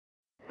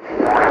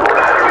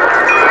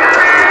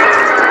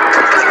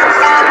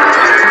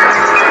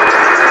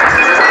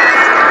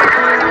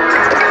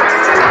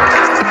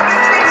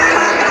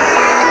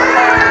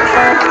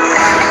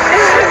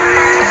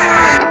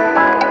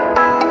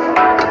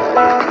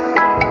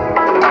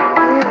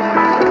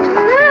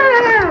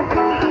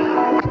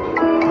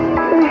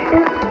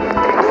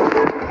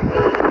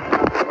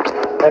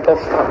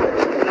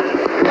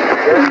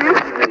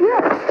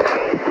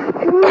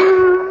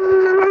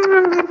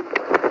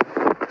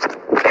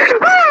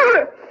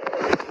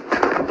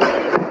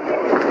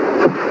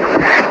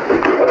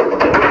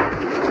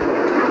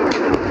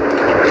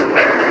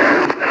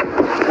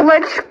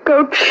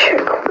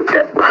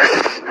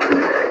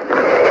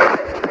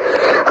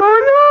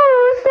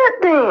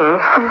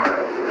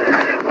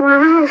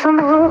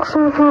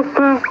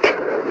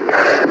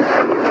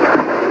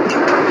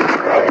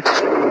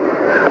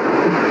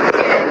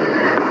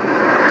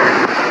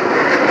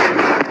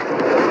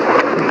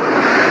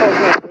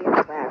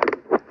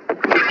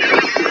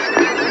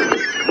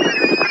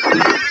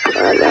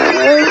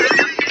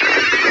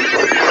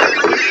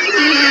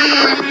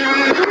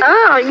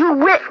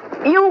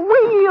You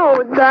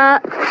will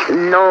that.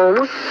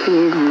 No,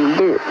 you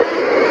do.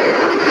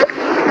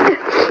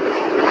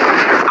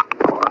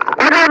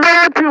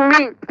 To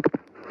me.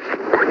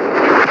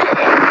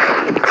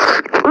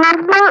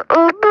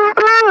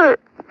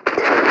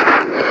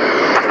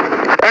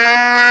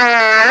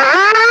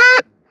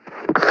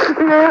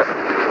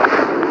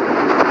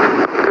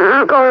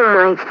 Oh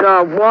my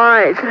God, why?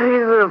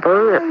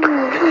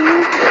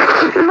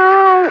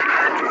 No,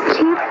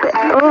 keep it.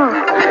 Oh.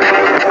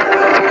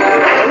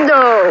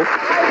 No.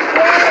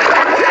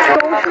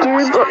 Don't do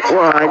that.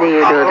 Why do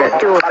you do that?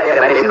 Do it.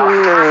 No.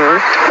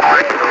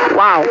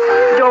 Wow.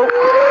 Don't.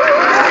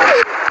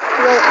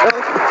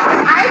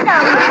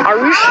 Are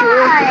you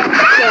sure?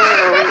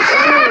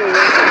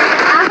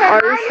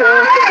 Are you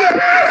sure?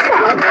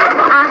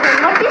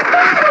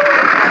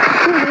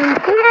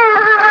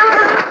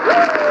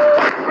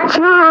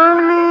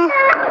 Charlie.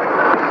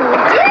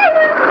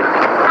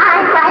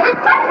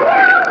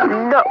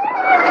 No.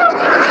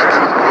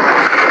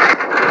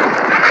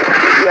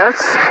 Yes.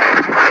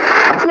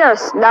 Yes.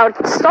 Now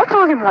stop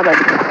talking about it.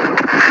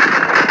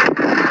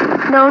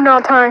 No,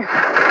 not time.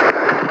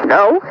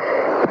 No.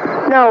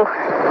 No.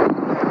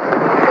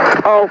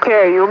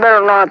 Okay, you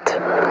better not.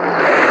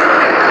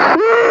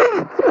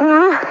 Oh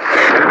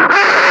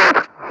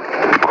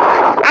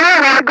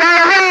my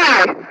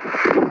God!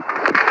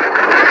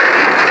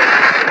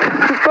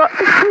 But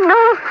no,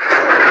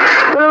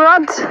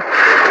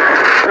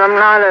 I'm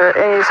not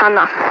a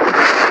Sana.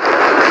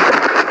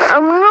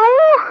 No.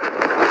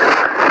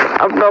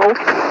 No.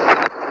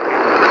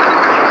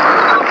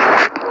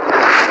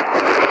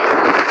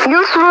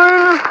 You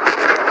swear?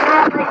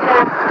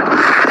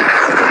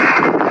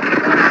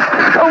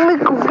 I'll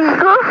make it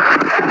bigger.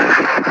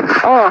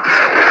 Oh.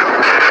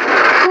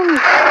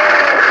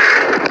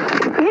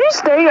 Can you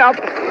stay up?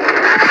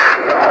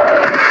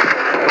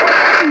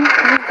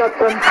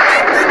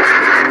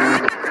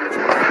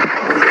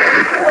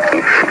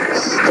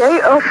 Stay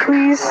up,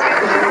 please.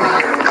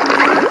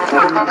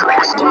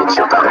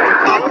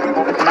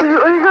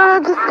 You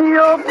gotta stay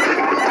up.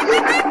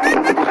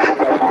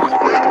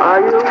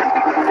 Are you?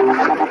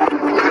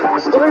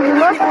 Well,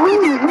 not me.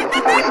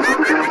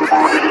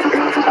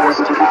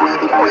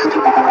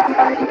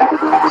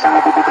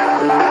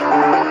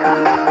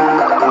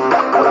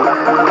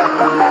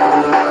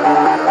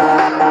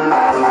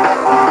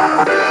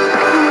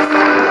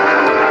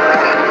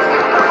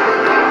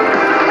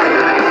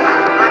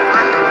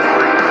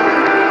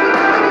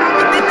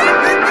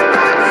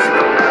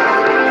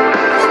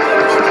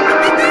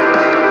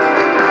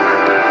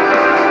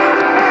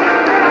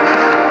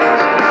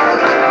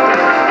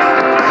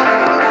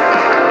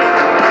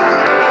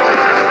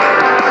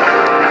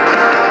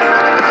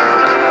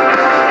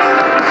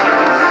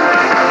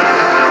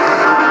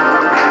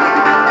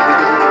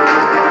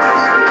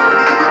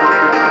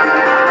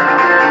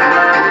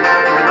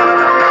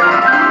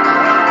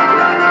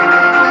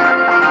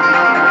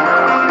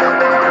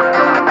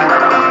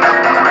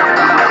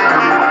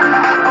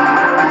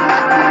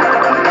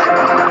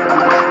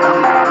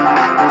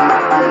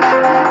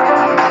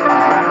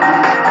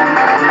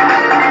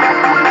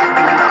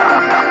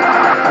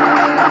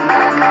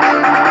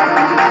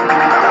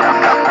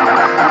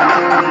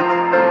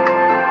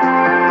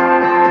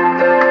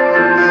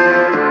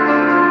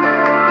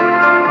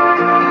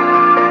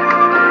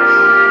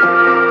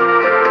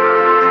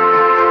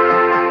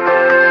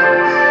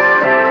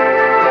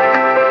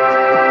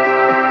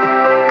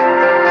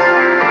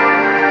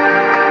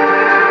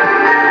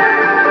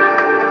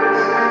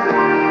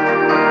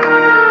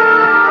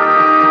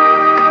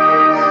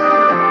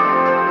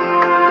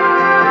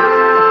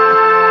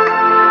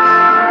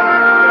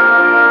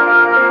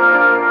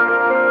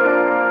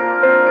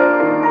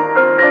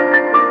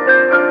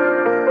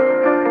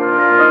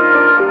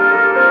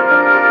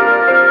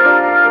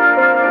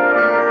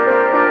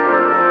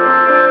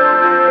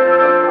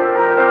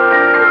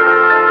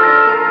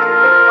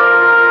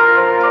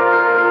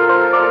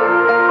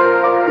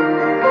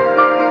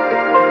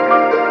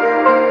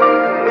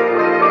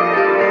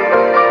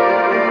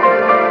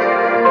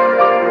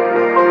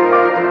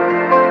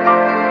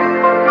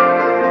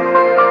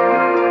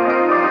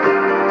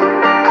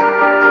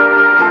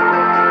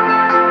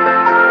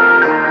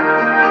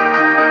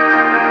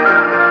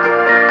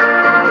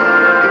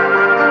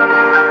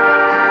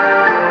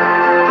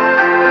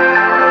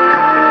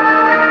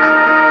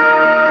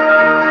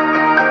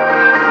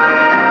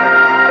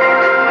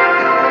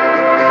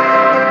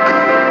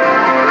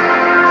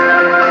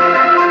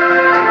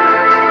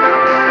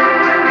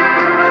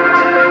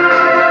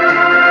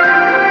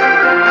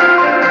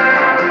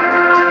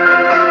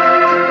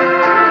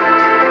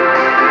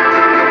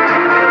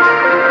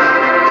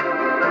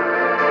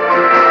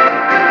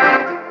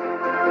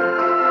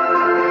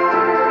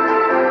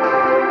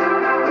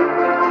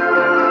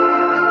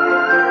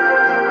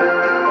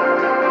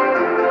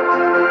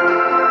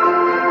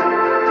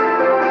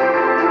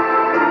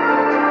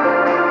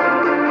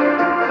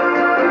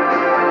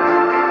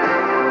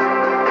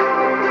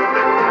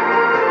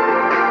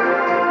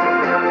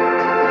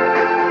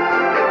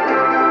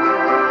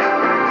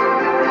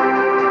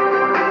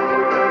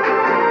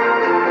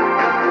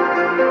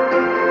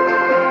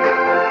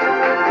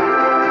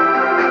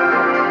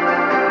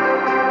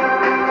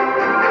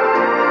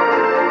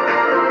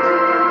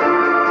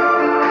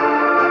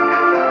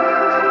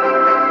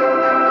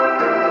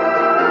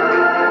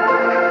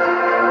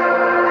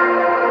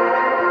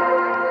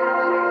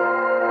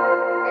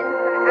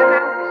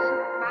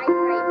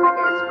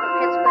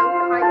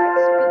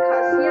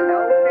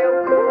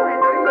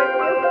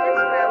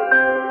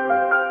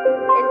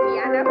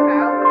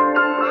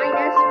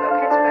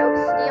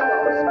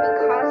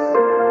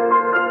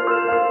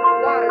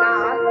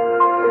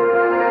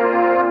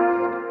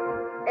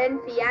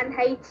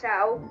 Alright,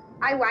 so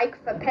I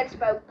like the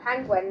Pittsburgh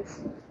Penguins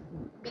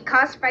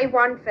because they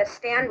won the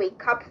Stanley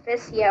Cup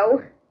this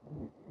year.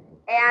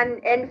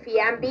 And in the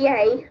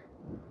NBA,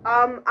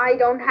 I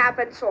don't have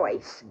a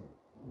choice.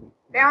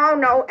 There are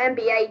no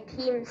NBA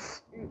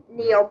teams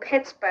near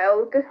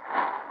Pittsburgh.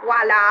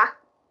 Voila.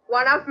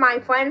 One of my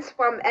friends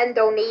from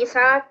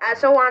Indonesia,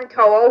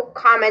 Azoantoro,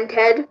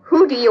 commented,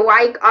 "Who do you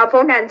like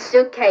other than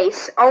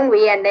Suitcase?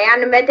 Only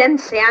inanimate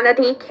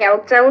insanity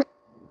characters?"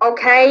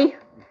 Okay,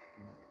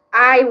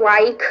 I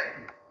like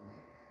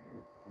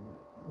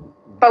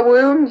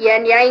Balloon,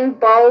 Yin Yang,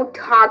 Bow,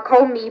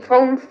 Taco,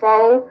 Mephone,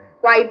 Foe,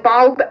 White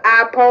Bulb,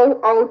 Apple,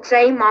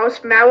 OJ,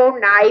 Marshmallow,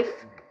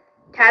 Knife,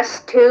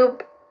 Test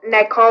Tube,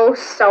 Nickel,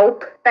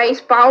 Soap,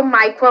 Baseball,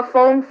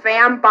 Microphone,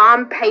 Fan,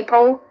 Bomb,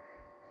 Paper,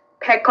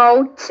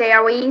 Pickle,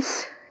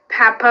 Cherries,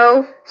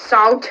 Pepper,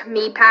 Salt,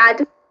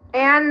 Meatpad.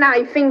 And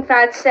I think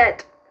that's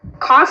it.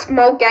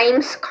 Cosmo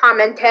Games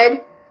commented,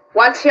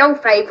 "What's your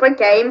favorite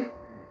game?"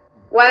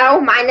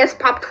 Well, mine is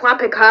Pop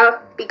Tropica,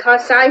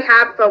 because I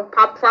have a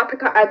Pop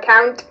Tropica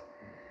account.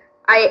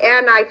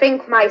 And I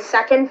think my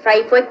second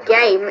favorite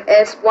game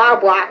is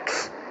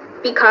Roblox,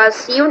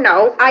 because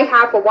I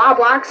have a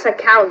Roblox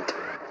account.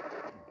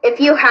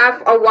 If you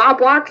have a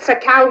Roblox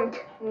account,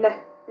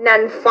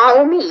 then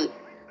follow me.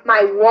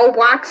 My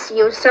Roblox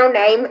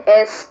username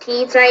is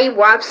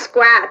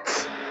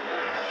TJWovScrats.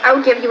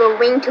 I'll give you a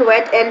link to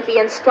it in the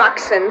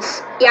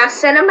instructions.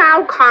 Yes,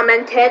 Cinemao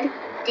commented,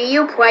 "Do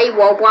you play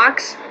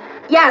Roblox?"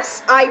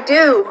 Yes, I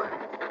do.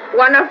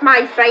 One of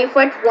my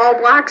favorite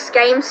Roblox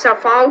games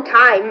of all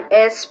time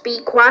is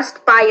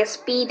Bequest by a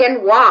Speed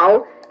and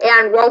Wall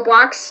and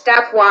Roblox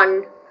Step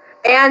 1.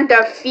 And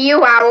a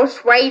few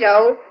hours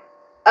later,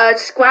 a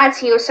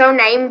Scratch user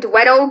named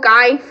Little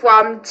Guy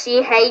from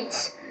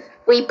GH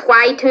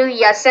replied to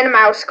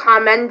Yasinmau's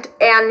comment,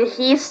 and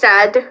he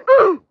said,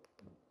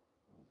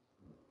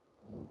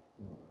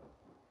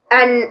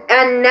 and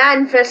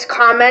then this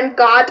comment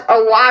got a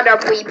lot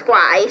of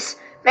replies.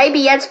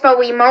 Maybe it's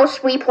the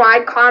most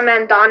replied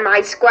comment on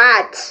my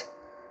Scratch.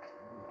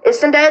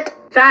 Isn't it?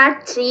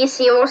 That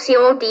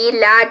G00D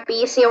lad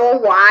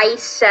B0Y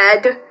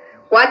said,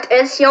 "What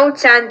is your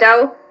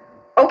gender?"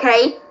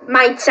 Okay,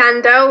 my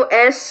gender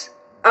is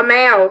a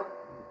male.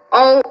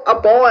 Oh, a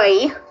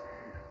boy.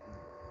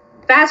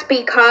 That's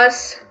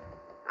because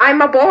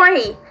I'm a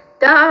boy.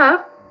 Duh.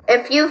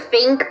 If you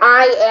think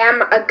I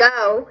am a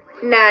girl,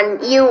 then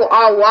you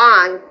are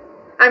wrong.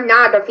 I'm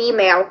not a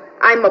female.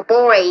 I'm a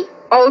boy.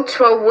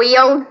 Ultra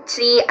Real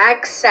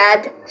GX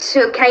said,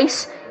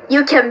 "Suitcase,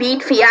 you can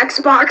meet the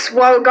Xbox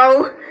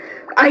logo."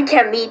 I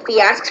can meet the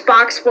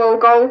Xbox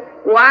logo.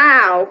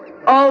 Wow.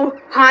 Oh,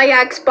 hi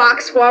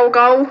Xbox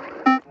logo.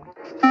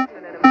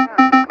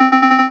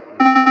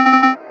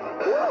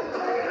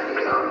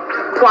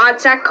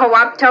 Project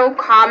Corrupto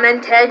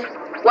commented,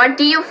 "What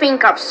do you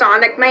think of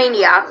Sonic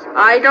Mania?"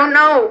 I don't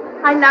know.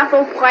 I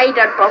never played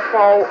it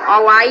before,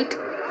 alright?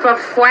 The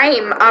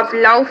Flame of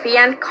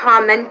Lothian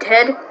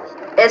commented,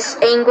 "Is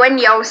England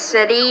your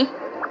city?"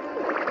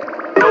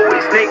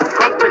 Always Nick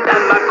Compton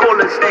and my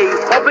collar stay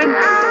poppin'.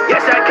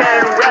 Yes, I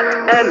can rap,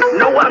 and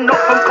no, I'm not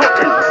from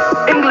Cotton.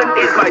 England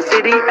is my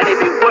city, and if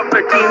it weren't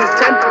for Team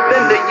 10,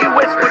 then the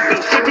US would be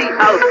shitty.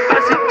 I'll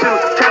pass it to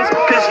Chance,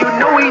 cause you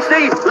know he's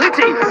a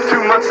litty.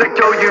 2 months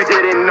ago you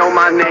didn't know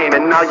my name,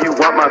 and now you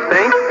want my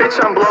fame? Bitch,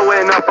 I'm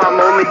blowing up, I'm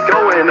only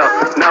going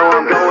up. Now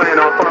I'm going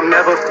off, I'm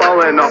never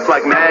falling off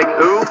like Mag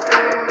who?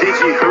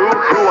 DG who?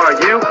 Who are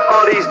you?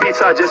 All these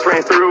beats I just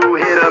ran through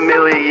hit a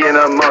million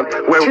a month.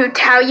 To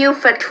tell you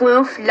the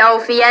truth,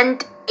 Lothian,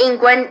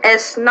 England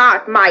is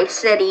not my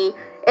city.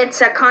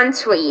 It's a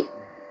country.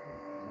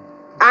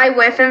 I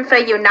live in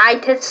the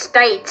United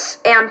States,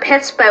 and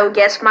Pittsburgh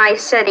is my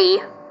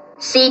city.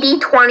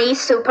 CD20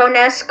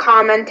 Superness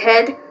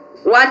commented,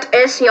 "What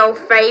is your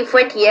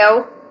favorite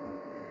year?"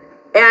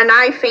 And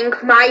I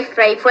think my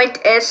favorite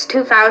is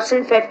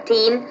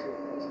 2015.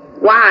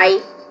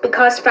 Why?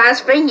 Because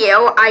that's the year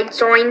I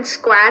joined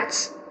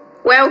Scratch.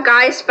 Well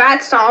guys,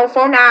 that's all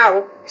for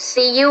now.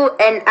 See you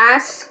in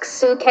Ask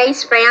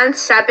Suitcase Fan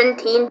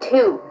 17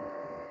 too.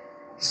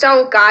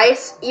 So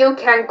guys, you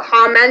can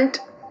comment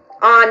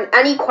on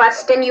any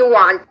question you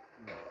want.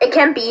 It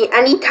can be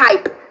any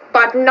type,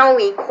 but no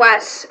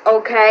requests,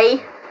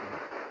 okay?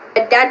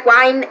 The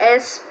deadline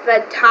is the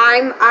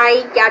time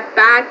I get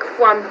back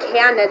from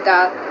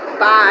Canada.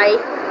 Bye.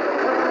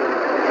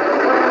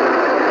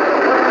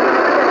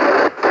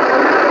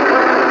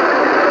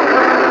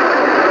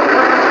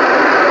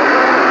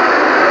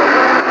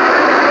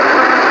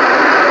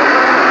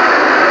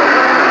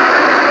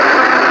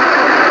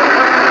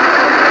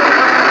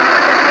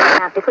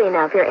 To clean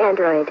up your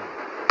Android.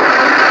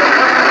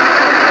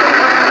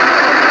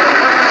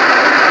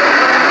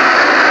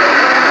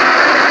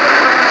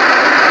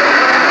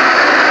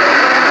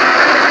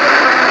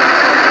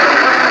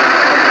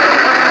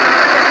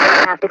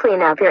 Have to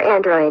clean up your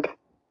Android.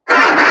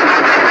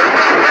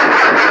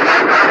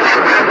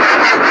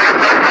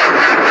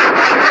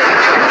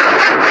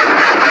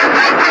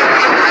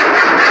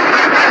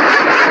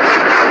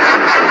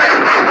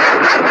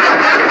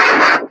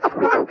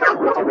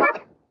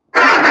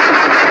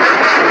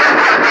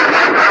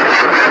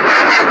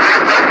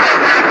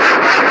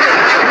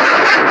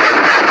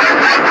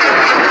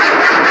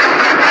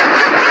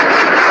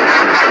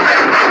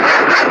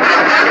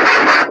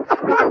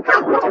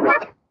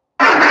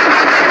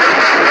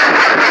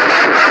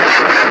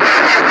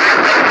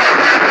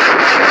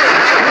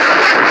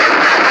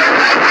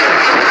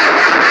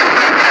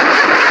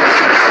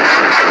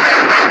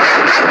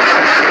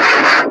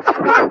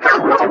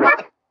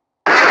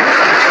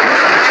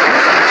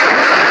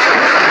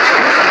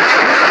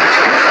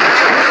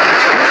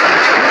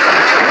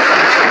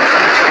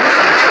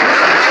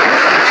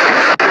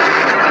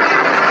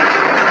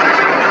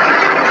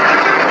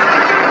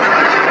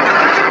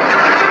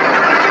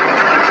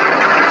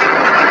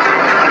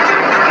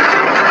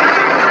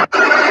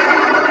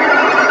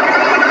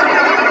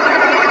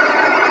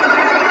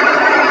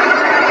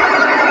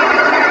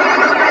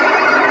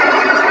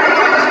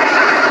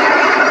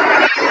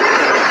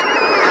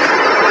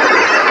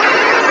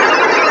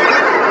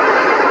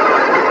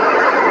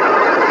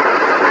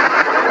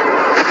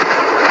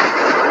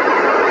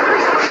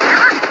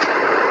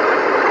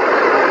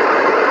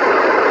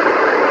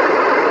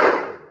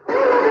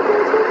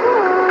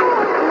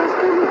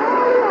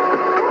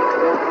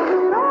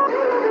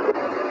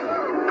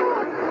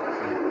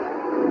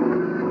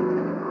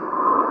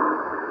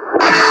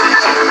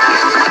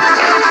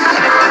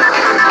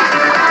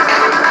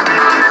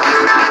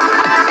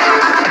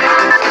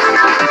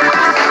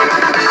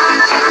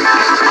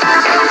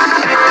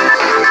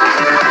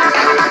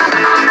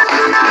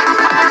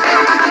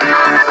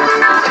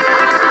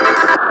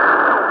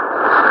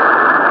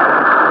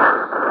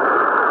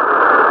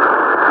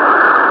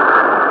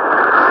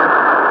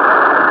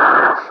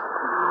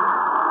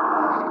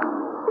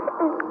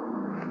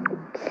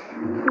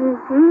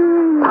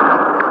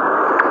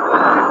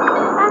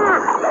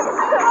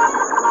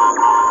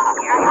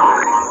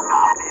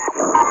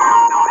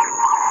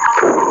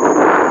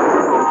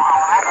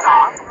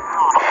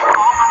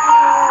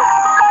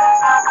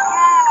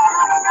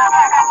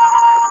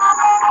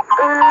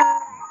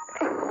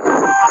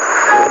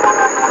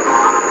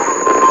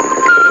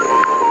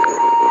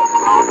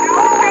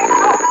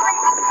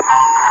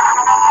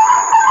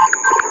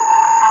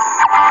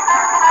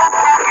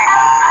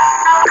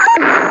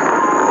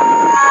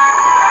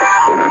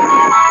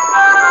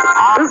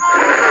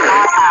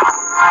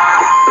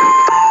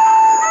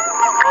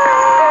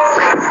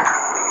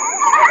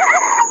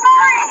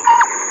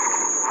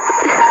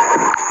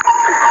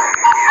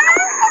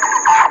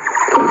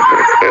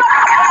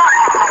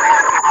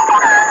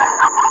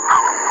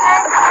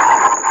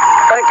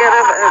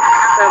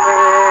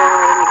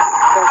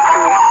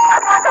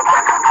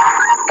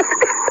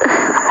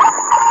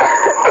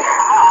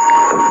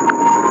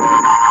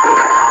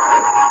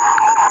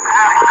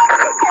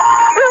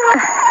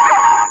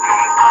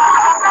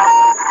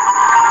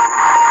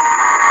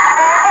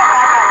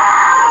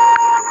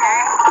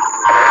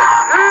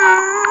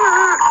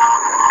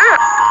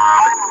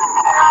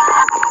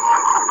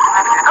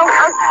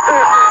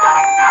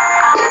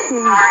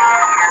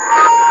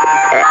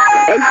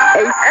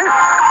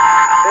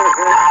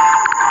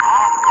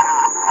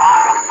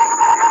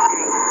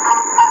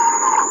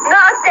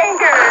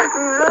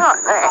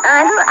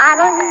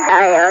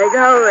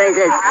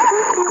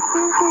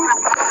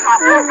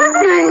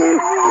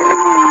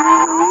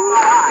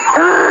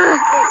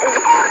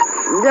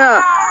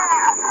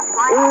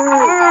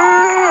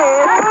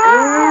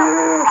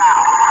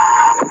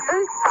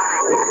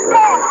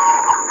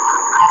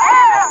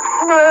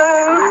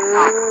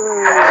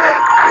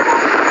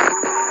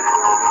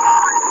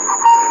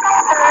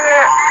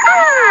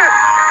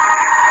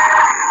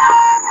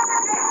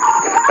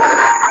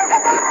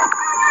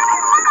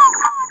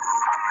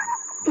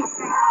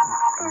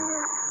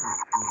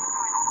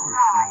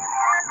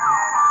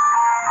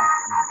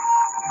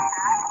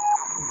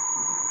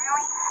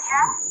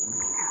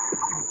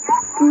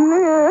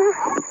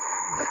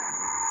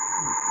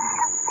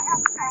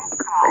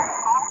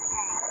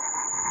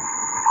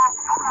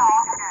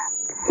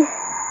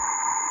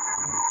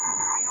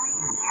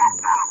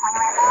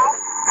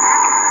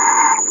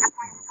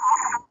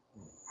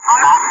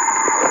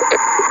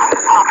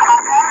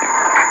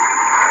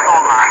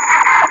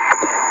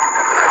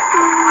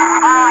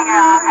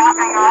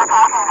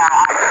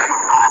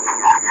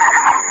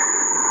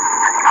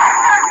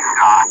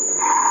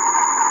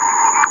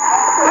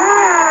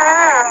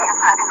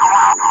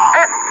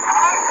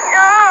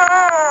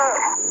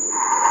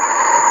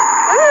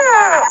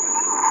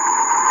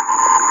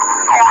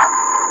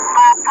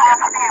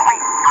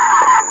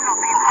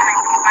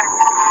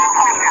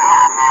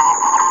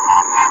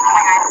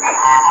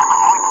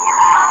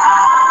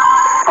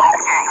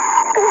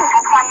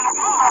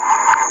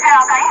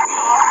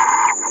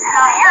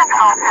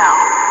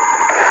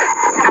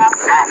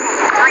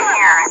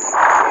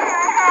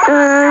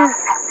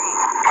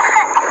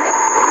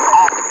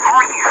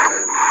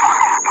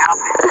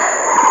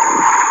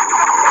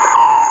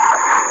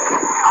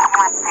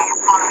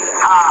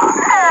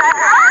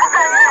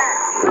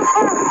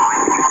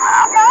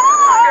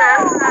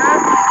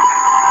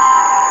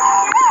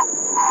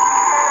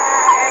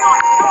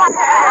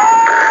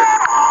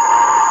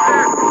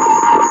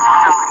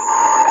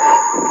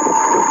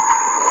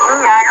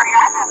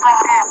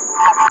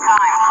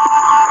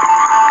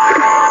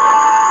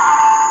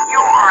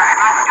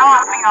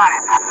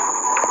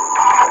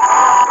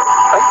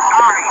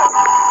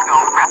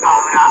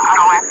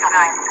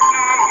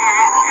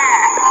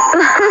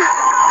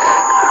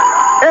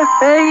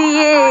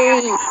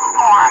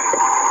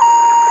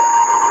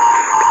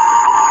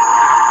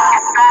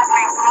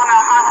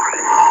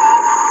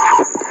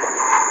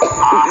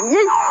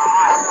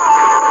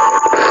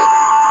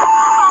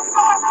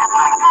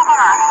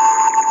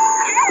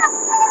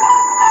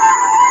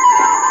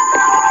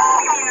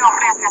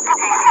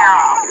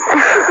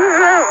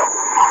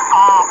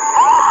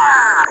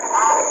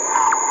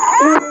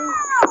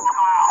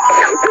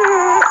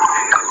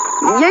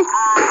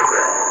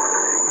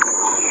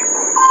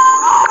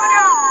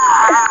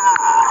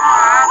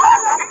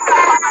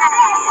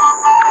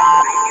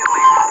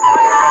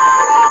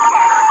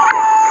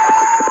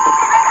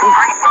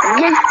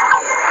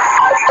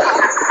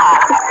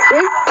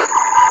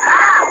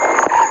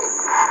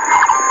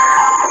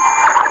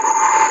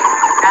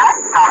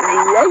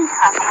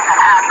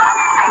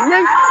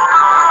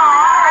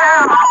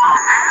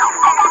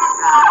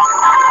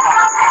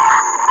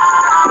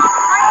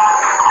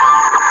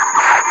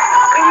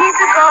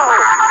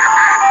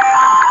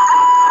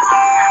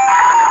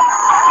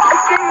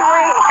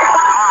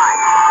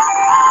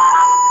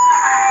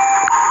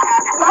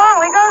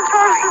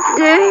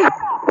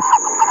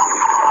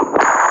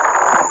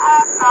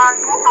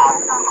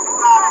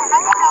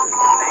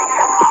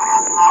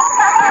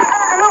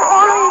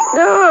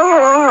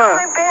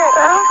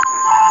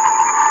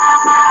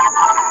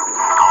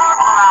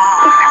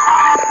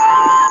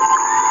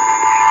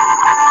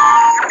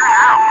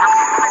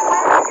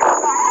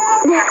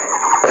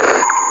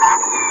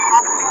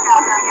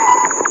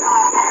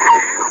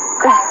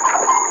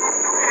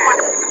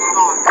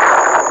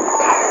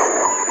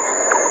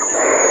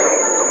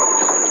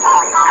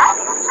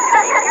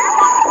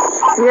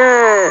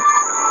 Yeah.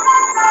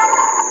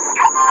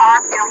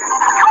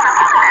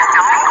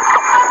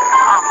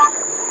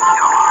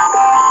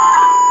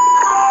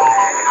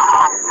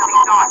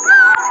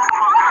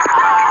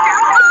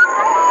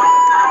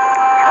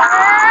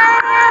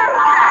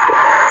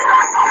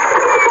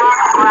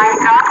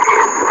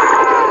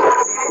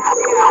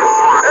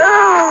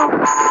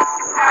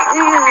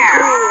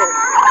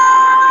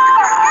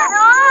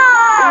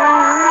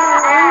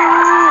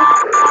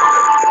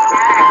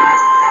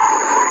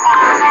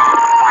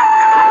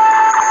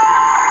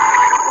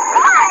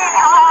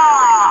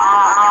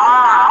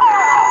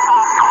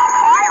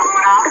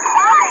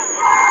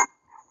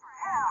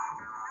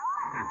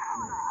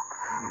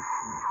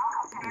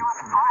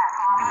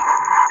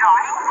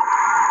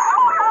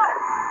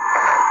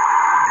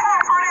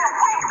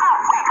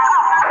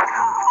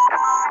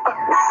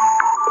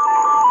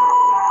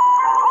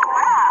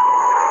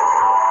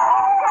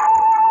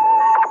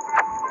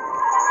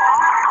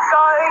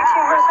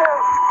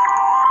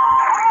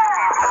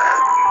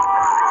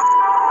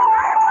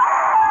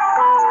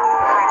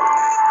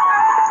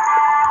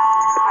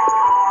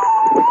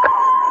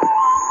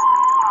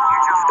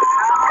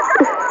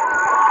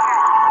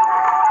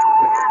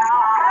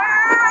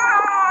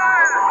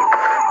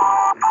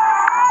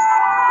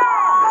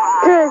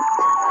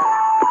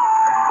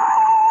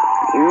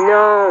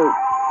 No.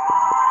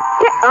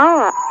 Get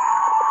up.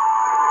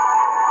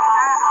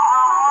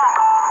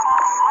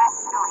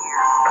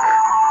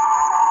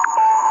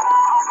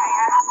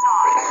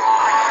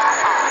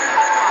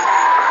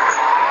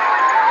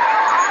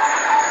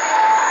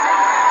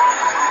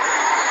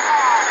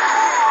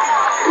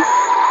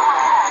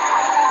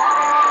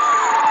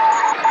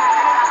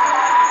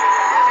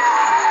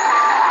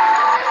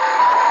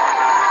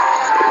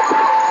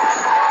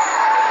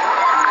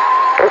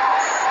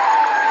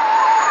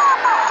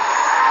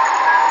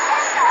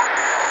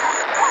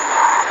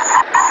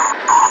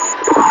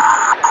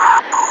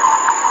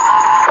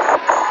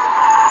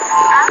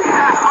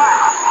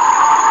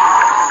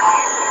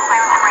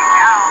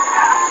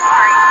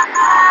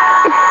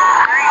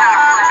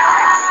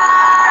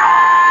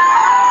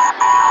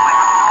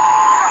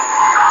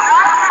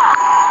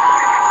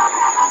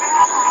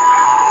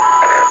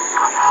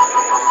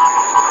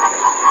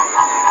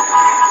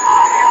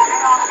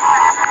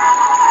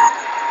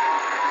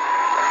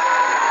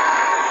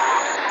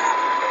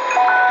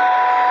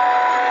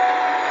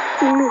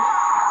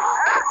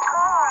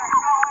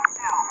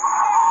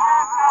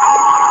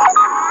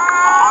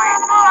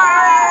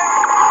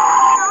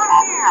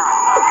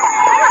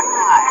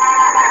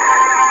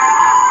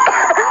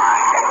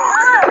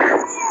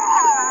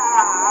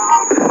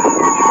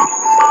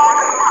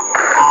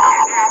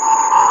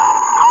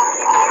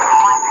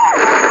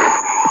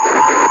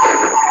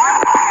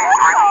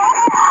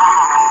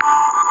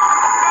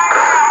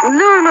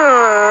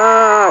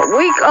 Luna,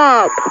 wake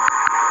up.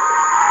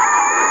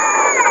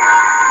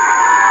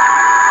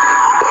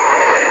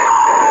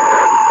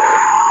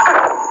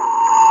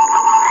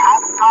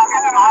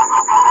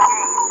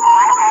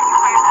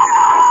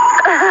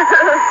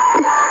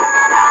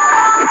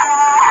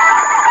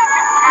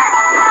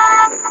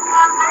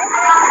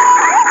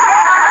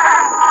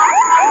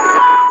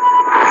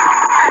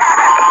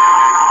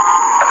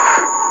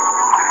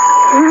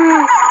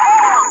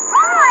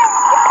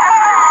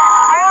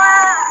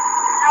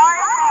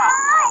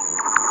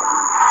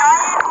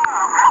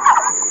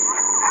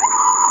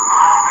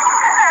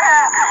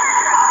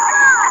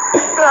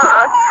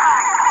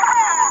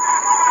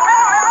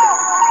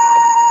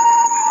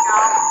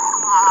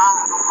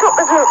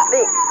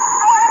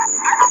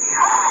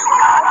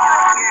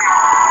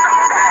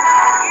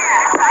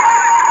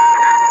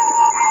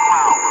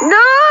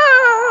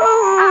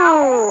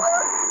 No!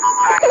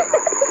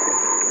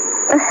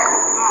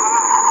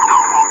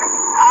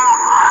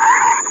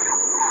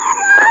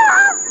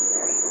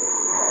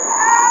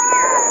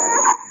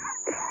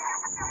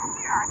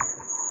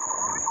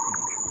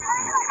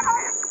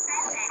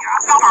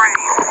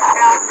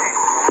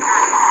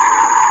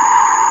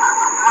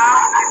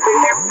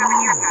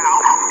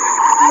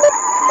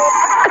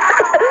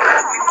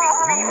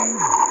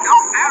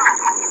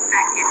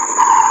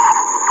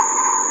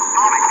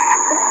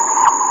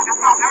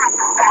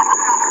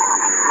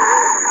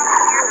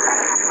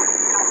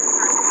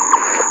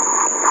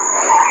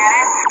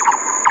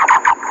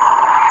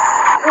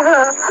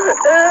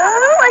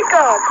 Oh my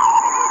god.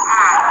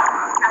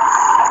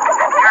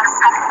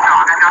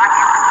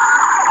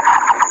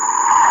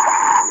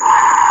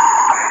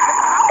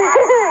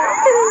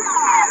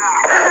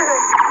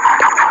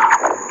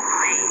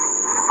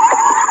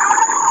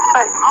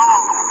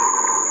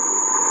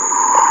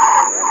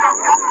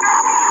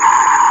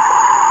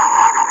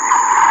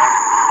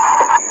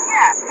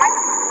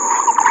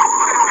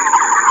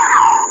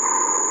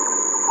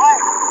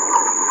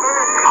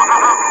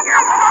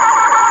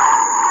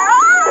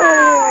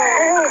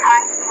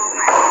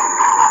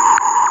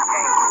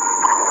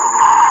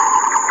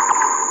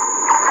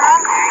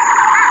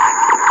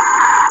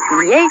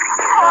 Yay.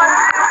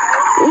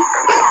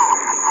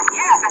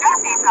 Yes, I do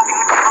see something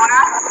with Luna.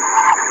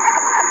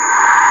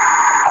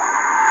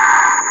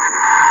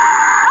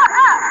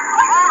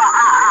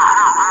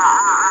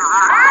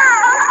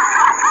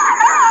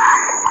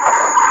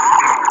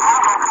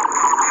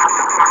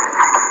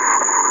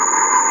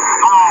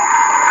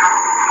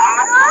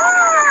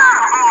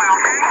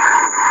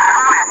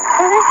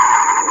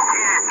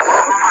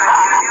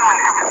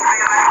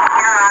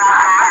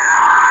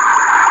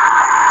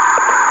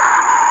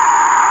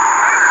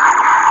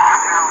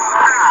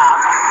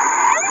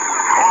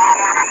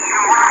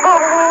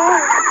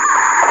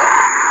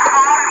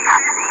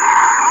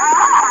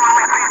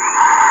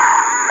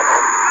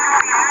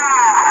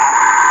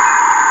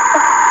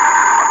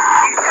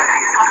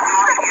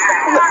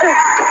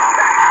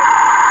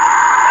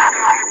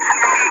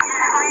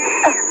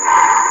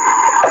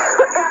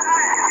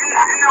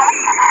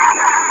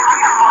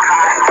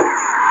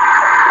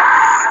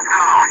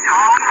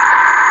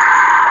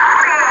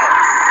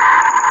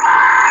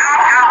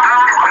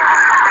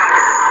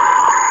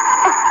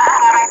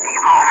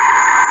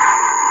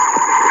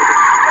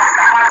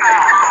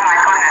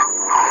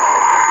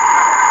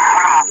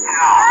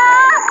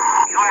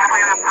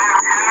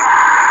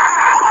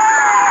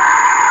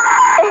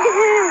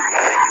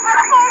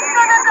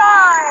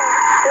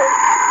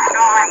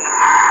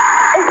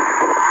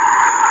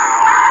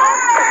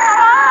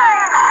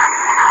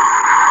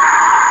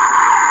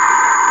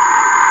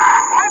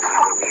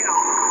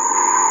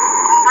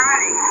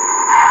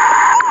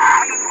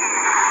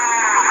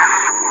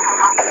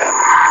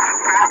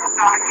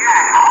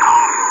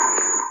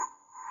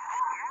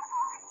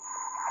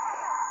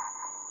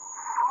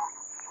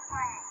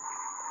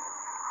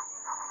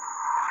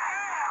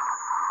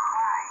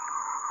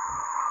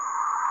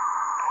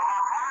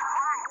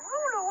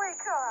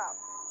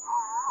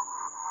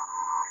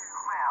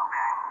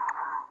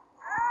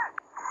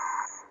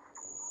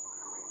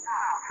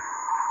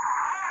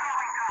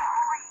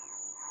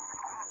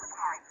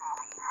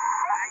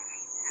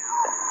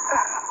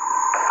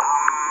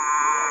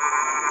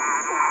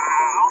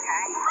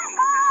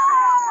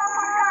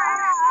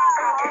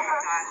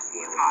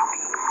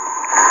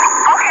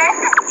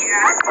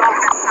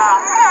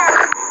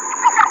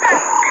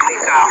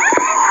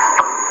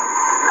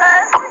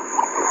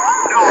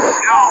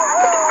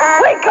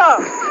 Wake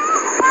up!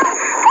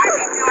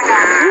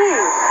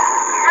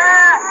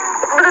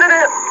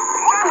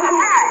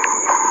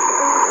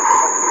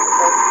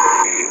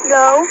 No.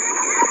 No.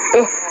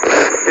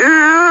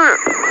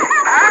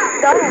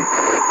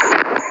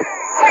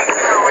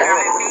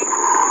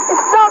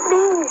 It's not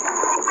me.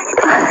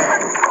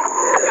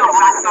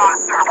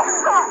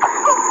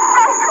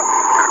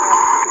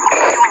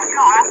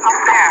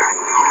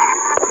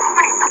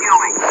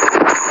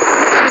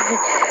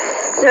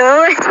 So,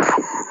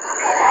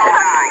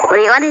 what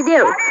do you want to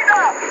do?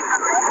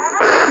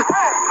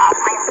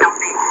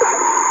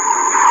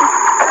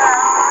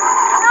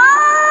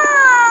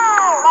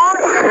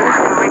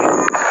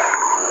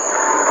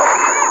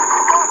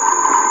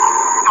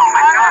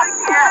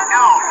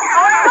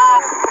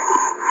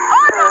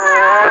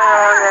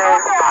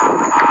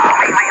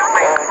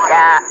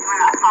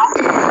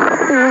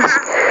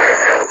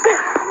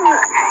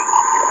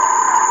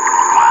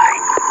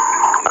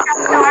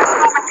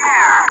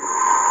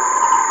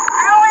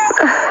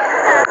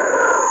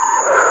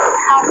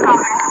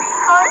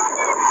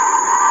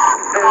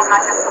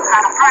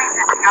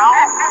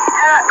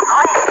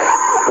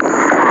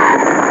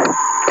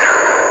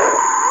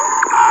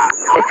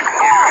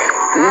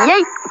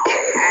 Yay!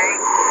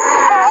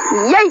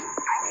 Yay!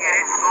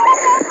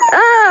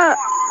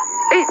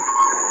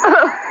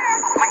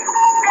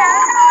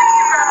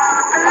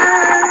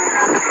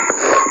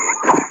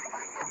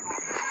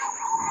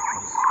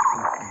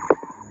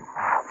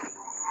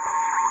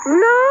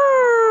 No!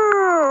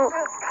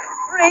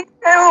 Right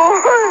now!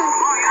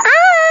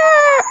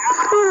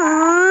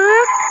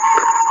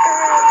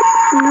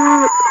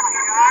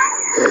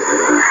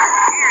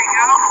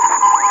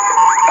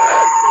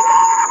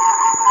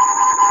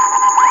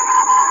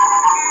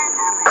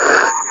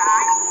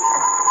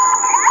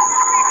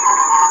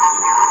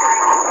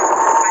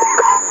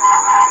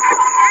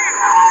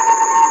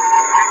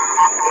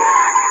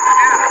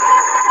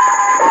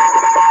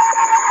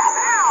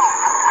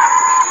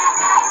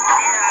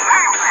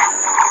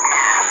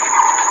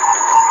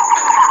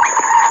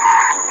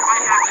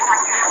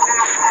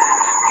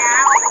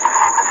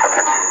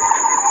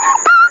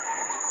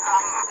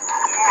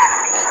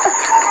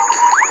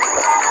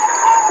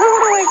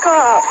 Wake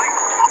up!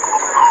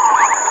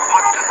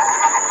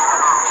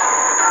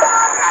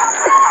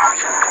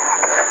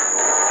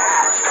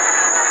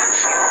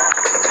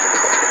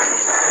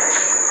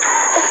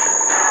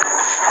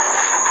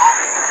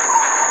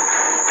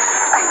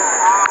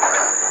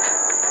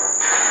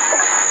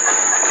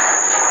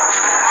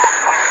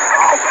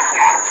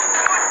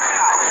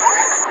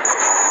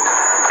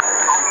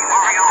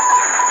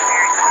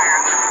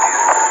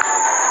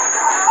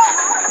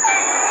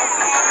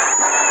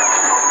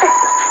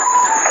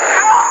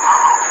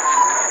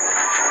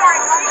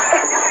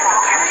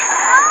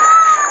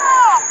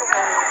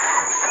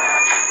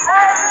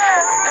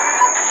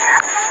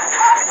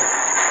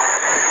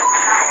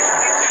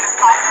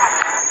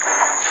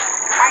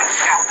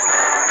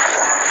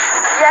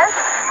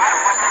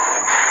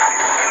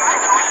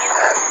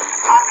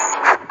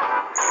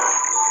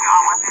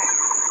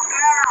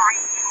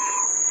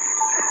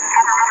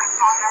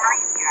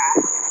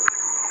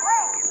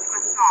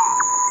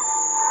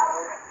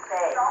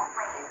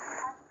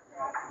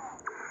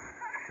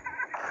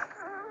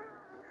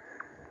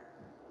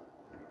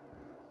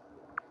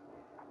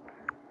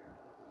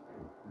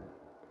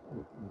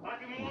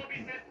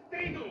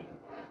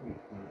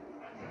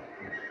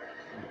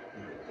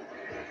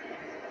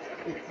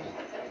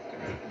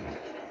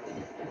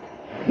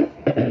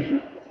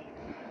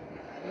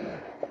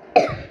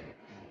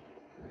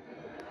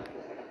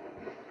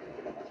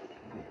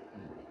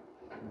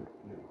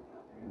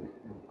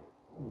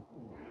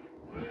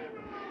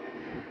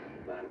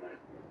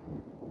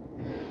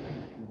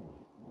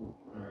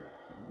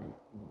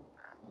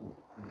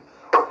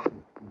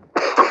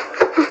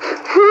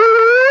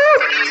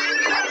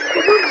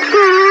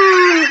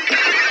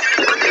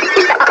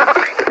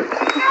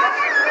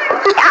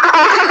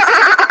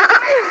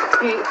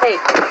 Hey,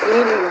 you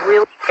need to be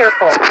really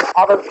careful.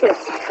 All those kids.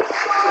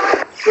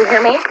 You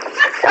hear me?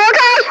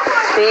 Okay.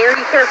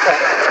 Very careful.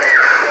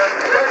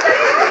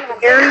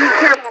 Very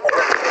careful.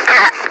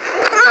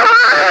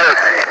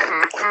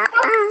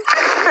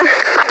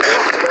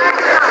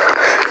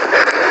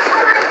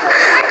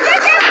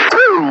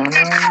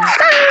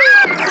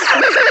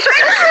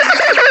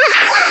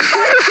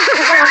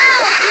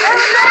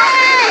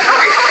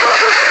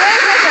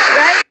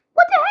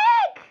 What the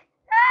heck?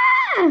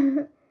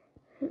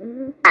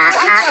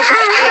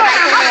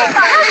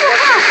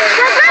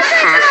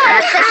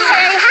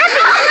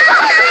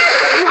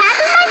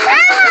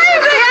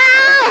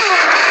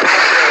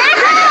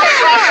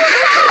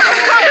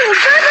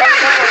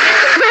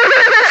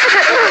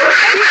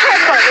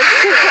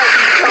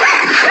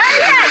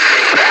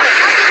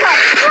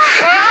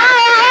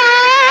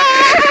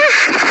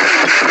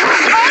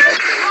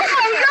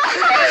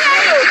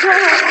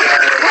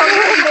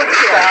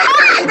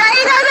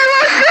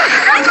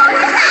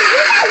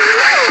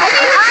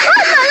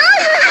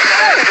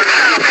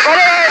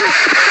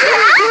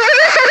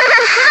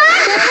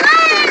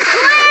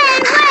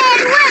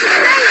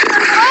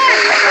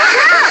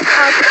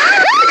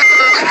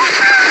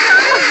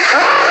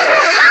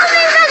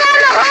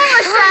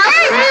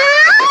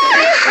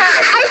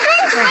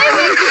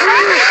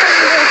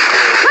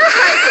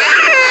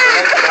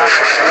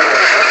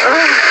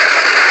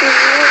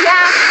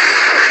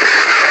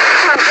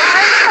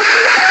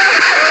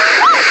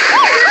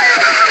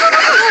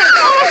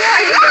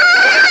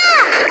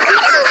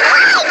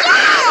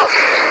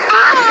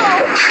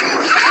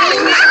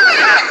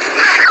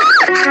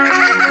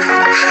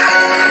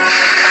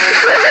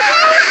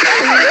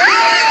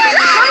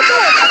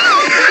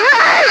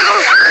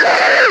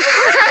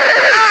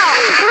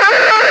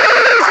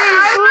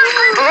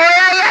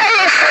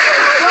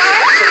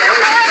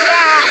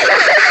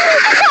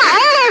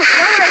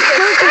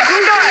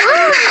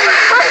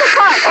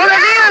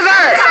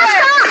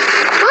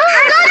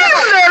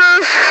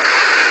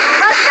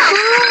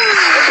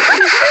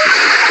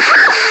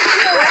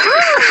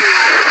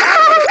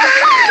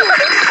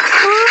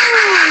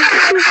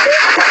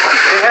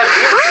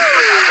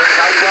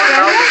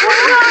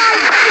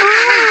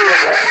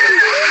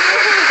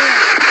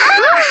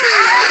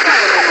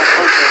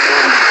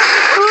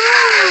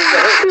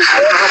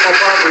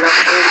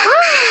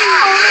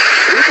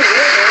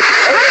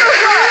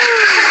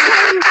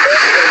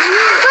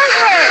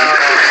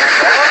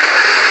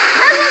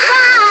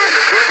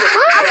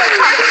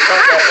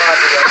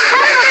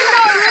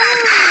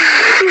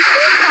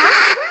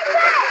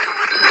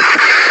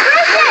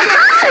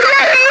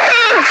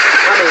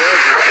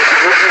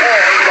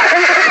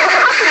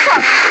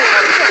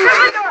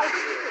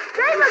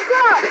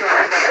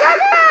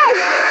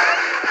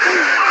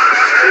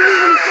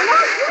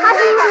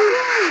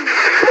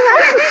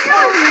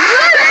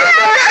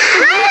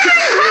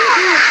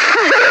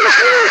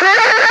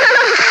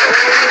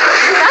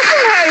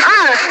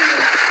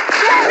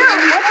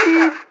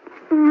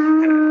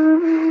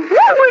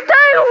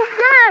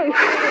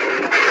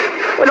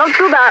 Well, don't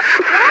do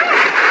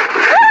that.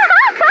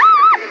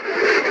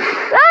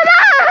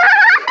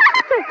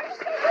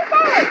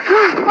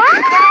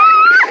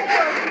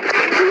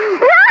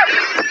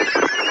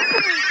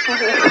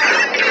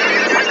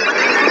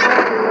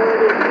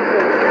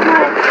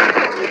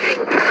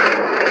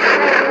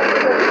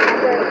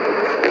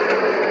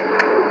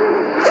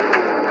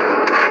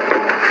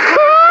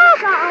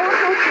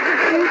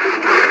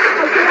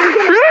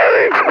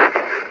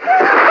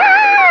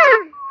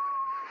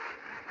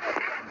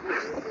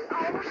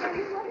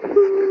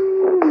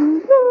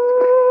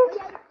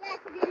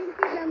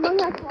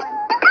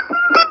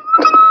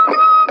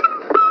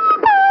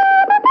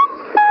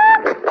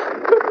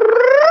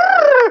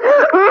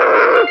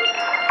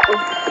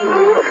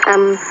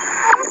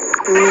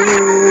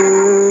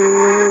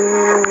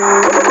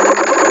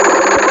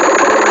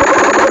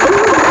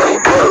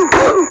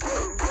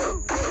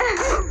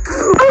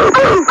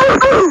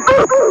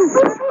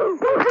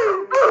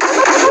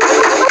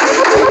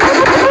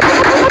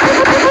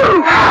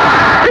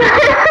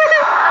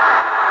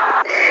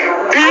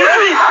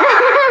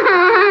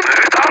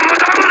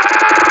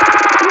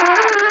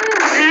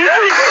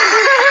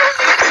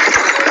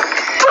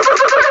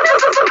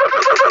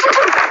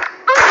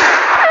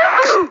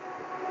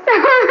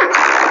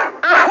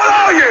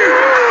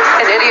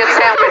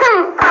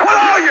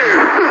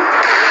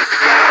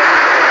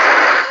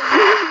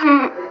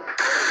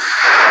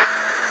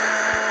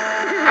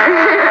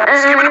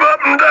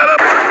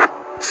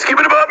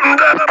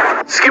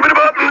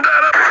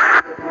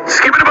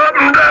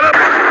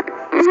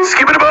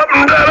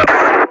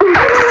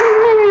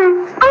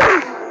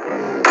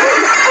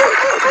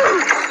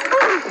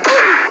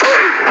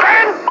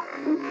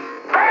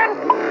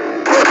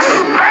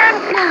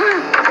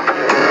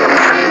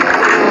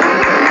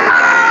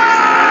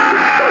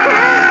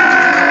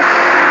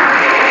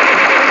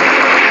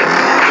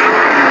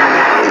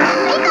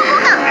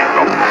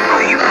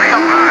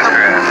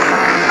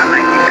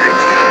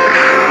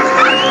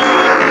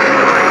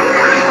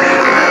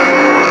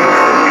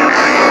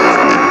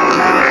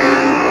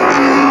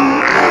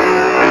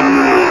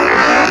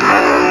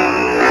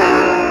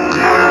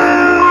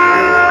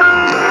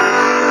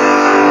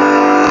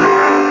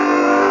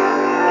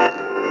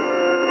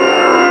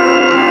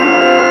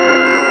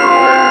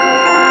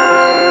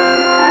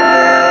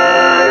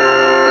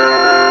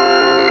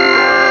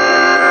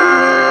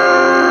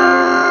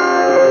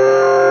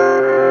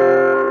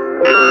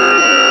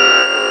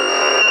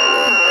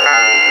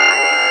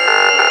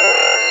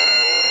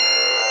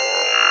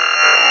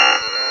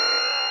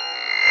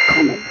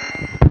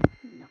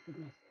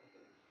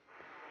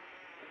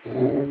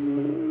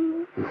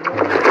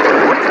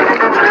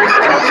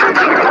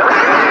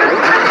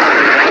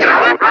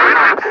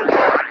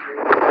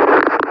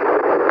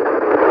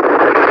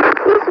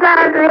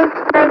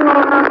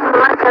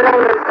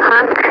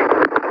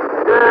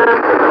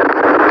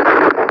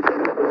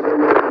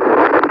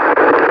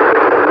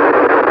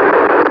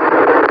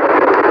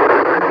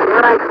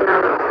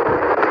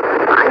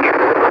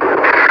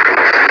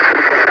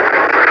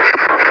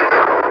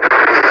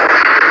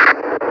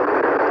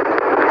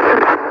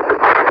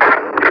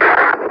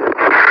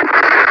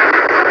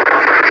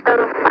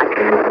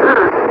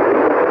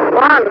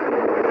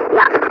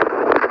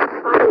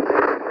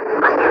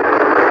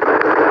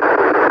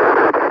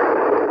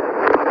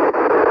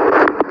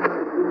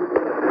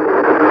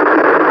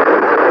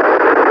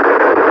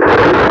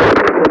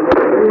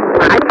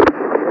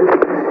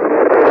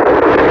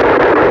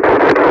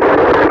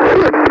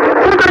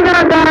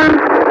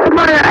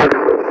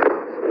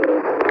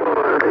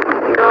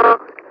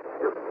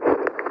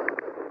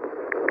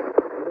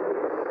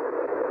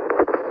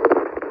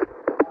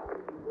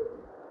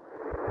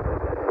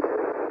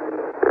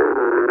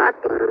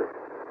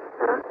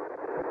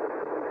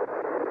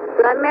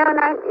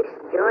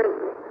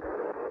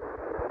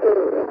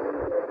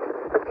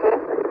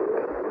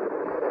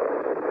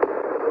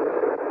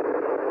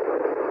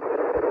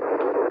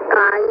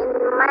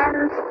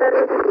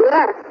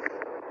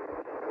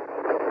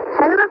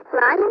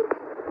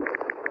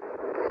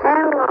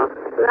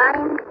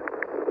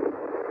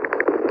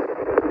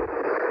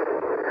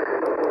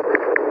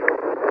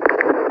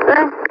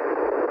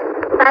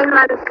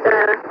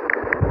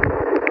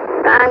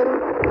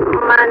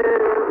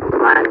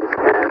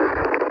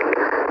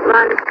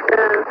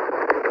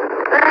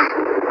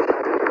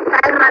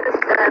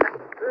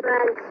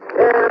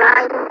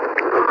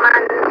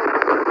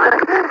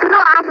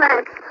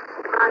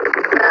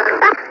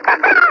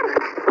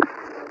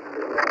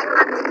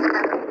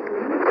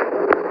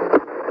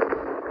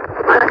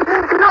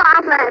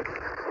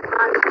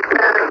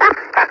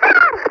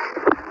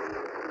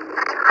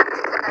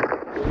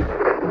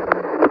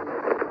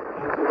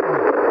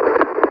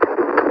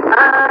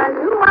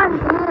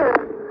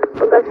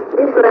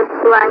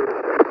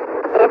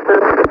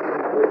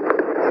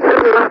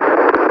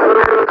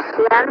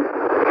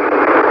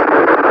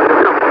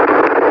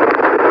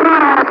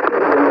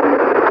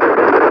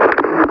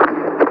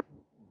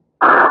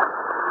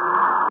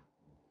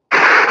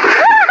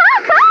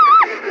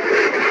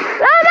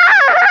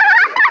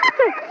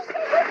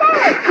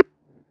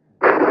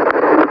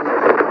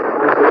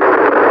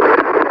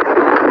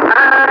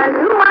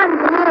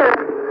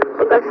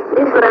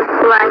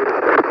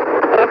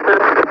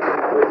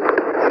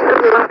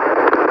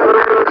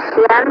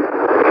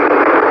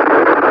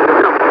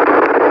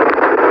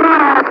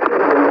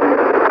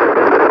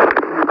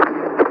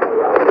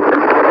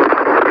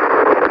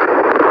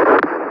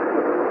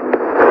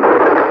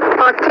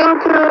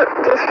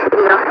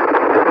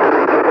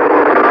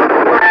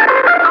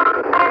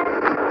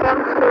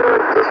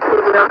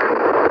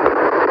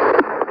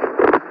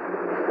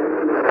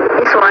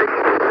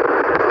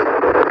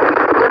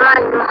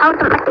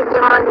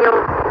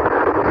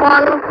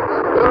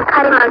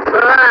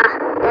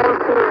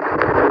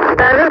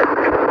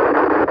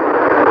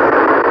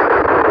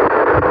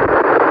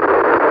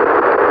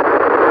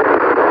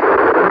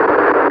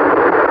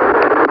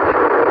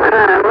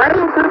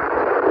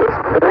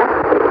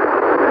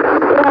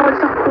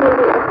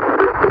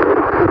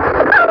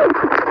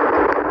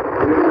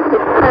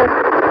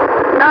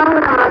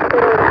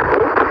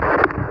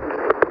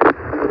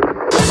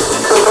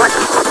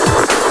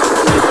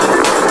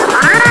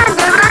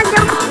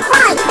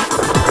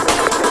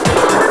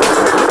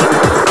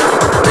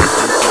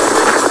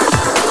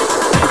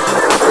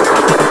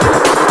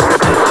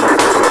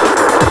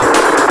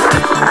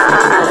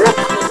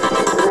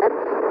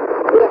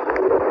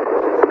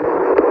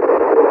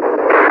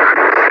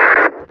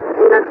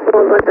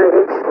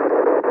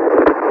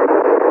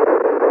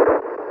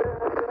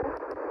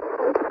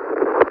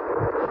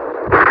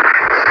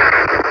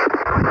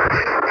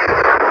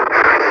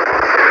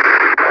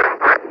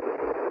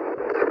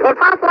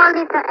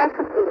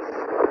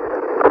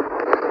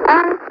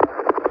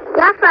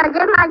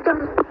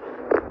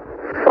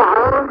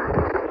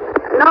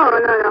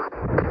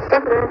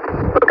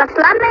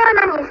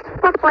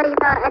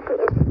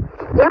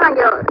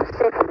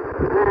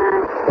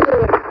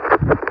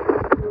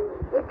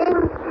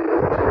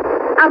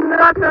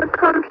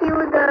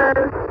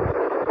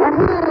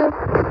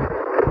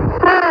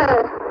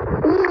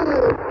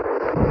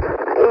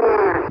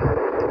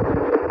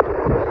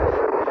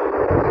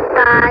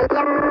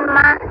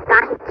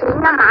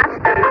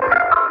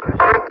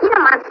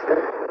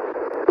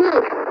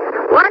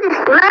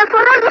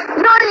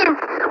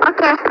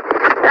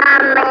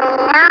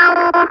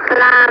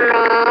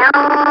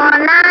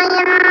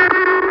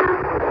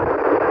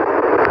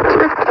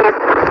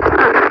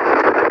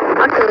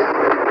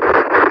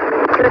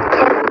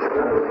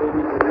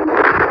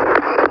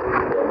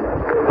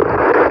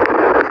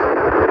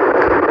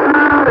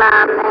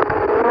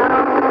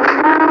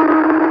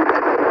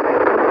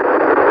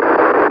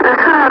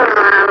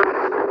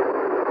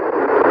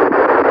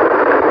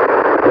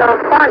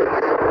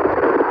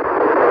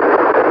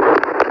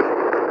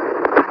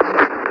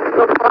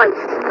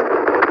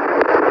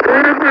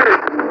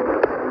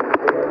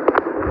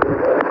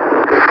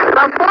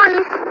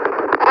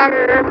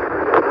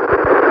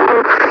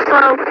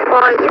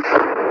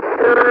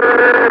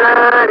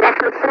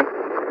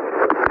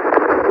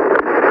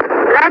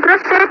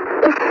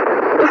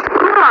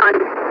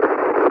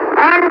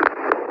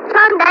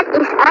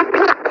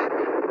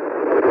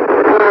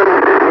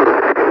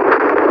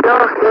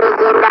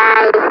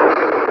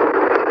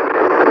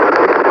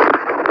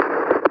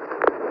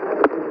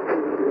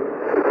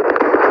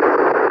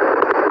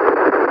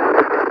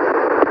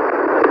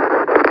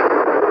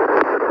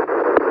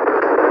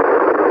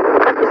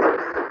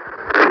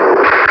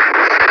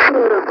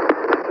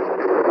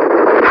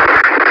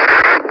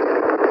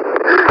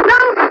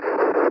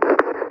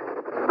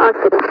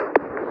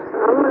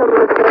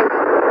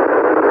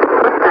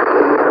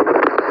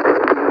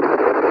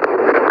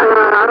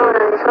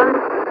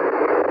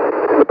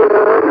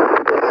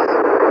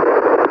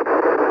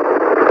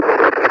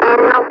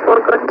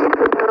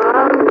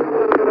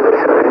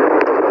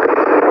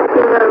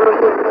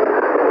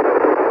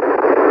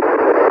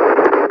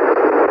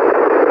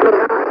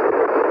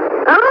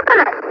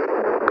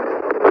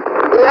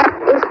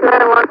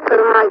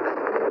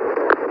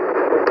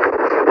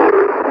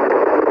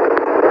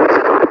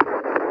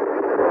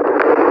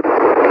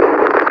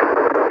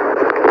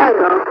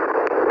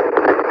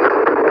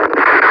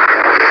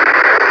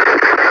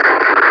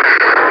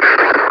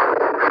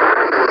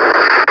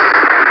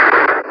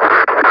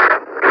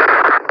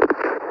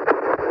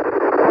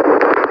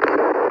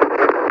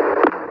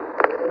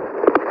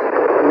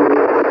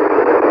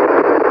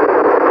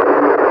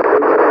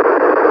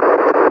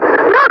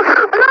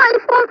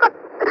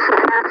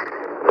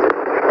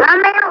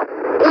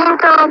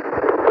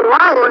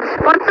 Wow,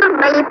 sponsored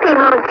by EP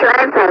Mojo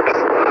FX.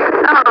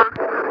 Oh,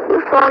 you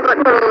forgot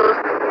me.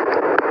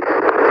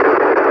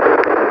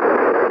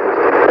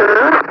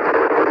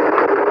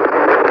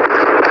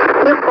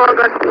 You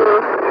forgot me.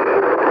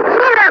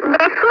 Here up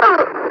there, full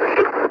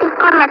 50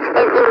 comments and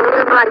it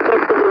will not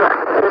get video.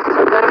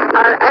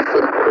 Or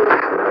SEP.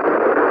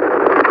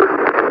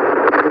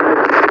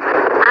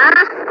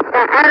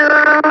 The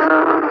arrow.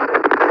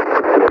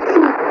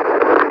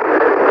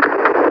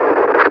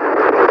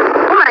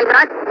 Oh my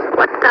god,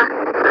 what the?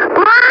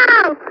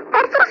 Wow!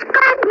 They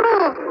subscribed me!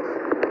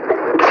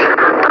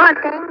 Oh,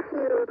 thank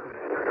you.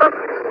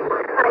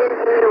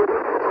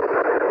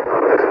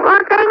 Oh,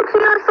 thank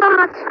you so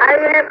much. I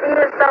hope you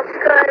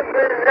subscribe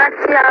to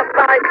Ratia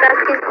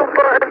Podcast,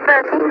 Kiskupo,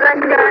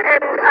 Ratia,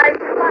 and I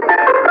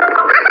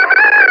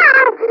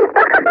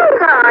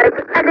subscribe.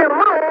 I don't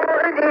know.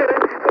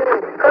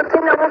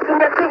 Continue watching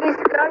the TV,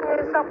 subscribe.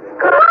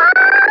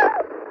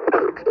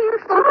 Thank you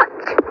so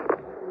much.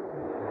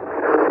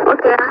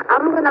 Okay,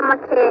 I'm gonna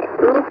make a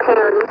new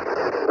playlist.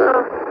 So,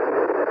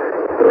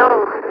 no.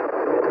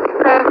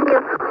 Thank you.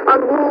 A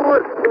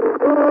good,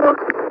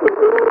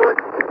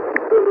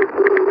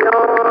 no.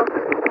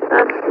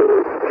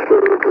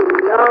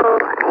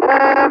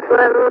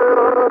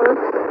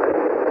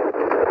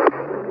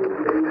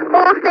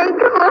 Oh, thank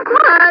you so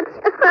much.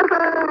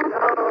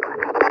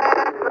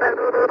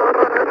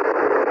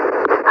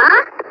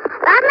 Huh?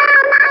 Thank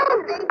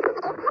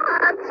you so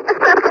much.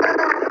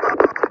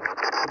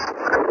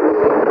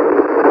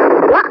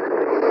 What?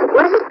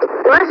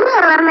 Was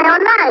here on my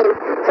online?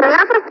 So you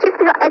have to keep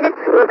your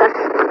edits with us.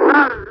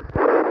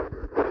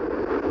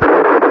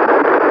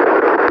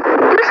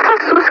 Just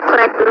have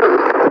subscribe to me.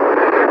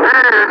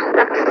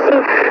 That's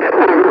it.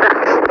 And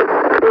that's it.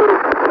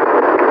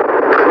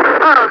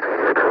 Oh,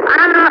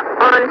 I'm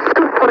on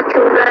Super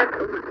Tuber.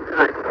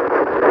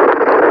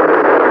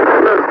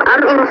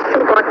 I'm in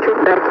Super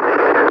Tuber.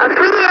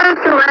 Affiliate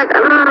to it.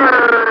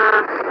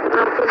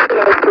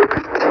 Affiliate to it.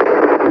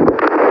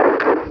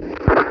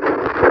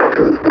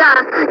 Yeah,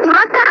 you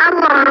want to have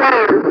one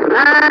man.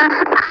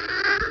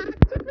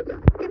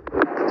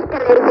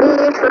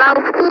 Ladies,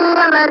 love,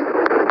 feeling.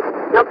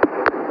 Nope.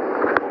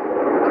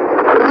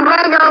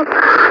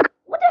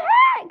 What the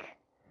heck?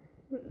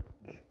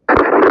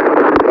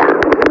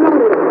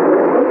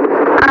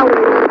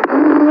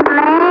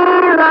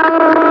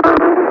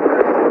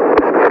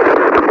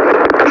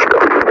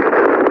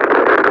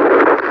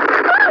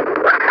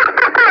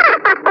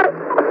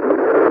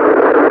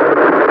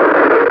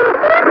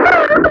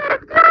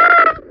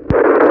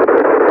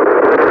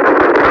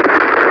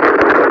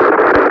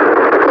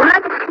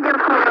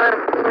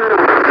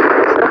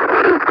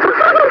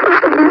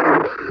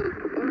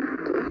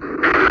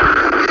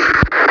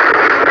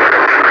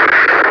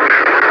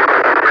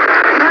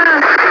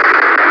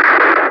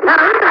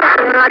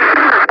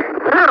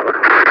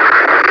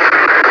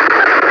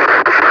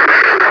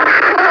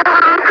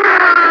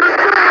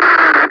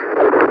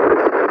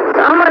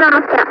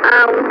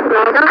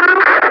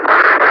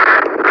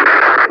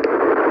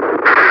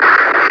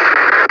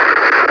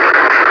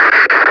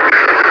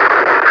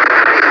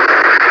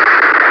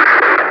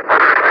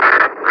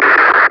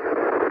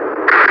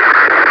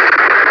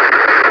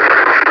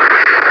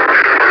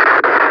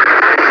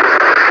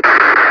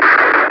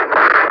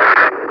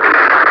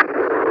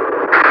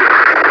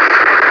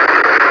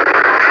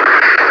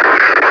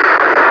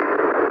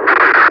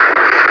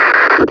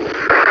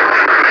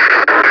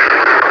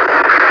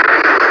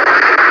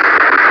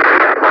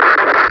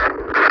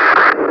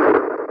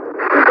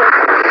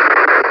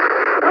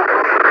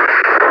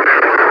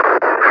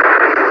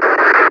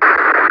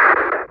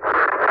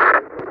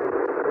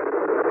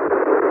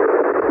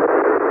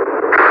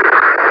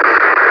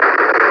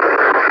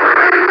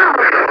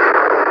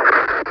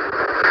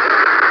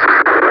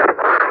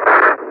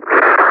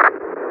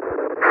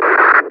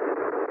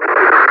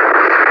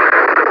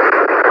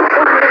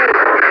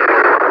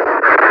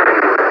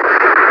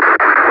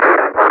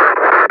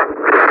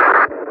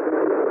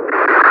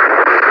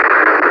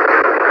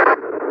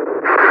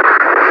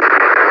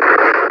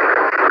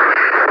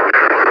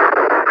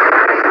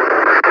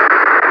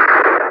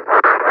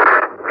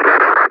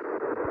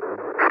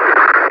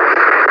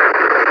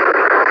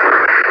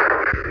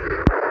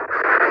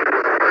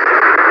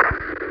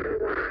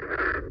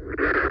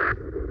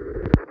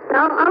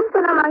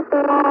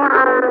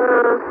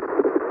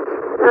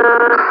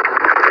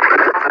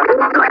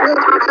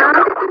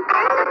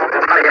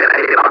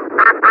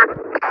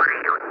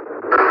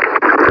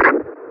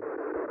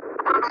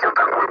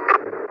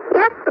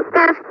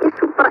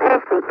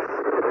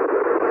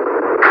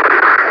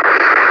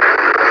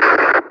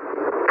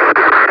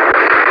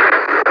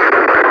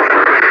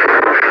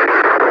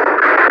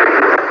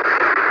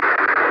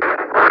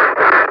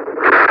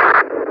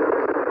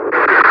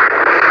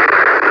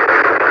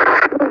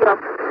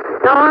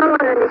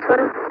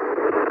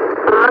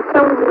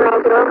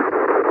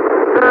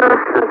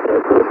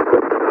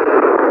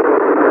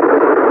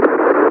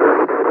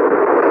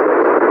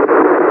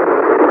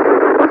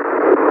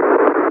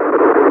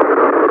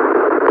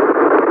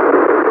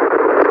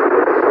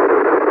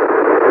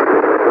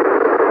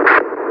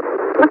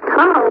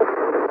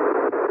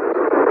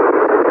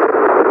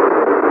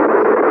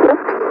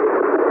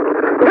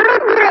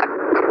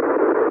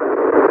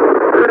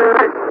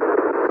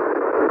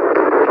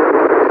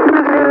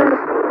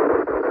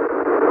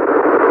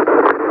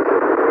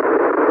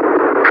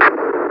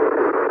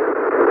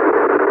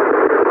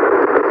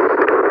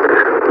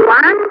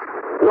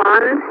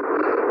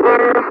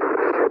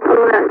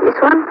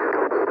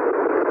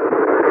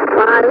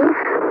 5 years.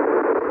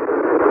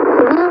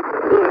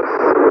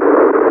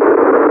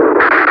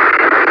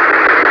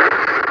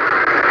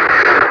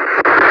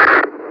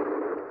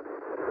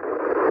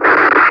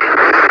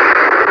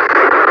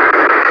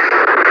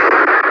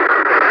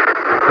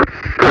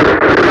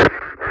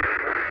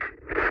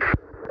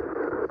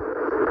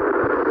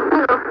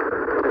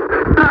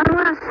 I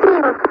want to see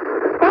you.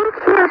 Thank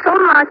you so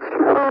much.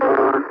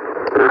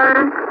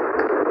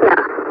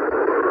 Yeah.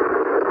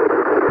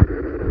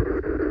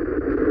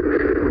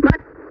 But,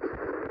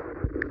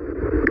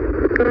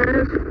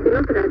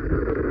 look at that.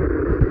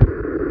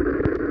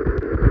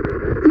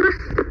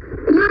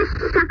 Yes,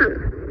 second.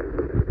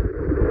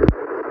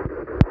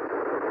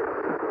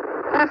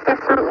 Helps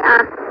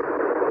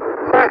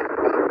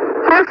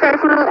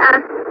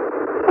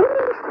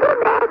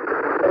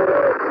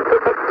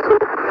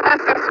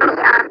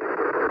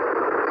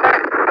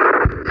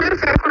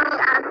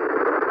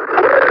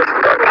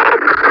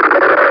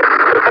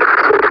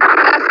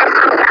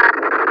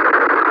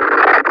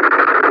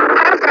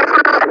me,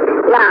 helps me,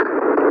 yeah.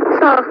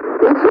 So,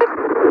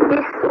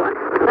 this one.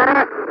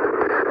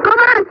 Come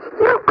on,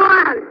 you go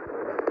on.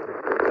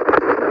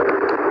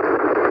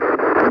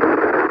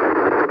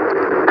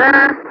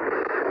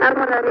 I'm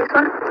gonna this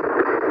one.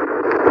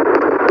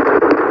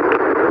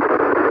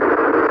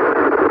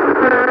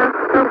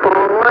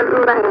 Forward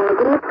by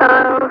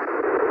editor.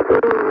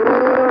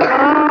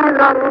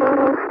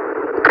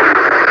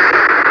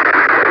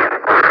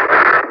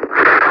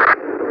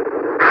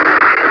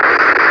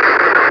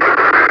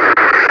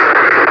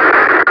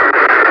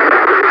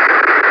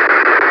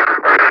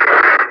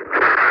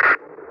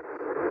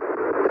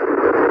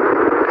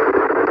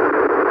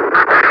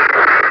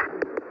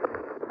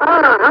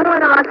 I'm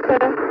gonna watch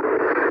it.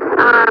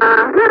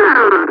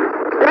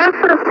 Let's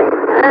first set.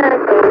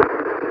 Okay.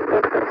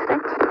 Let's first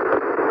set.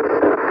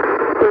 So,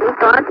 we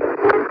thought,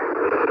 and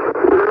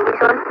this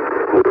one,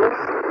 and this,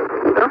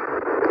 go.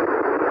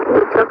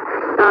 So,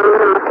 I'm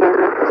gonna mark it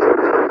let's first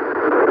set.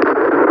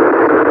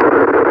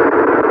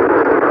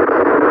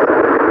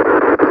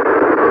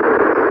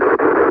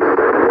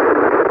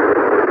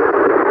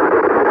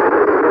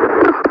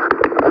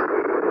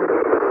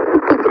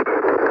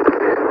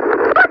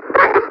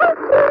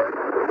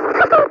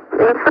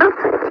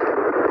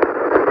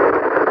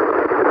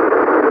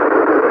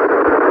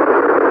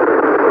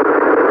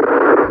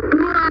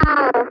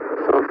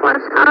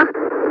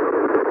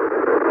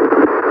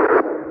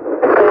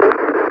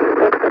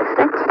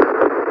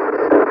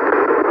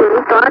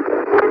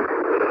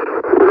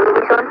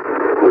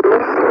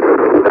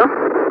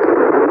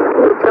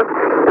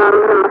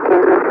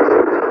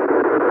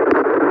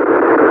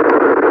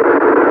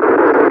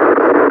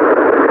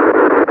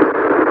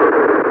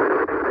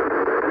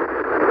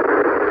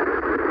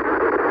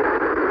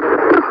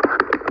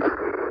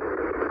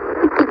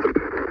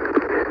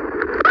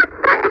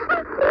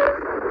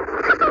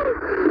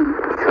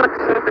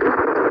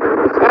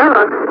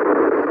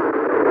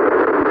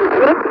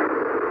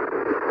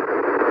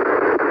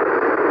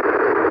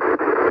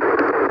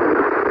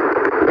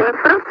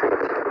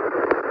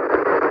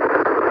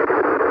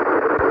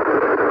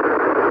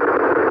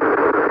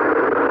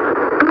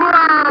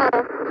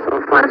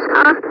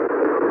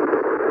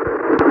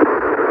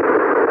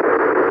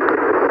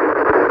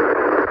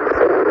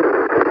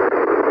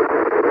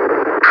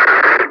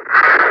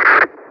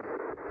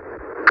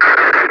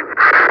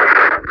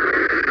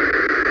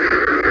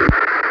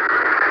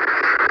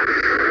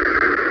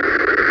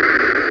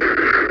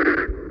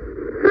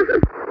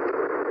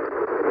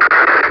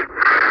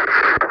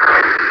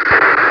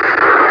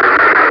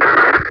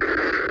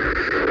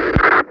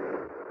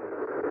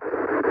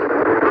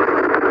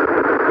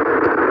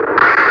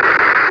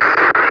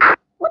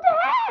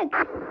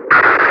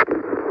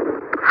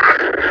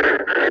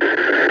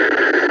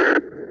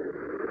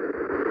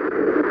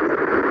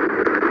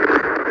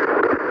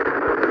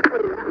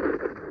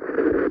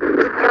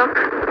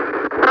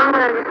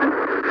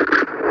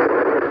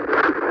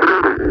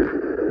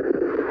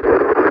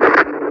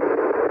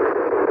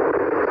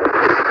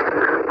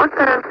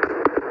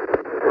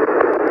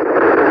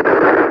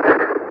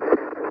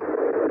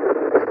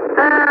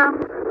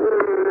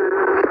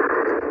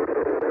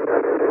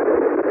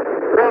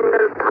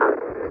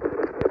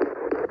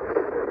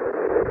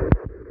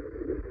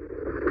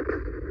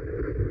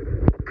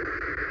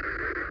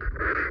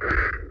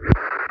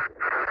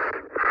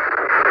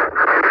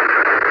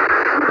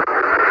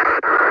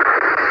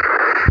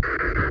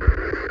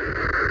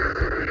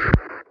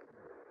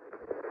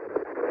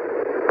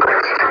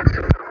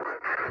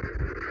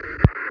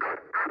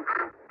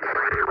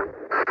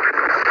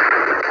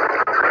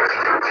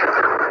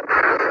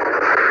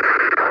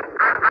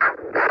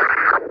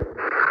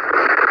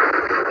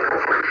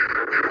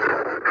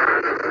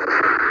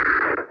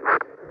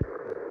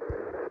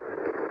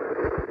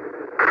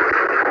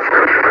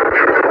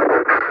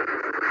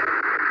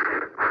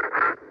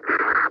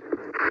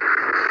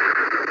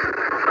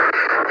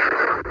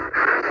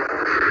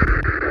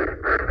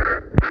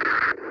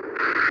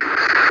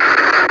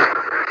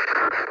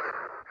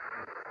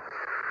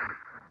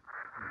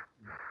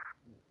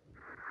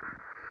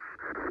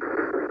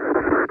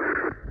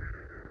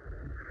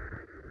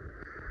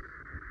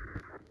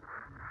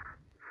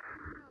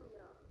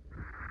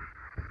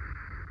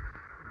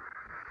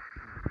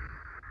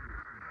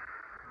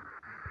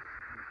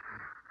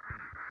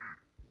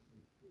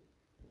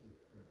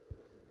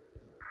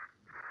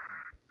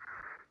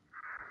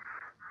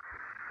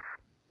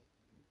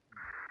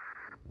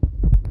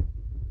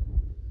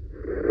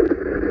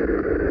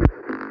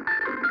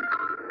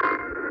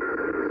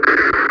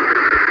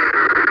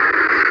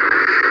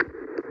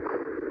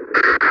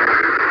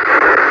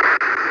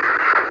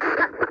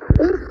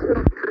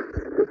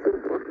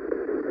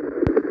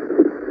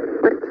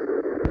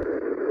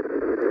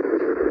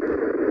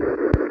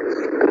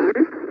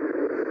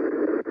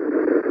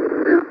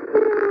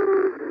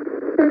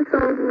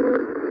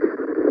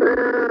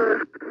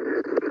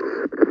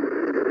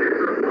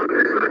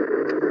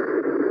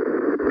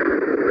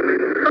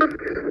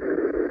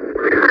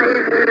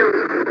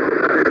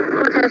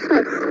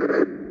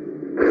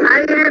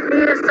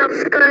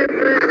 Subscribe to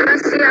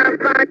Russia,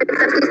 but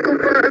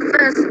desculpa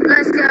first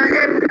Russia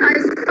and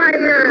Ice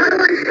Fire.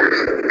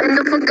 And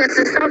don't forget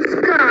to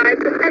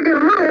subscribe. And the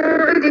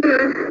more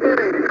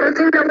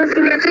continuamos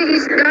que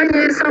is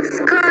done,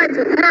 subscribe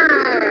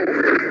now.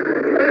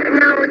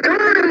 Now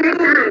join me.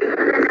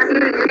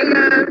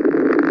 Later.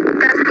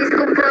 Das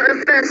desculpa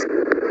first.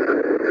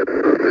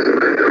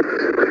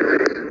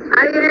 I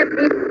have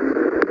it.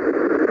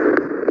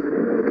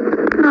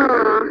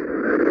 Oh.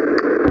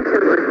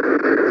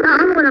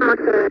 I'm gonna make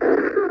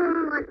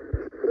what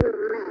you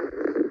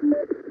make.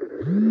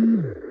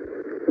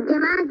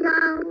 Dimaggio.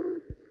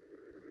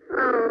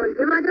 Oh,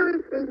 Dimaggio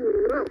is the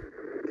hero.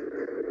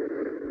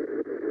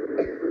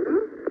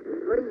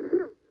 What are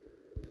you?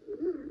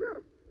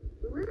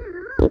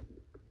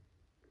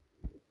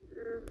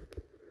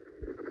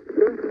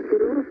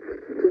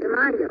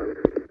 Dimaggio.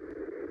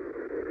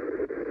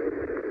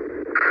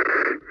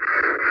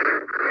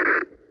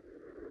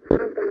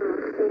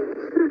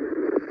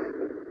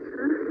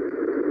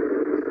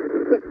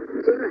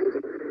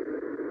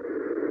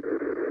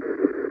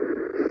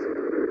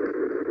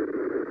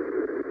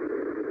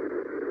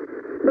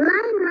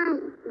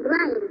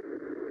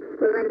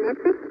 Blind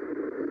epic?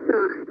 No,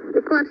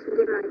 the course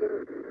did not do it.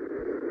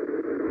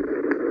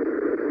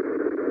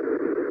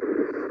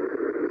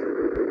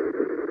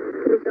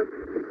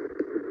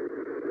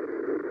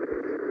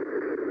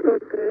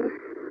 Okay.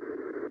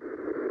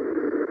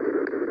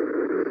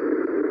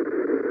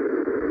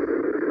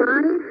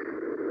 5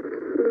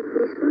 with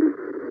this one.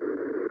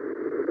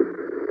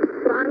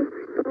 5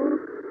 store.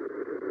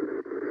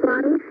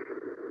 5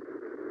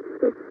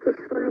 with this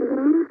one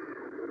again.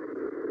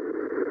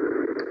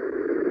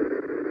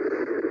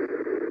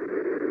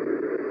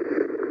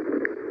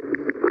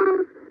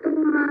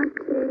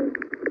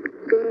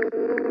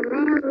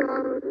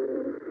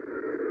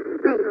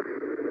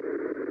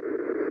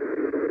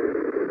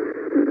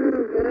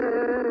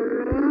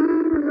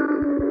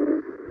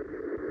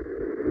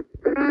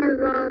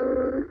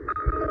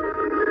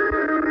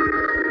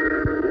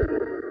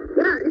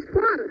 Yeah, it's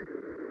fun.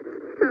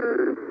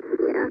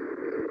 Yeah.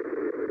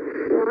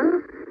 One.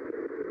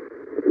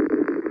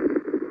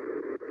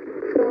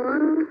 4.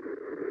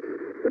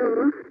 No.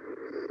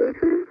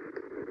 7.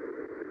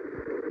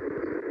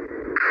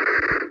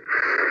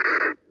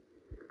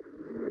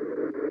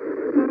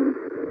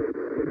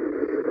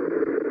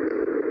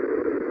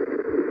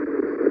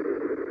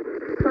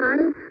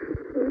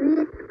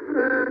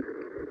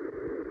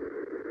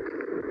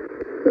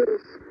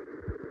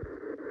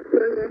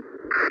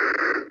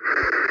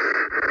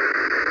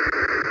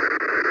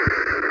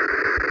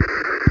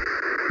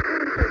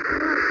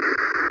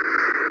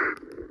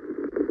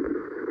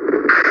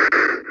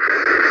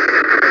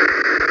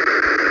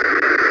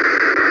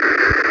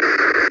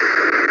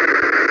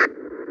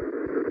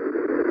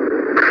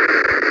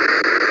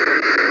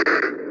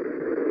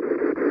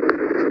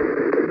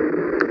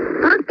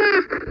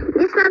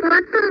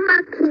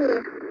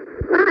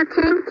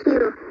 Thank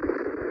you.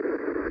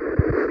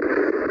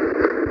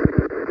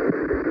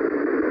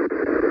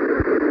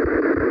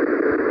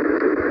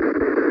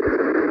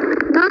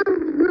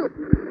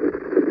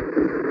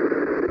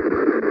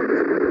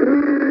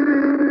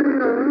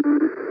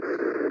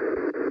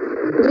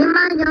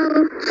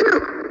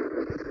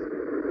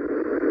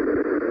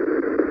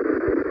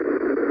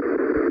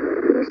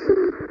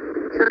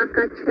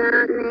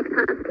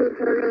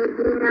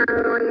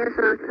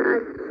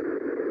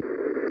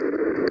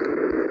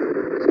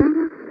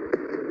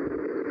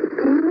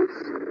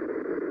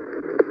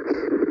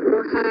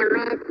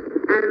 Muhammad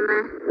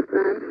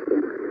Al-Masri.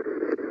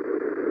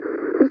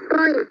 It's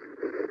going.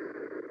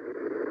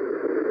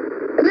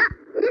 Yeah,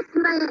 it's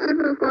my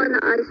ever gonna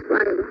ice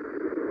fire.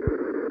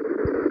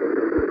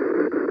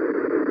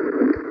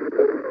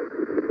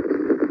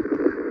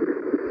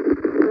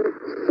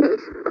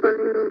 He's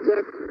calling me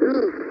get me.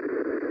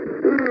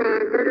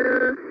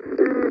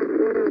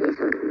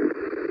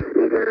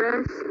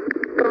 Netherlands,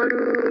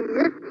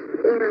 Tony's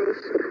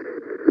English.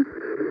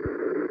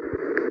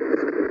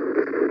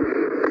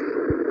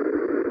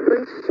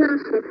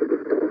 Questions have to be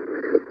told.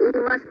 It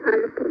was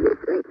allocated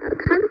like a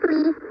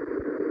country.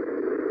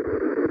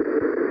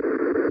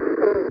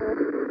 Oh.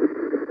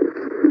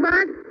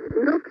 But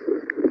look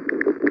here.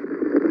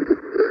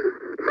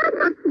 How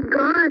about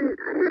gone?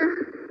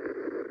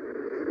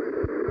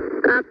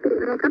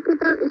 The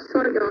capital is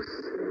Soyos.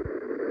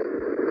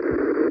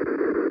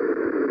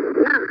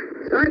 Yeah,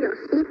 Soyos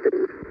City.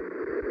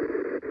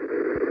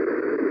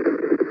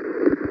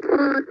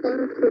 Oh,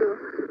 thank you.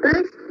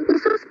 Guys,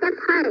 it's so step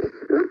high.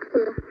 Look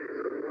here.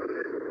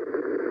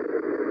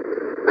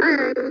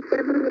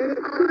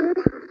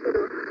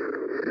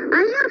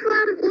 Are you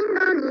from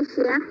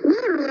Indonesia?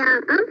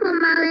 Yeah, I'm from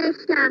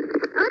Malaysia.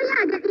 Oh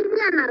yeah, get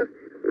India now.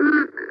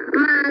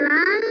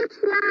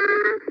 Malaysia,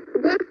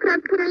 get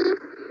country,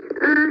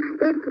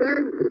 get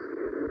Belgium.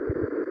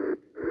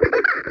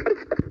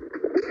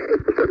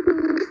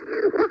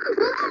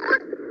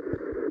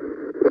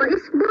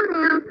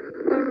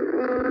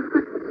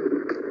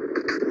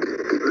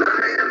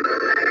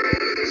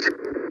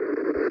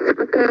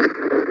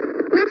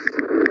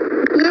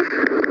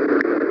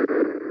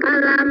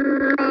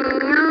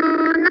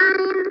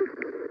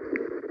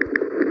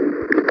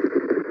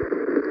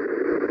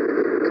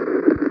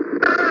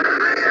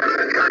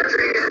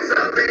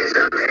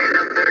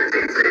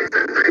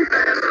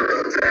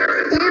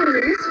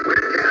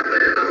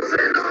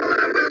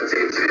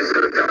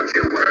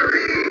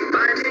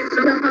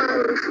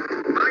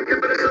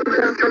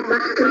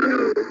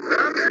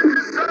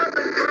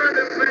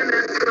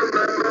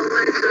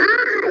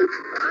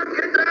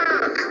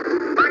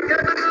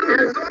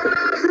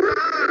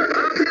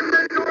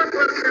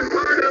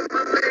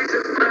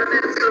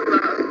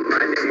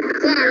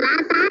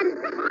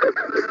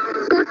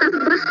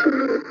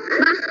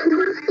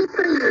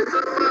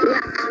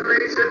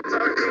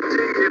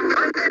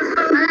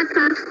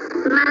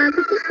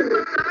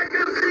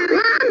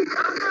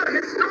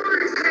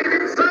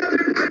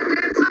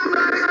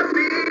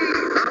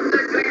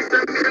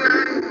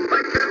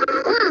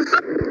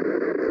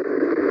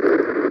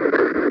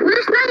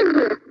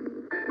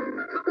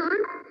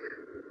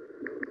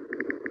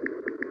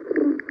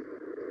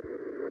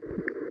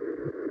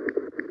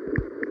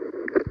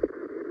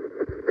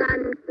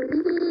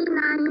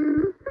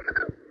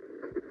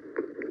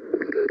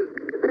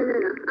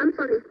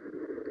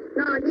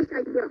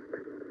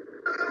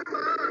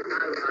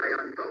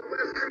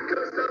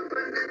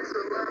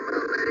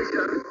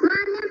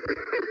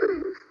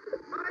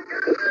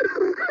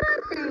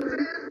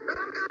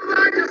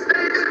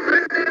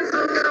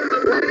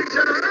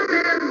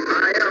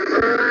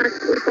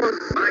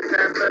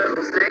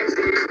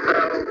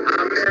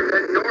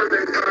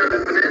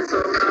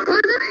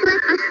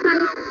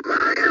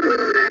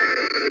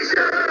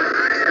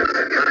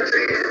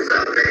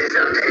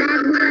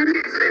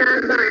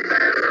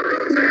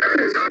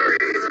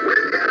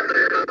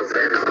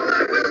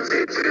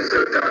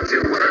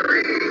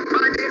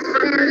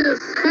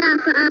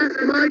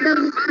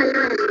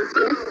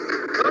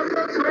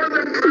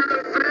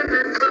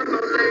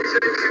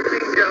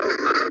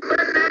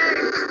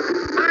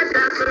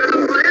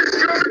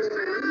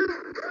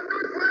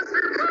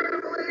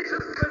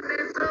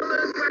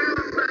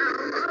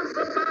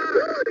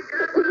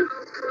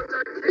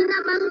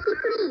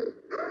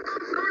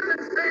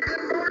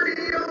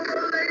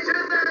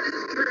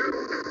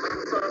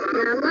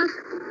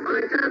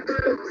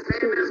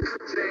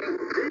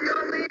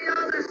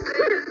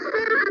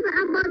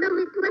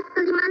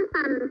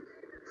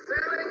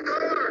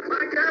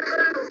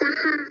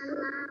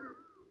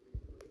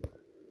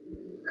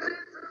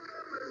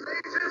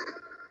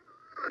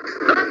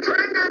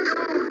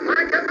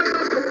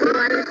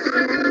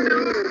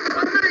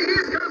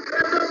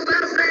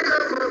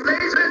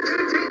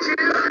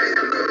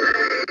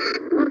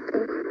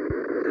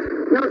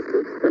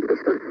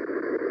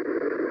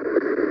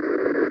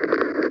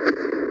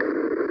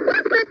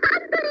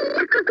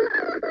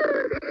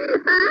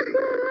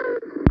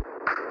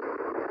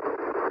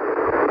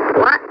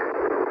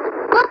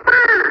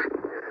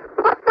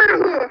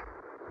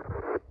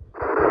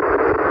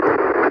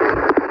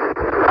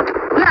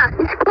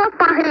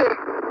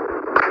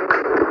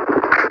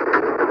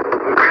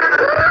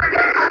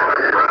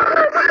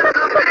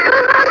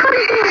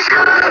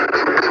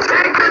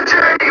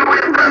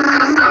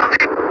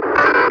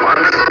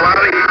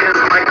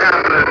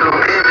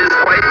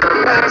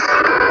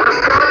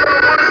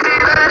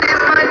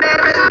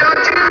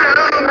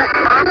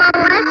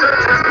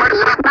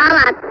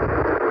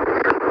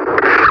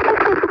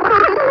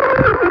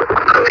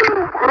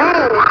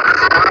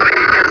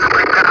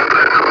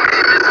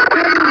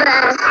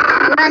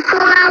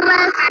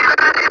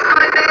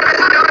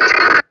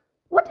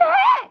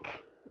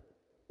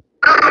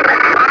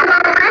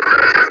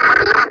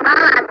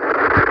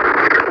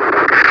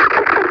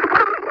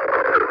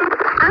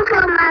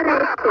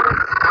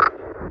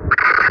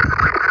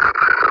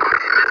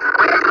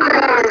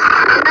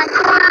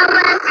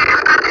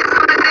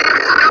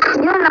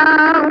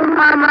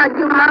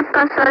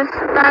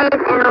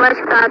 State in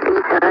West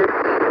Capital.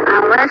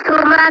 Ang West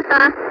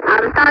Sumatra,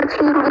 ang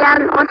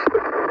Tachilian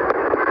Ocean.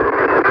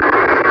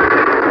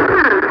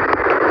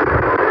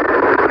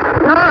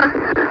 No.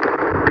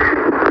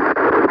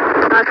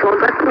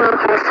 Nasubat mo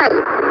kay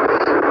site.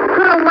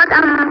 No,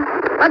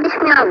 what is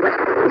Miawa?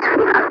 It's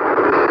Miawa.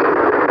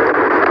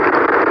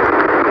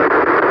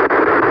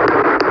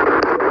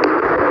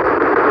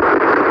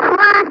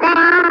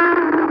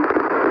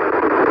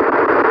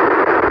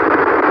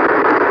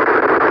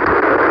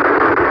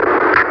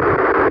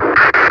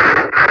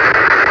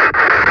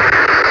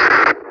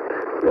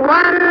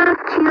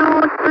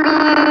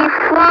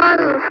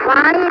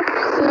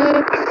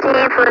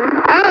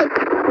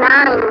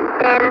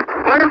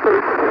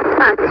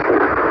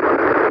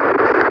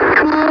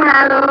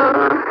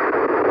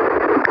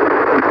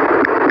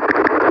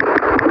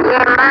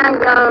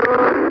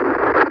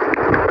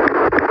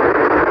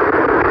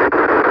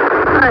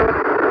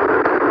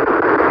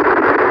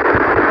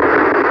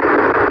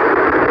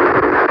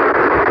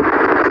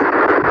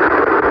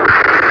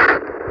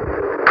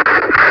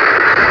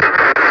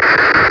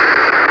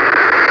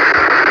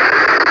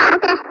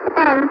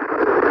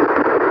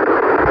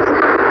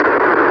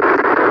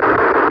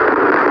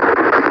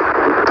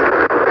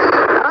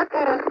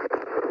 Okay.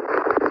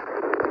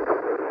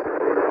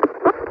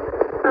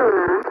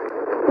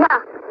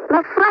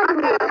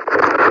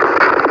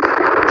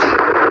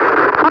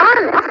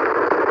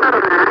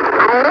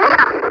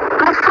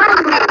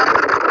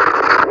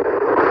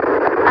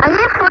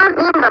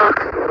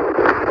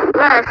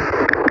 Yes.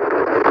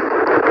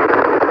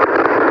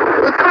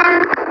 We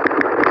can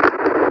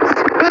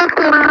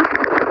speaking.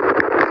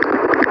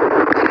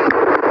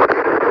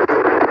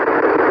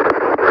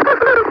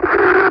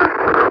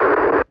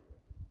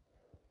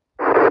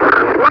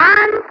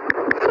 One,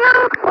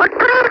 two, or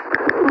three.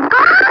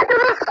 God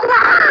is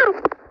young.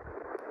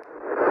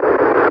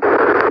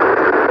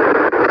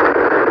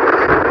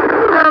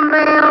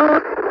 Romeo,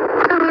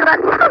 sembilan.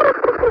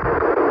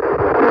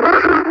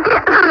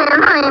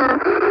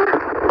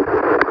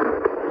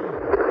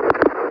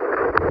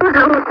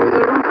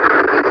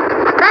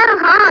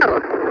 That's hard.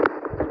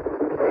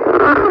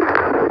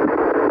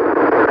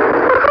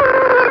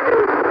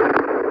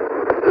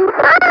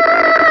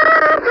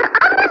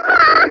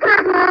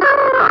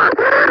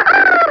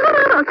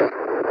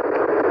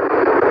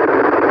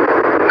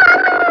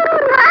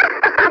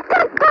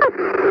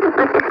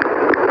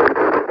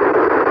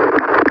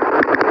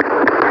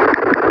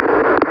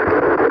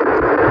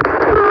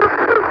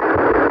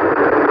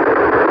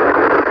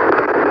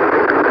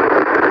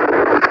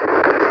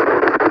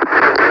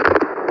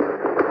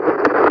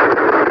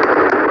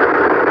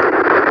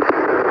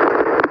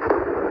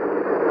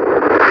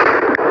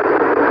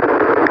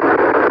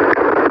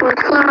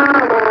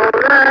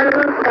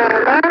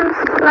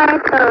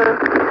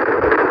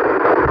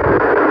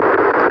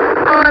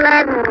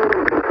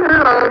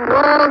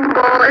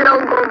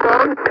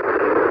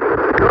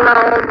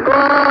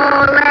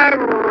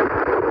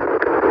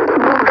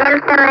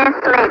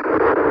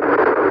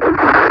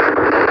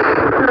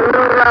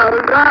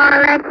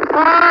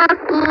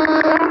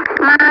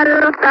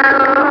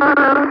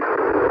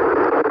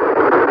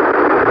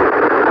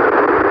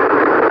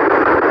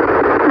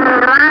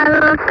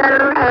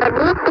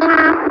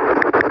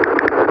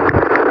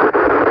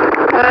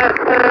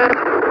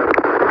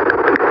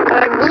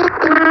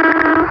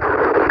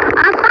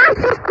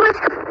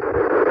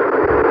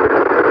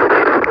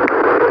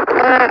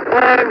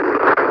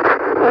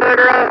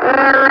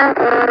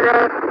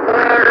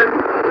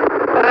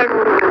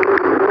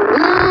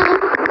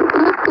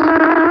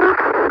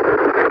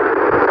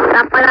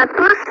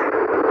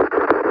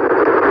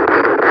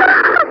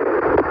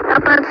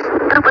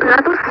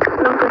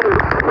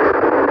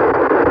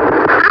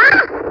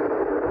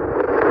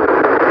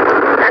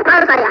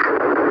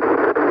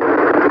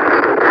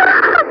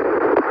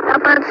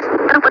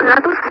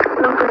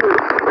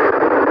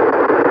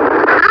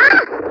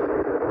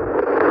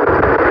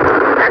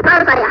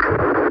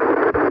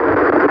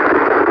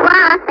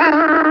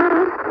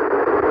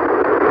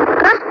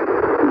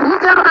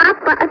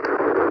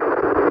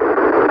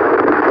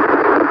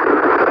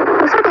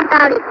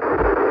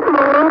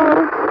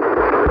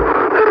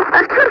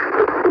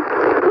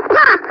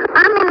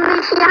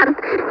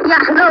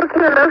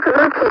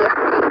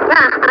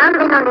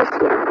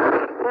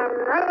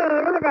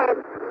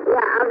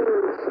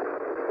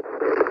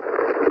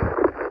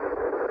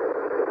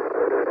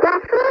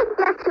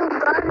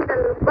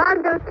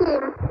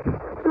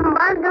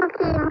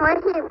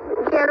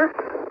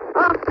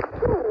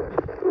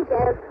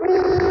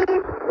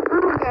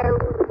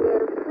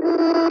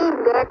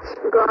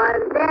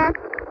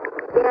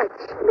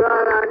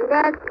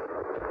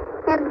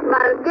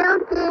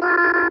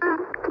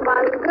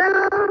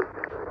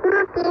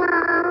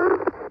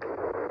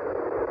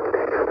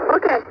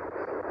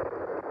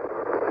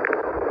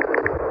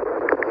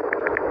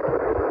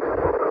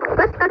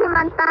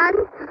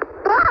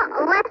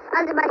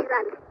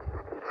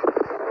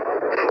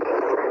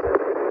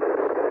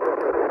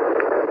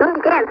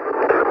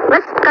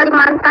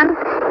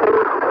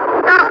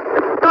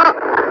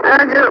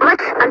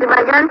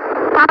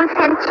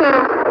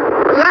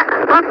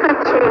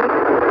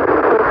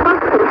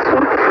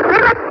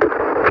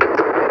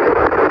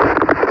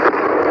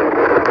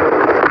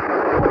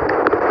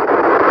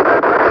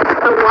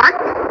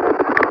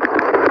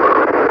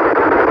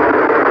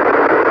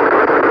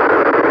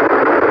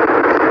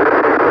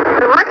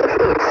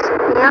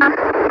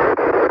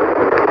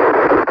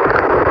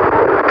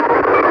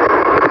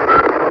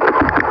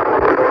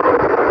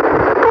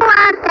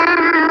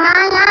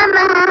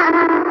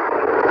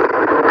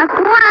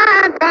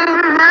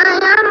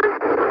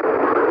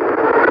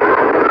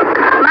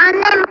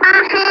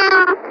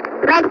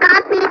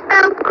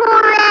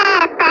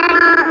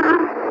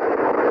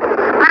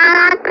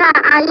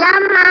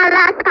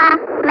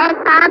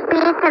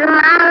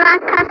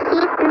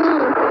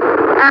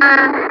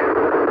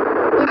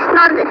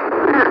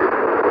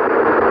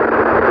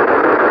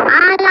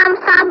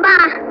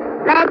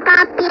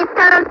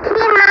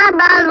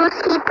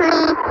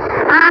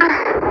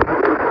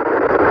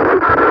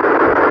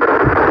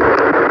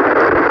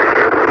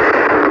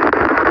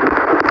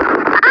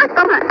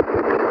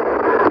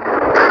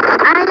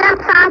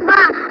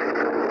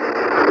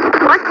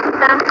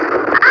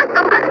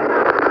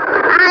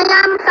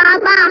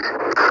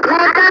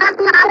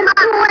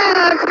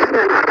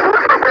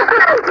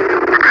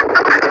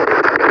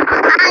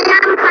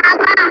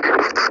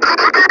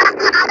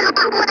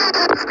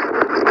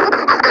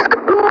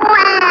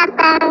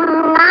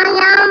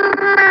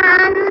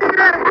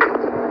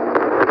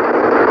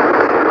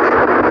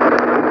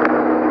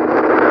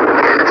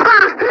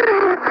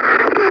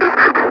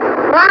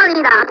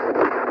 Florida.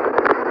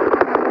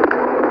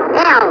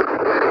 L.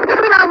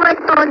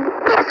 Silverton,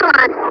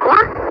 Quezon.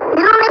 What?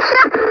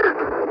 Indonesia?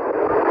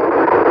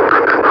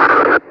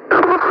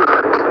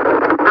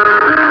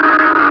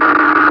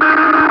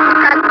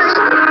 Country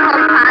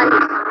from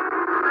Paris.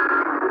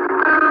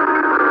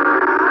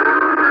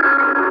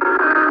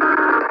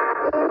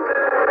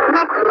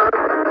 Network.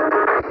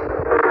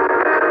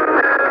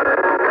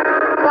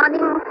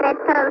 Coding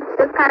Peter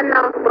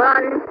Sukarno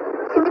Brown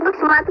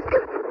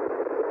 1900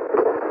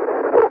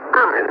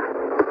 R.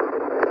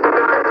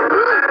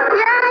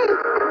 Yay!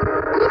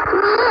 He's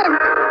win!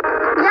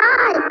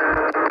 Yay!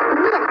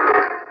 Win!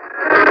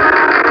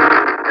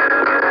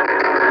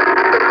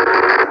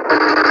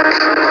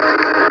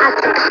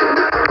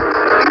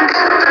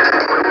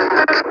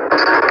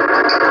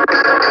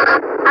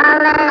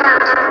 Alea.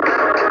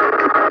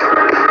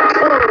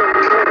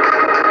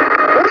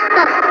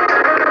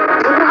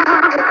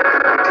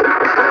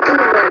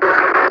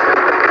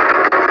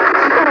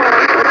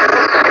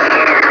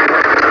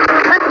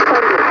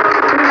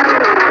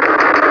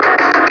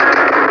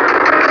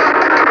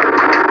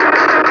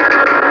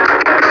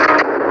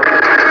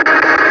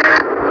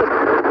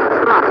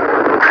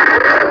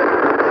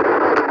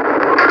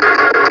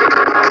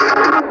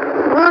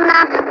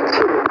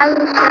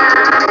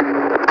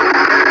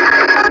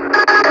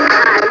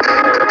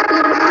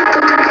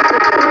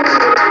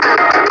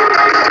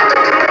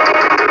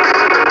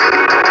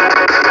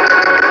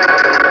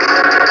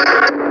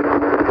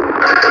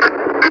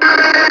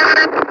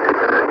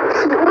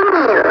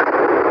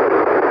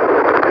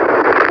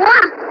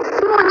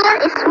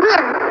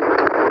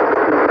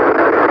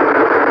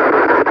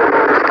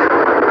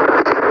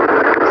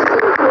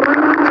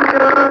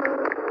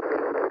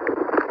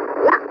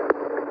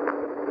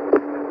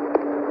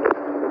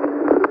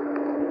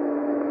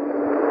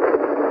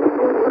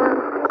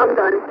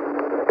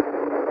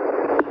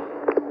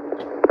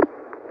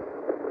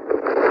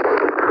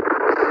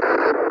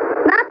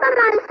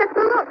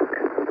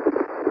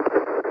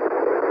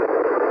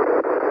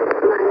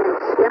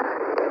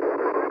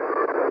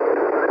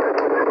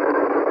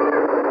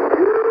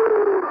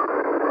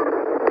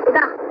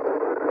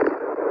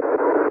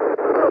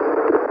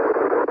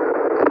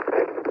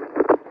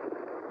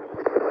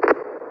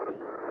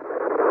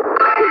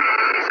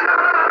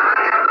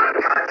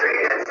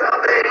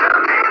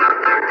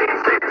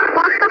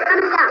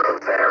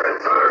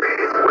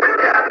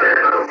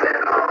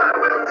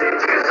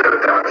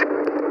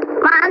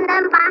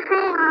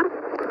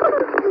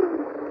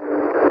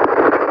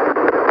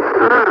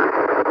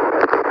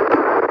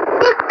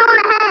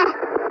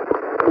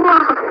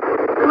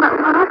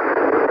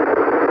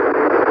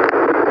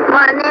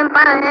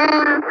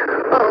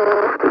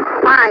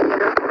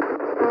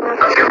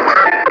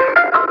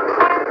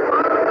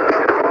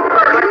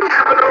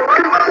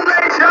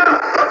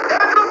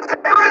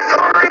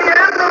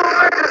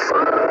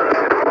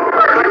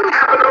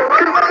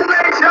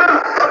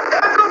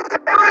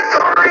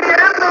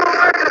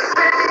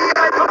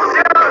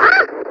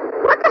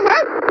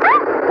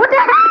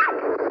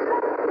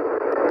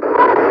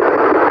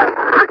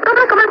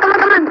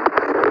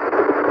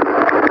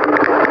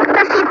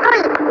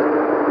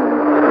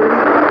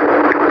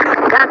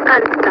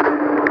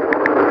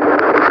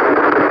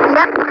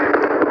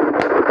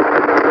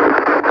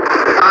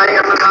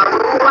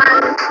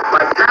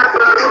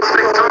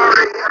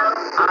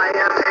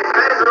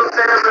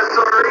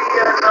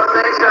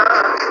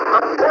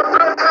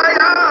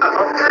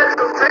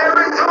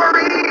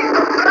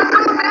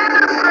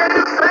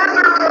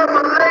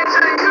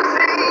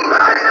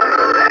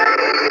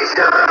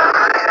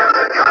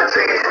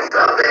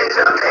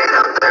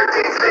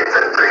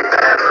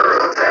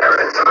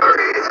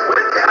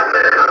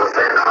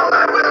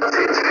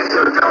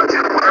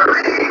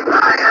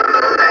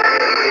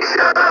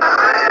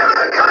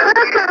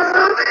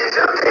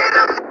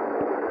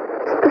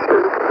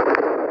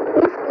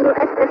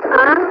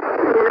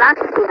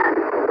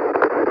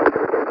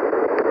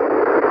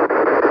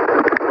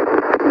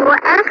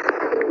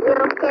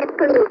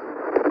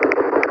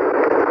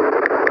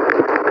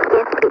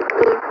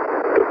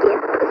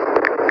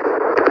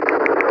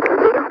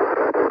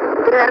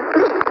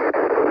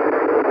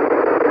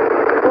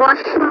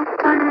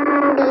 Washington,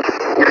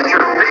 D.C. Is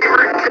your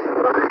favorite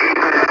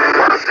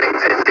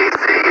Washington,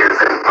 D.C.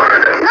 isn't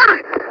part of No!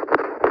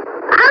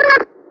 I'm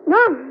not.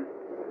 No.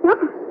 No.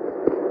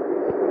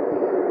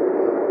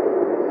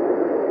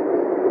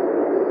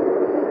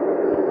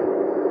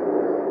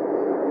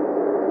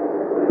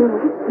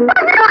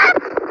 What?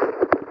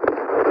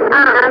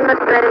 I'm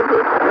not ready.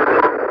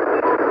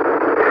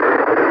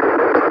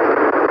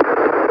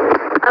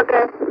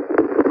 Okay.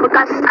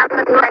 Because I'm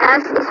not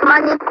US is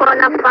money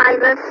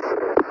coronavirus.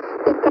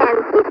 It can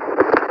hit.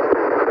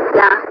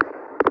 Yeah.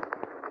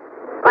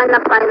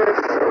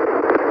 Coronavirus.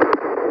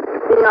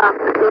 New York.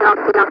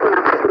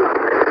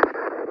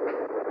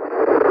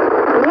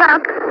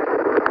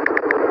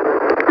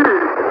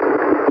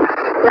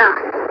 Yeah.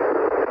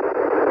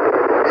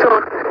 So.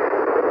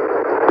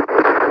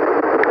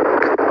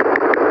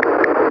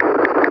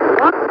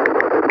 What?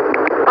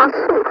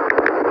 Also.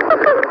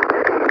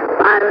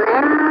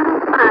 Palem.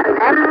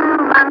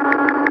 Palembang.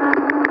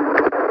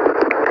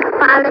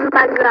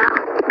 Palembang.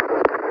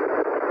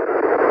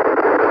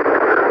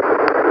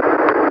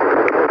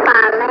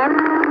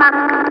 Palembang.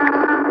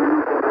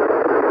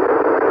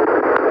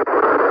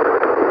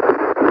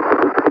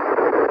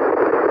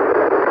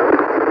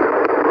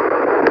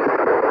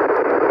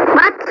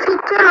 What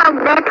feature of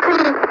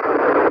battery?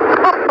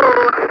 Oh.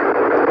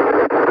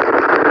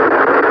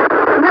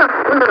 No.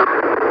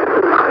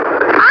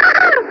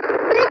 Ah!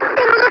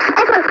 Stimulus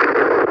effort.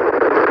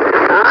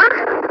 Huh?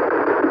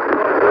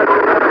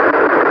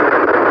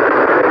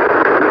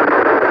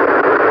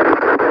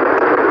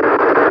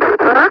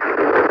 Huh?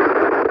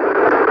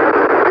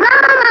 No,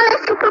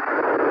 let's go.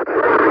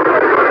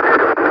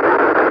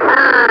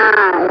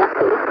 Ya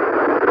sih.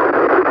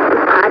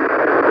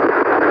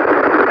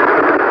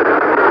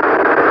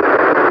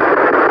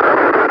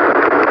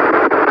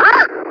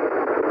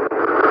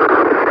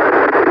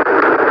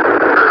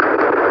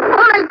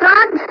 Oh my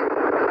god.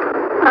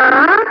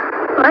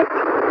 What?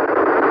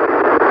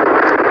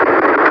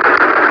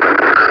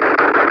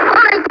 Oh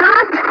my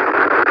god.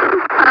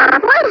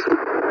 What is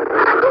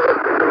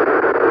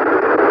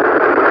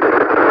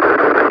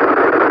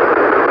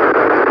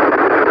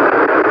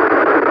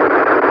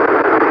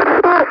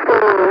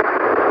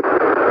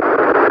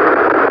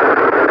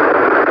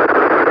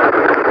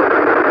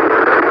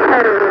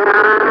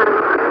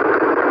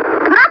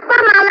Kenapa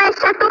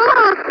Malaysia tuh?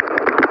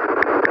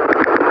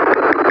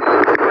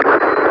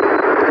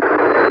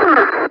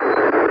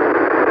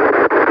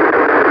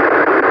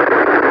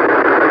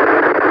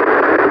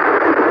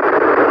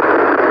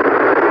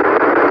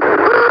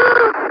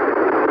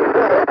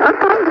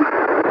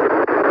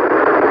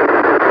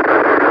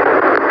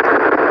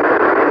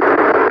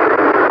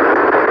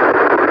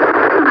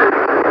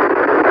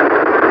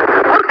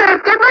 Okay,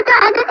 temperature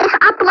edit is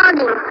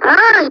uploading.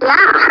 Oh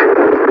yeah.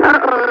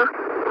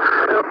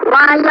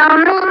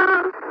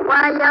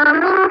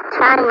 Wyoming,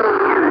 China.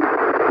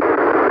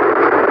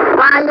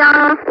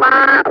 Wyoming.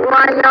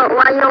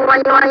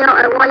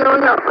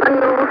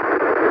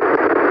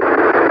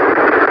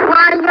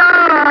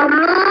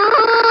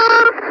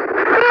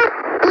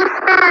 Is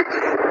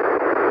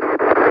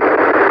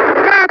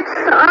that's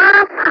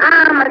of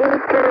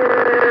America.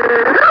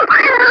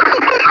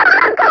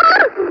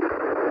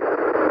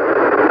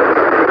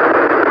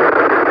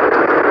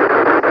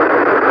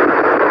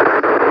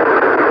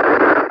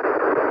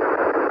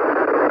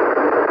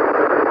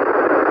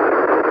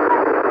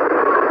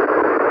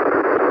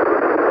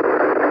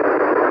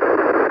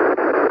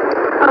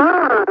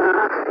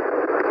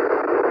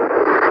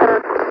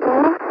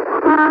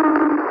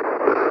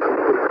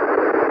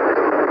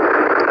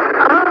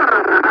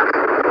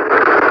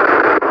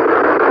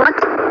 What?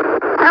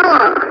 Hello.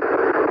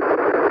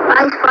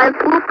 Wi-Fi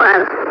pooper.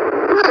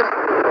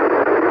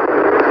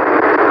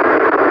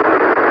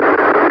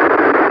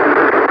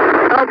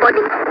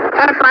 Nobody.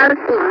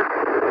 Everything.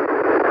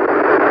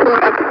 In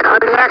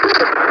editorial.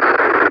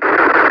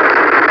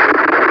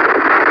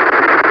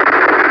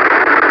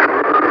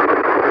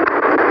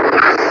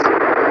 Yes.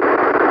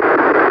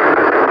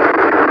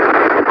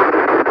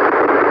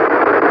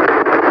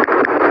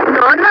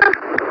 Donor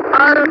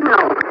or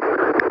no?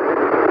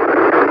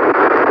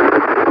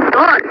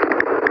 Don.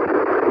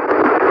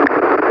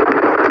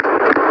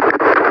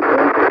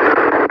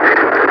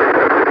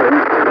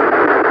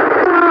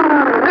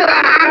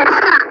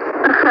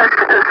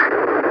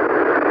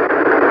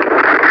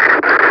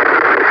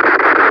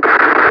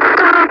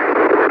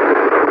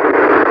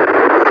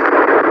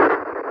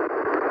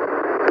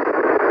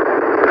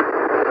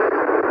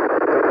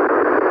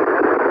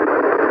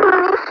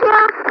 Malaysia.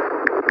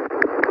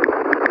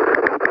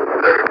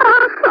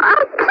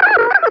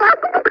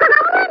 Aku bukan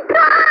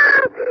Amerika.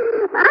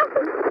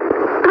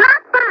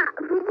 Kenapa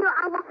video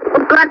awak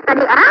upload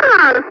tadi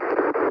error?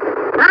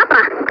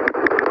 Kenapa?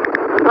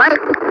 Why?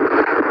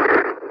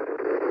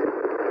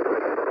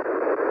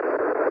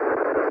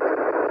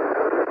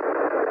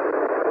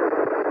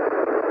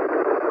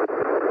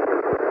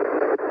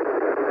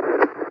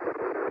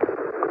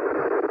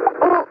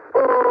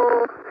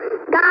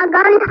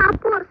 Gagal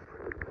dihapus.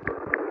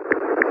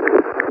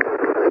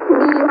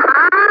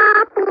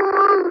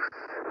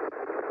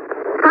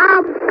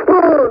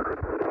 Hapus.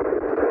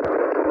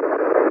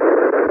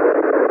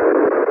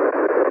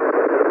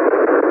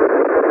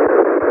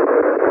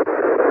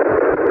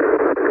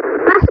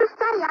 Maksud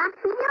saya,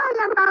 video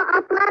yang kau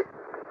upload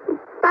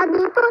tadi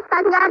itu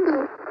tak jadi.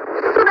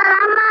 Sudah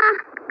lama.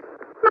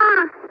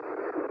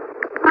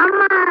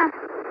 Mama.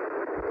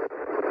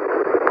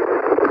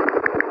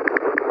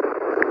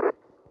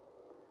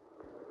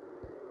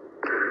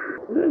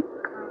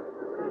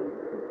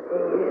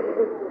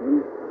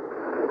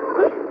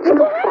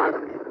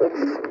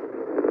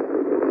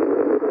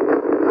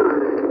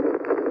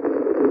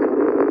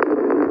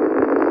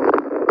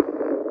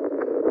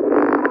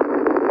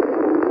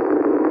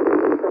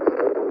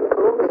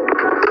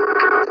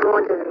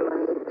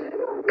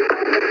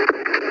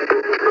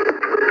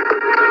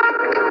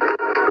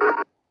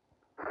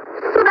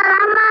 Sudah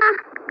lama.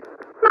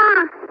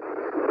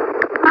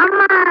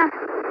 Mama.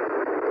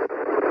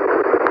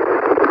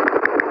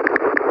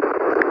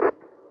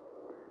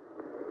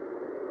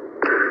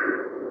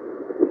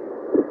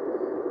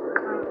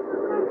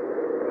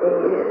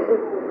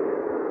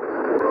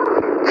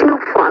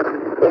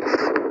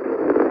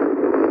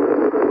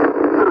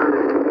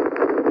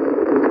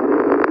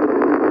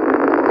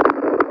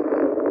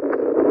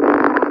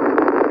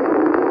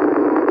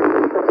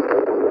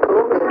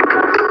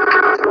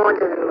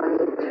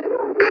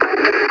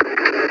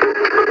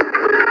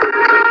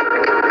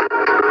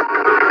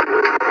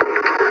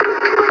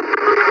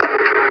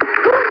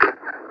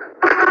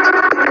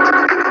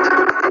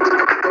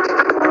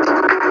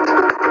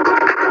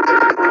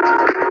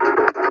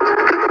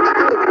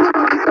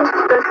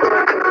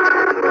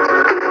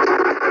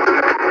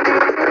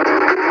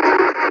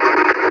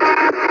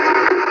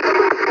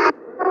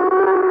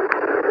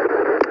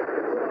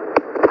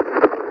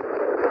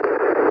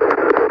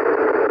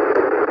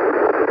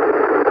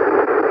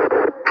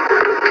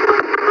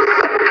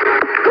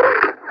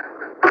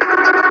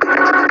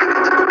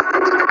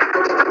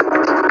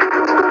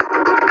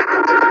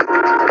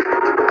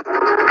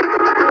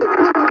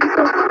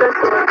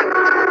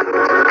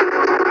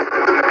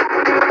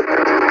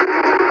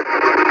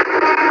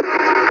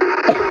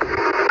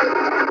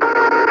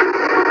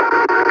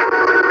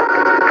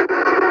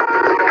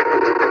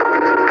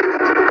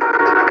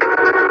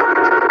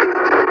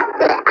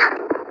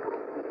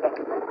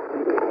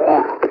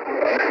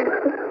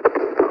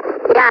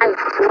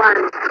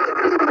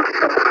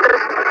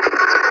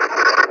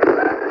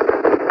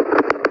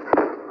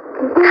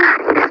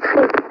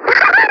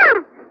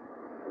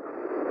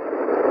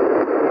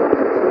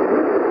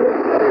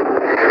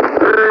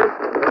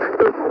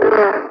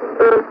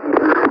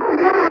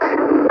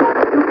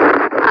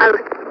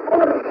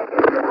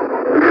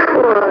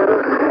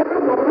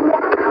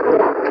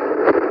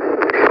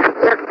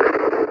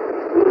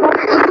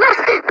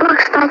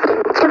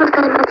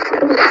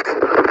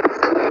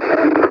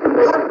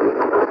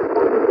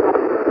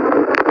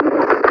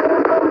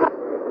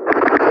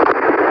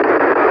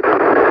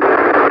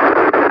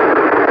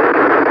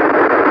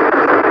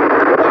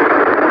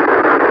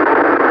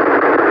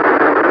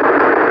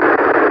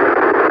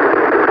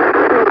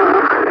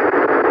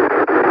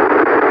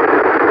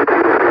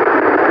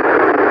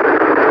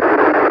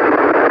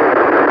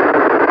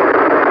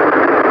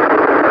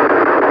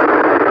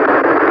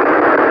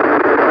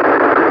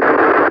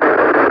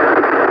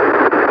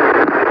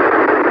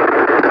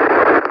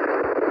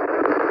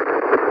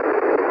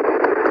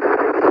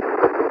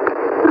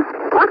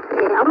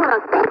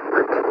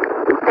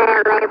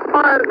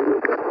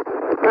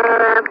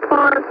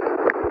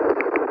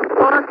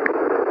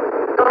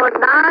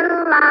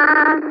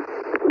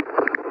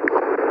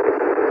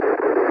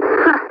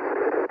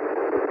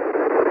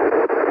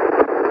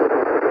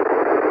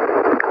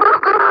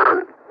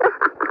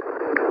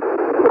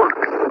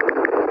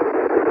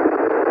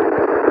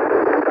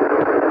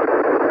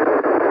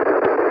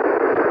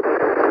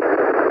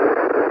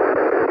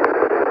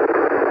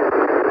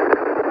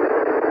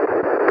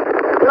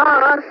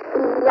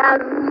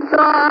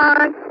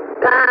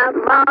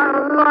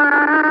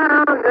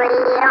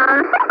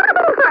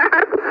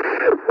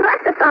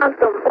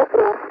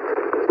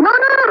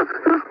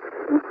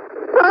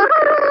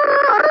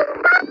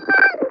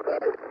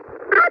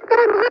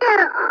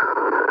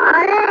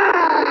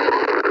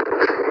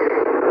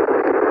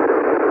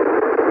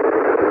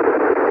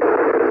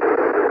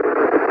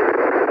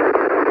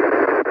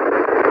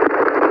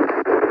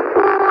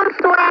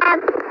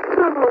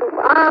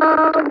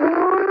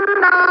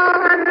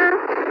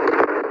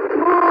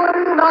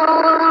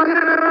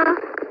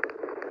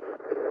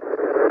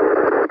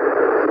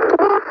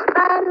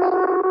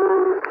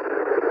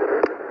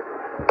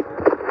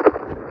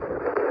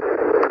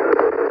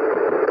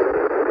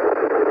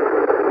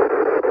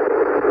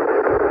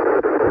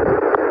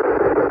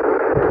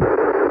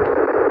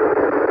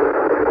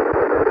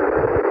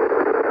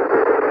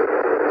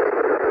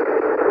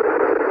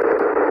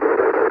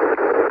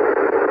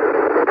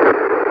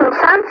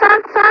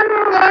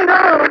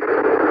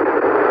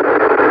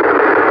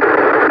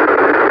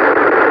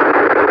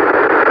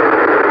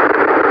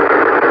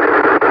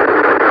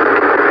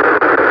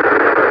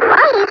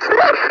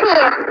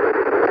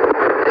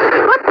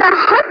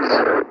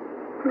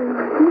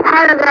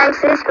 Hello guys,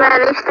 this is my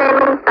live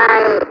streaming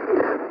by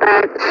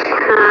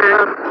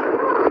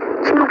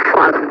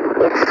Snowfall.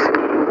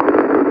 Yes.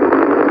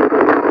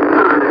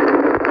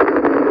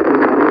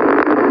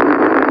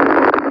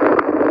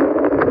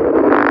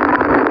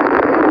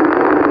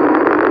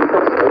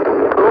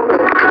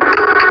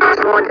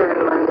 More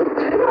than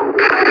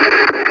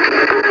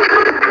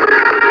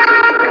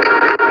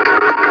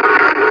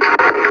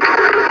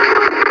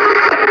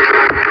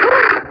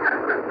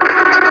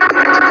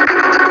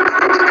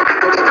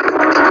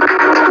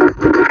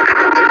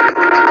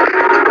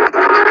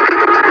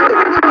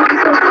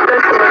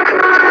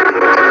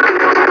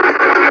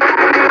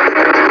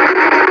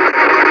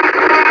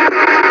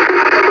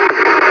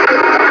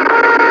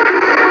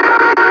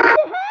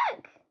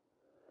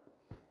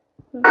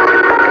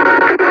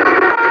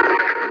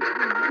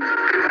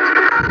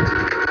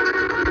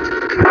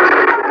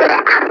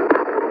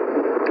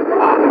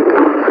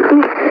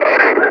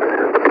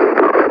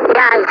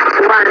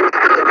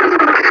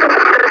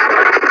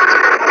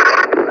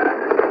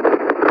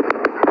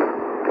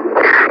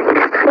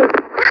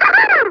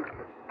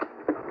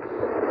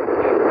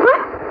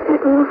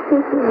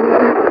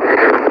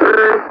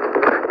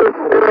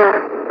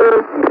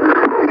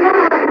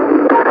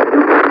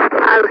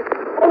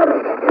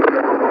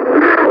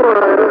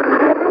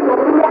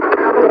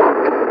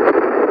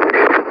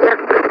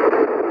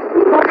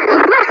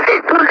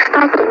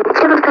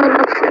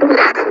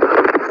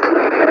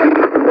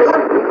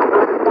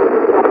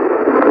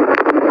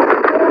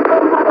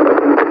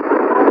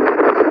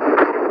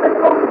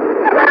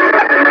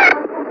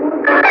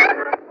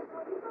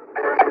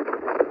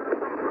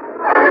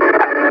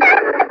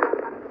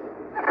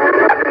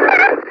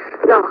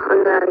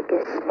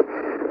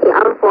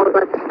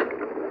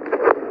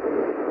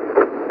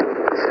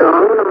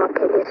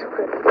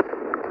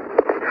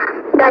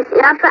guys,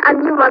 you have to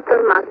add your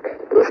watermark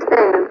this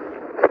time.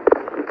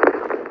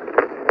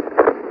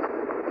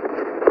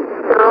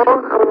 No,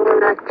 I'm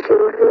not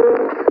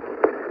choosing.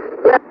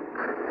 Yep.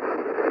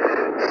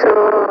 So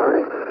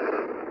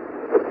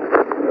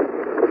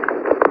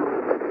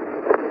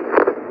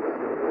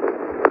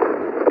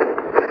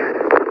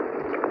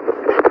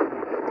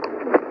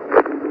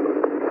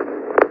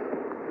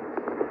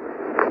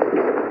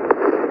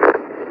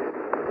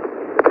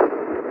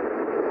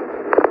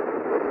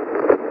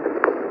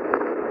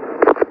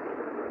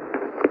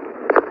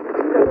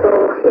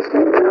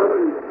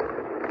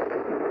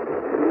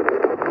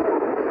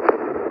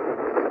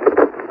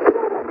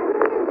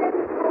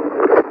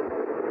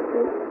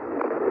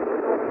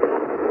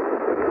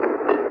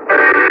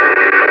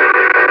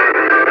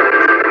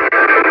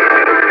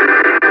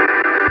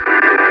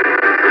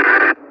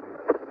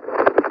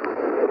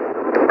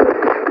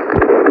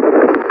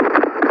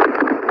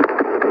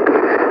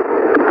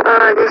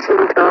this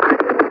intro.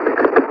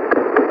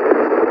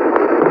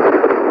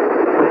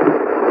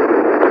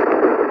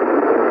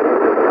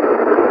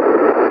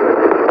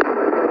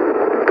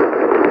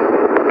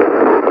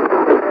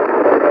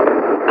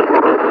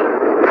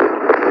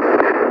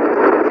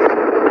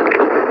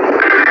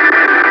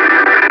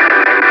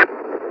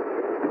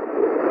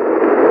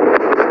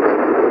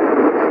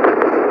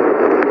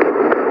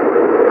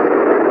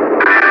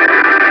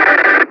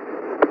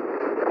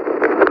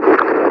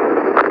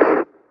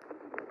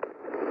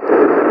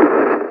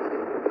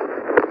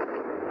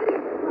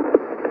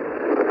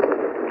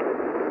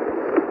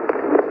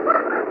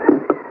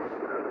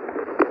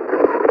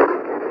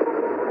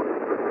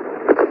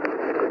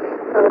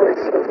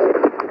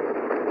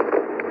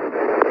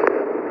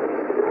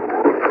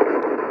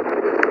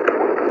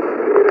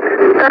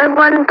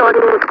 One don't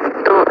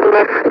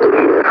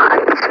nephew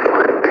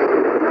hotspot.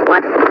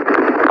 What?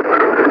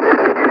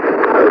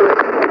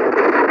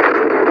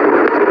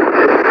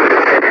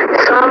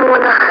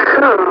 Someone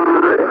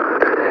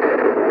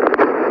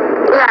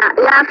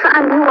yeah,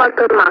 saan yung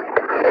watermark?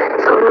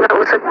 Someone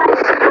nausap this.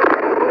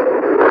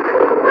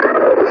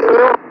 Is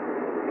new.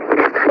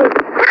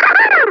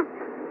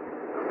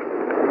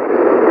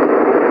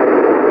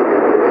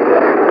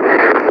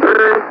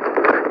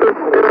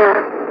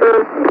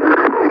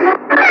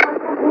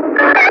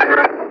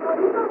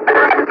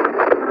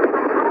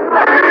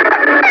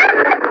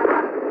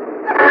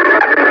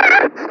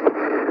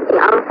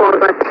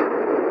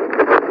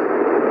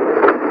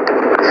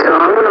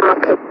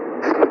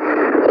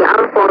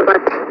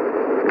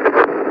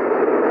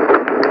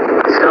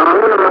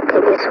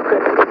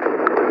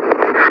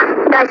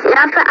 Guys, you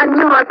have a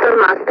new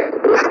watermark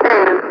this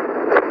time.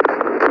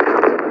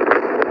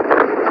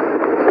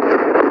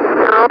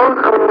 No,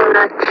 I'm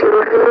gonna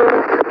choose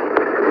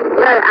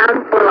your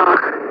ample.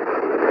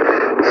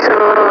 So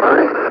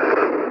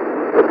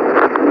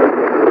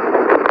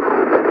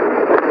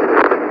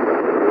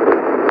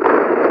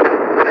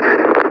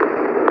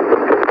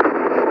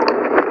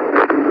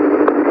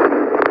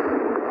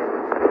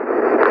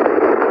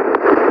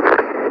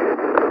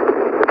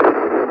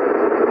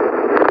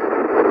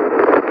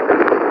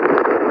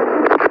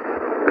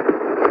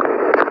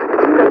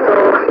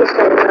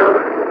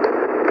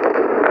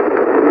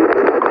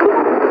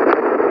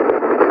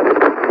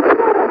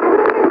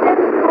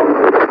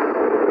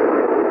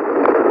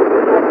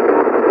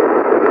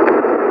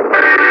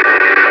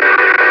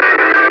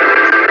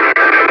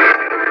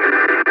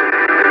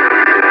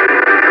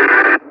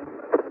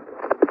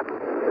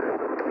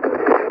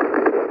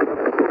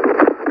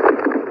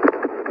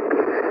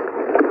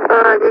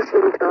this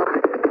intro.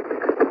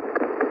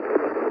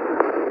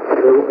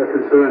 So what their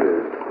concern is,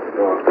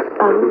 right,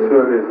 their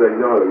concern is they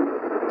know to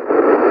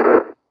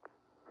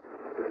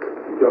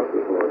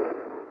justify it.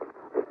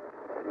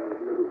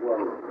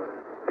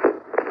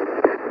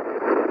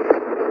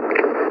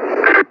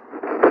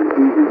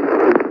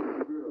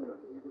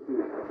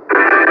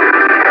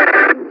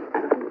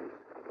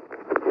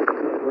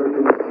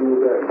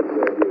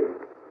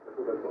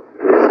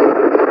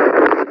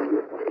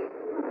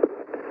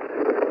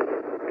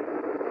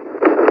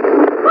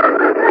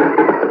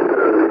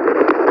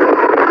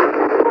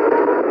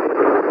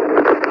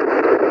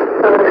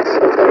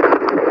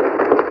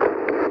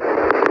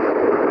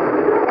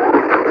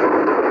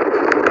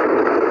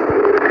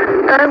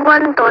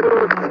 One don't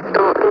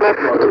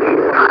nephew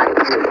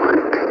hotspot.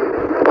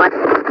 What?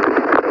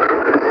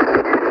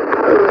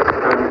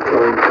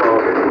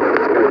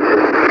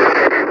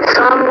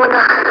 Someone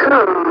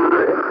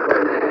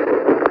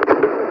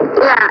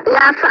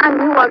yeah, saan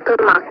yung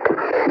watermark?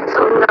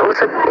 Someone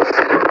nausap this.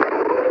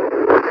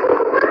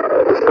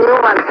 Is new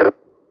water.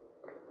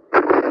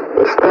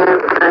 Is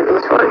there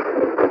this one?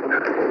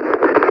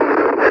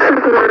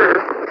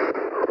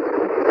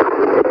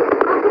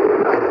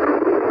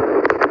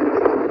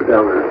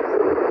 Down there.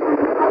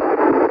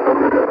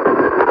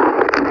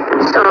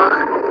 So,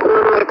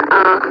 unit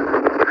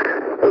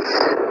is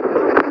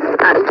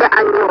get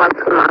a new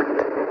watermark.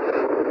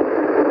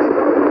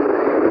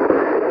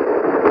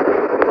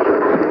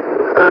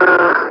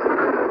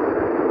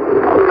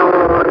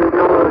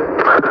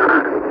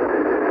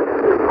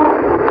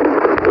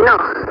 No.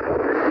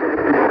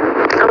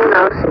 Someone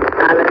else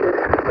installed it.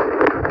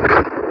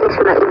 It's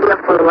my idea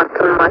for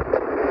watermark.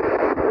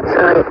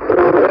 So,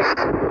 English.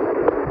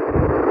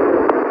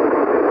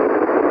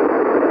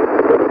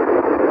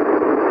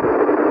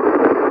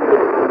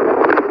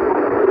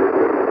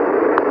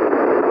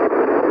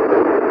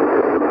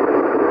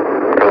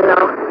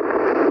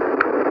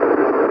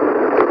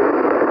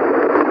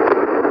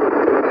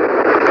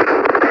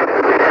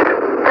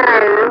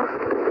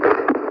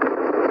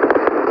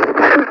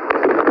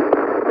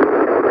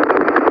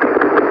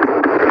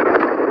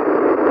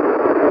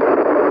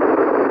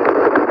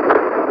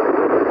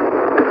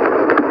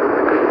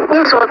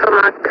 Here's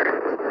watermark.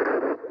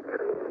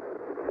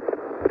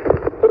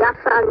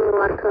 That's a new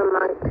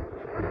watermark.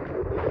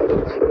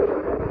 It's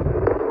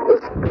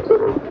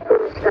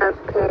the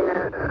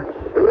pen.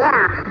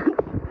 Yeah.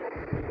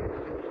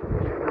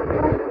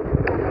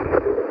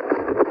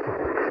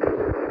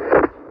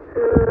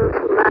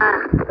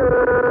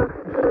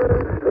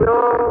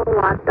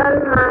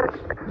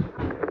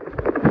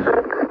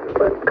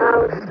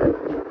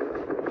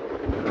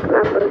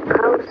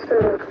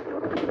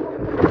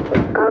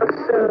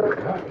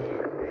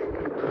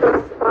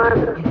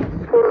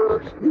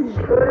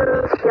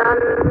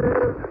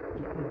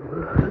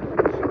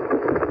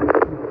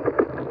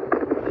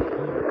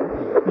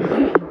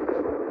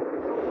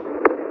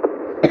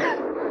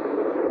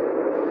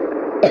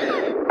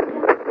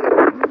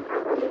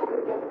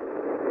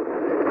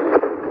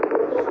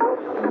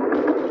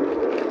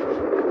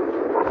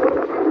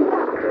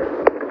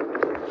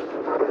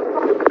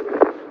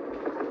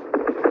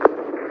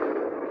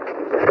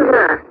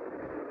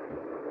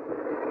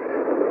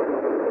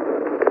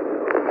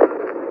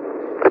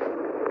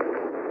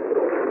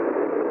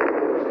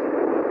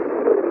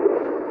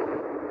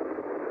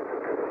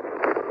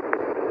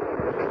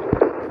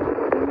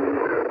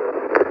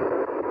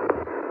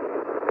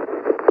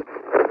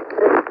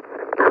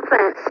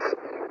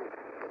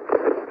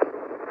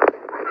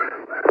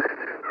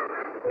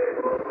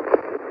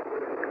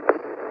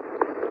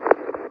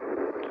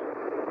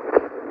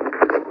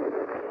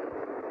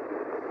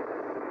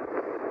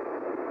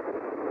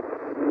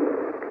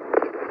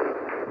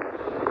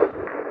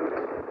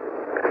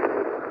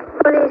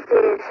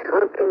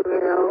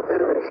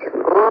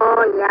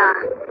 Oh yeah.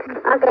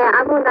 Okay,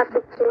 I'm gonna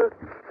switching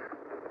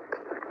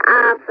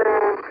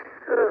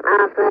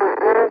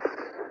ABS.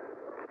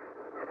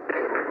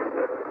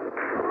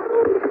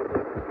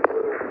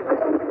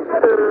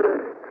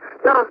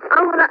 No,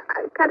 I'm gonna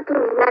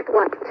Cartoon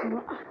Network.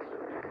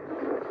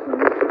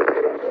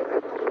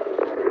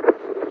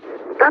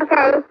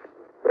 Okay.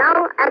 Now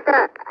at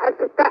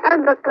the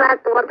end of class,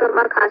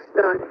 watermark has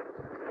done.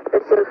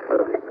 This is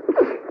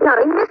no,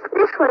 in this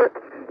one.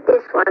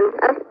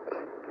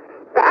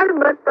 The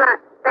Albert class,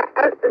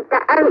 the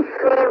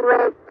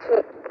favorite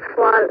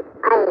for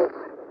I.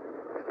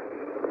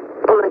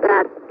 Oh my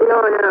God! No.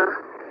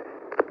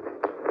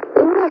 I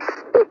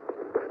missed it.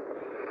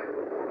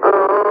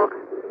 Oh.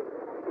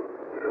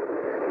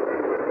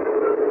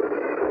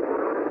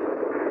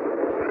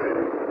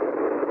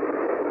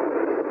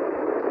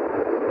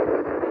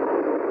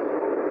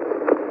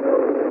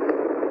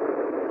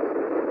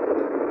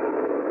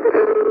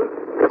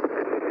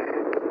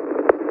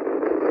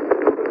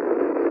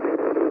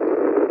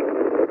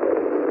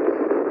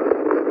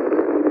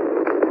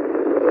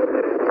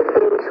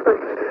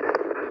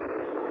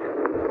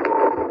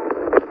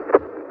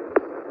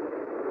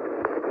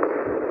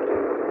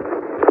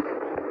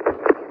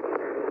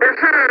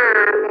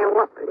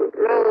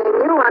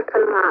 New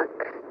watermark.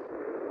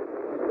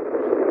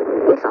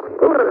 It's so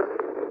cool.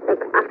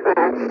 Like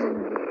ABS.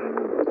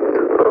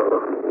 Oh,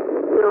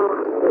 no,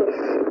 yes.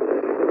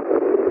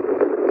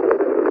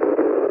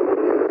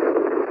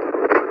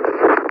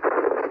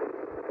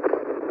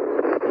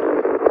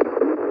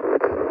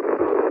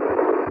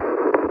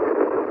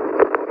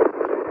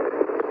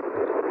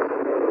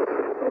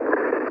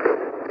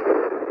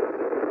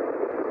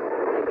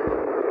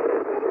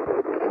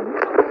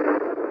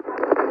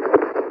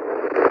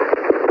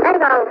 There you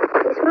go.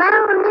 It's my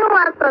new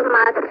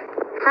watermark.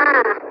 Ha.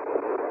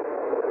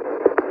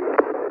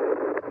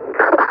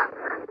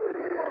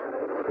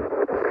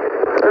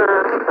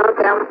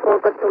 Okay, I'm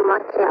forgot to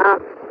match it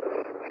up.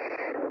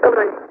 Come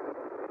on.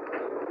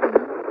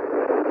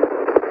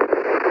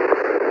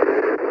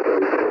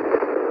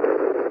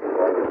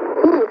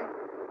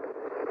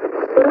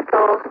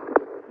 Ito.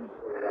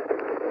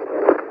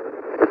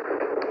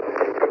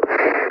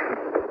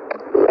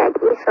 Yeah,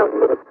 it's a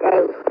good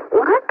day.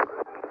 What?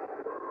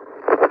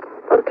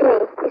 Okay,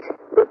 it's a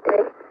good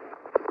day.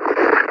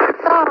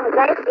 So,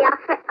 guys,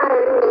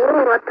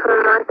 new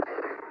watermark.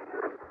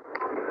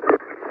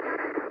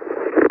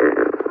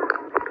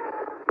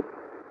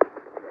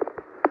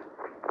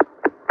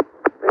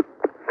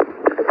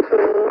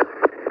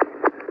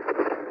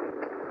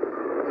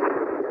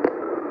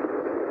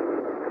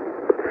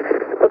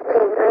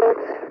 Okay,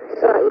 guys.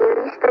 So,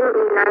 listen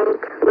in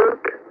night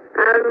link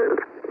and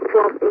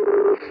from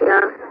Indonesia.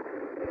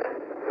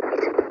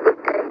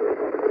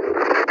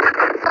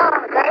 So,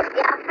 guys,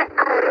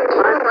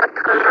 new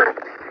watermark.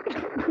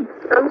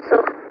 So,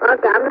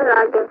 okay, I'm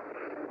lagi.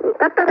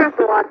 Kata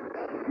what?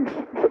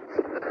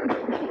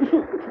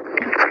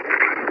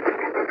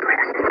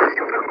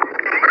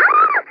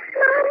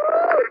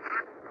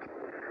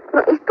 No,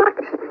 it's not.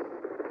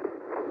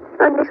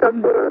 Oh, this one.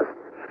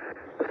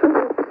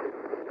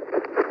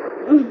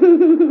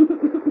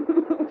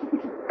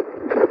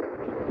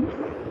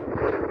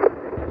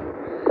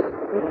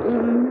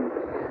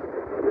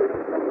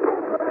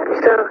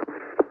 So,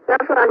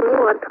 that's what I knew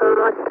what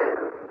watermark.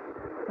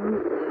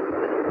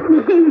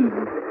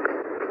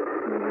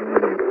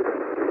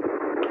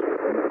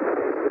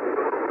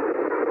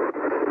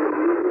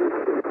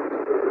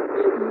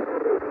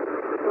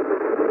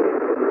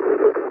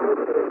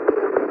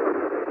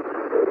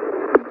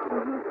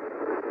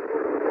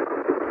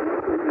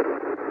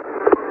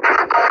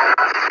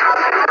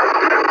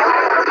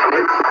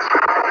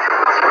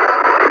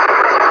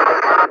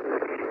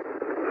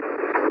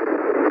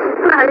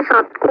 It's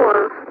not cool.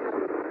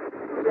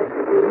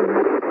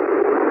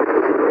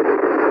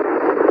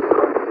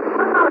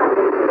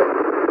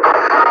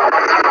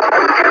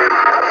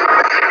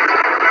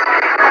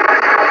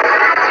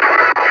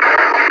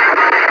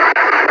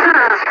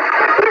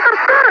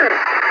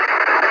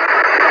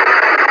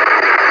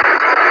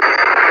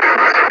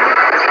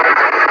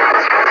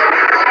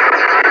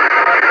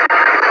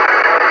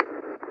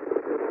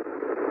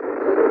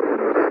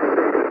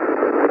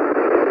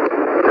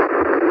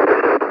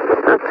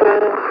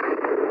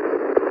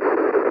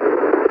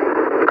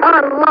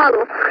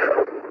 tahu.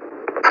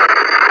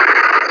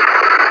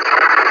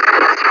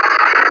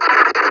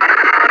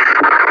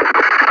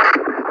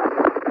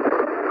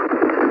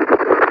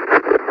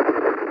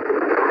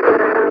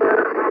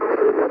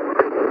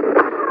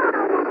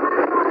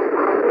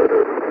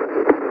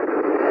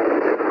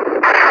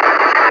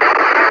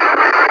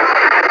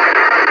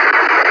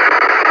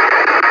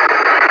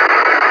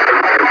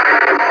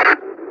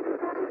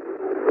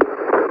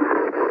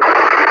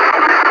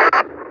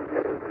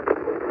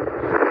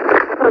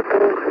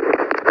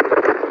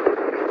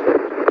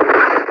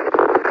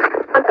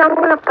 Kamu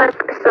lepas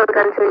kesel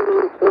kan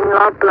in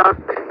Roblox.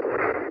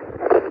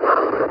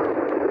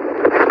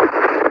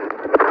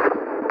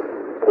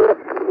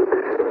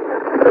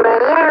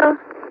 Bayang.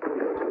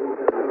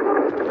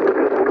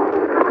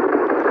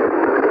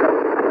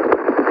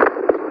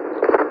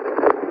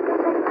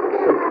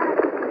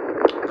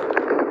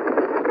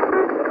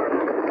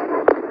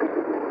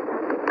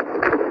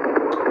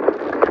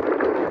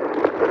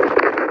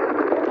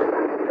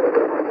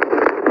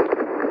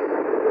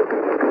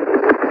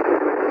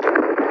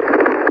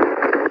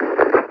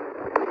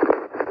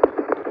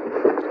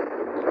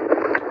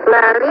 The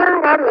real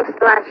name is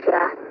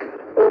Lasha.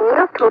 In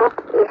YouTube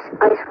is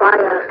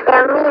Icefire.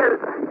 Tell me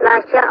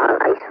Lasha or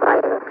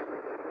Icefire.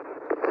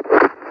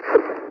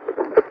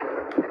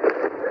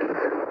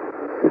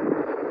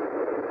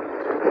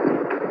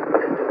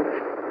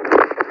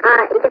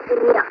 Itu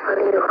video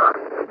video.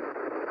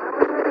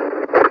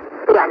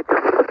 Yan.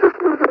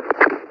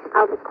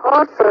 Of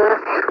course,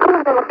 aku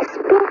udah mau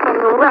ke-spin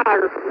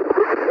well.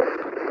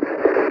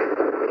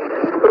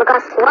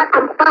 Because what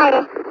I'm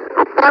playing.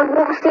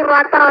 Tabuk si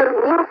motor,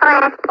 new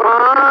press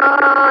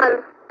on.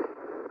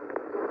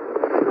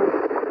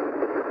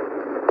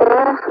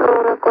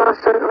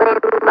 Kosong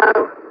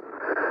rainbow.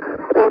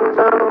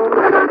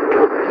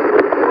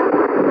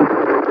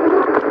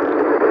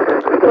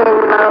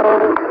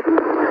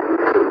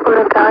 Oh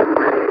my god.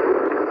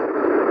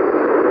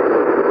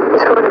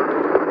 This one.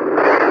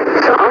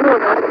 So I don't know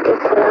what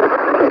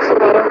this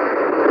name.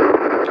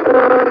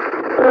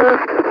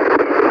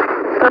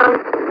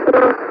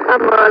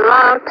 I'm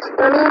relaxed.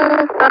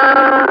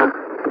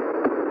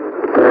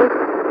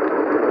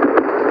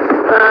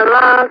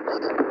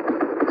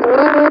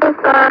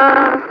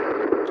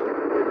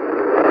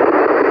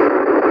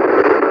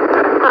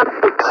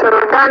 Pixel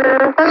gun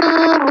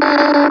 3D.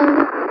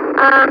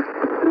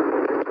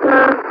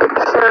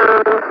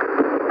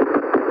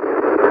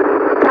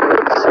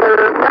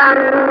 Pixel gun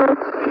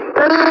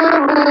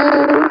 3D.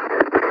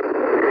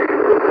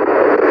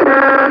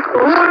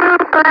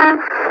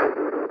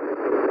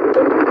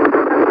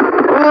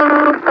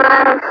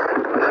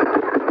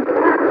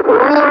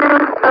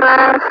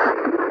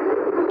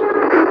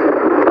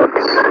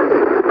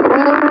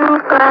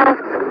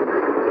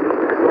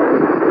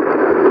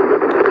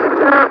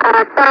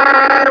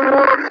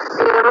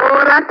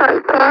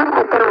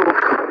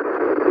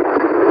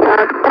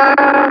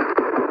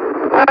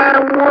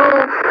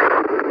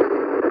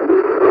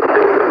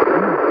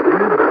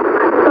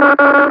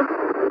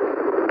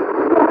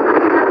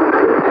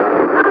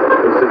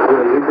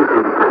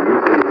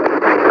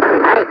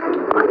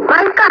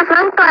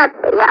 Minecraft,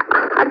 ya,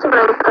 aja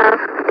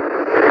Minecraft.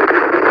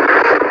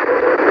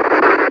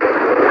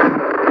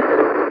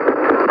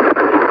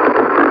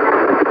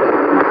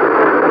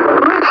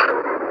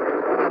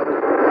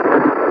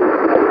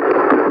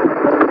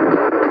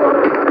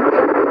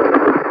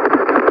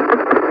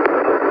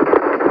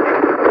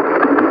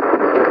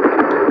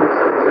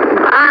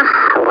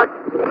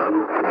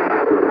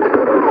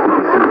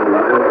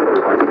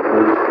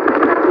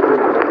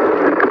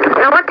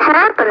 What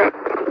happened?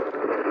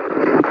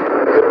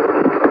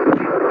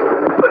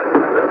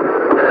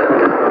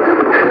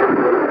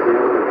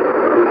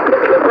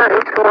 What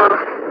is wrong?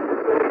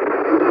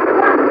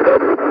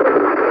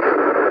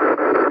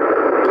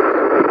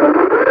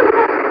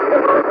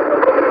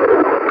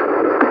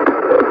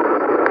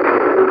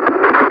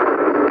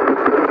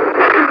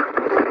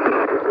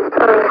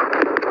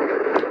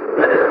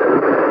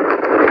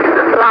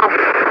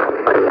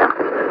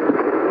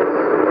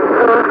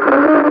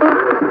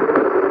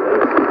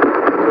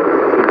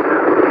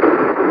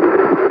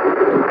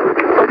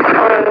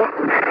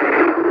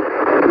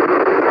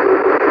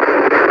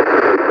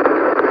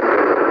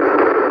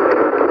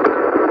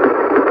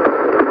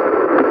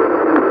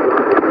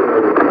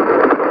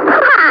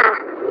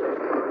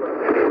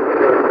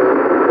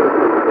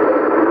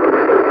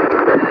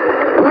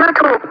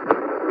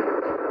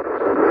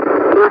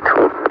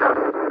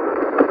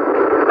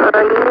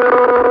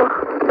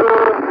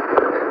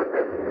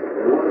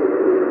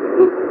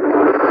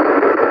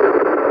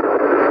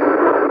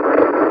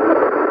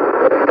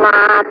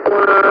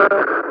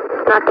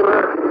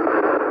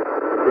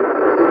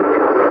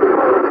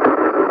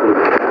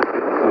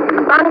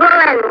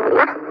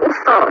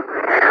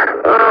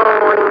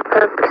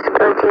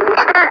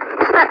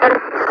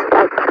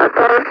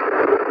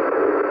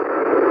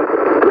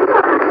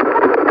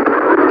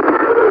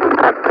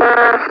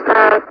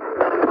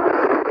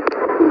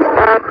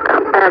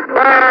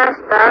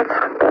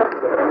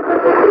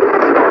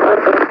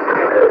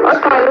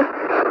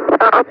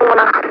 ako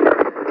muna.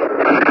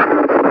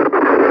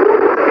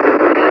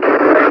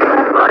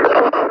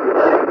 Okay.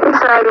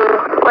 It's ready.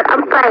 But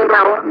I'm flying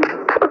now.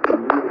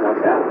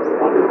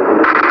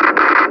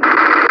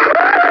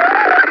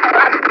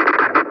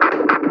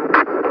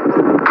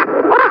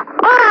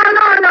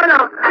 No.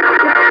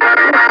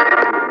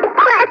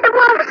 Ito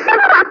mo,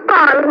 simple.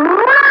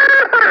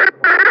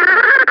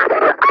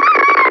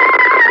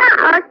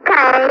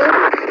 Okay.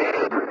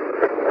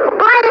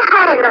 Why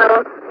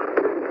hello?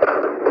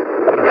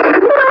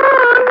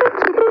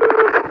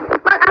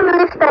 But I'm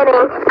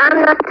listening. I'm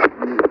not.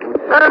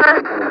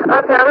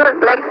 Okay, I'm not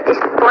like this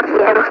spot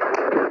here.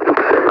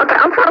 Okay,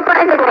 I'm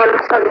forgetting him.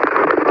 Sorry.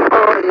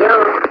 Oh, yo.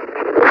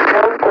 This is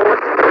so good.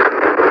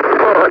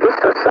 Oh, this is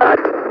so sad.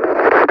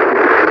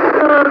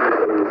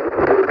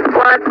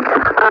 What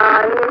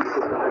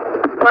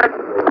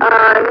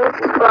is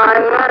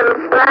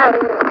firefly?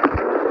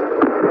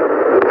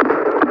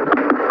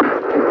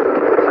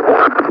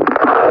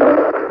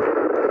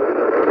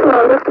 No,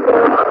 let's go.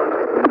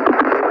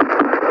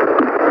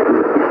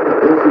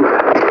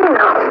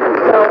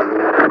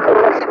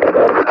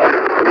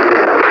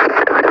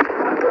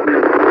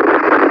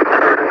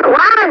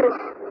 One,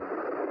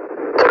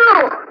 two,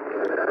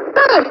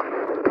 three.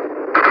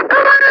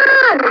 Come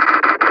on!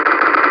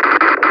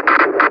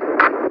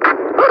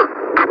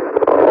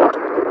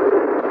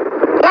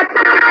 Yep.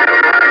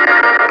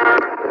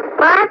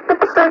 What?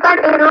 Sultan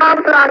in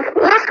Roblox.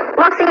 Yes,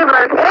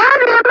 possible.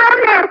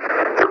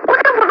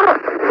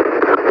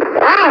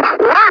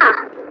 Yeah.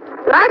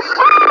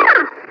 Russia!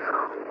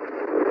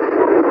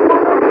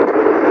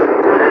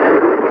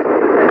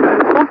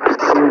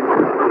 Oops.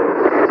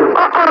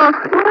 Uh-oh.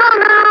 No.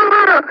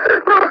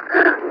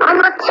 I'm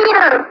a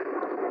cheater.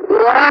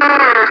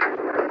 Yeah.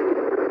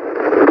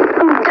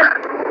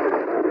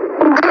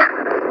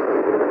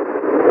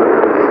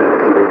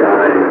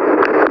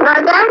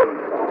 Again?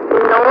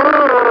 No.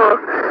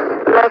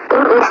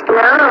 Nothing is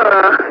no.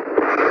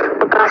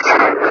 Because...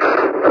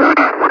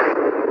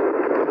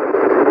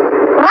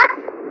 What?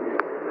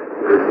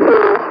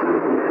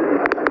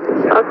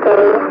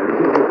 Okay.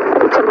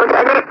 It's a good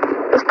edit.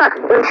 It's not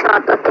in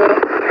shot, okay.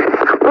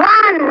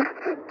 1,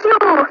 2, 3.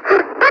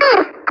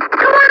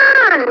 Come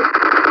on!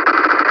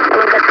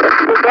 Oh, that's what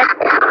we get.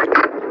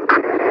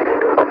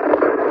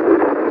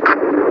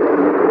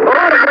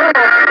 Oh, no.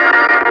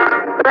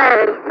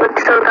 Well,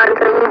 it's so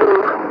country.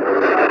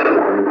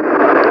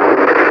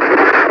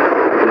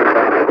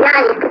 Yeah,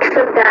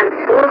 Pixel Gun.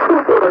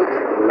 Woohoo!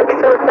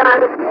 Pixel Gun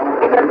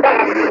is the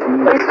best.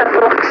 Here's the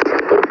box.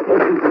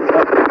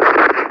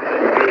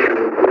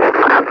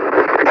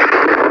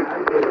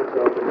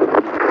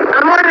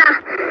 I'm gonna...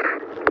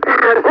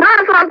 No, I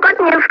forgot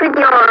new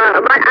video,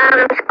 but I'm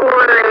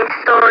scoreless,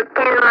 so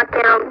 10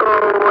 material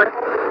goal.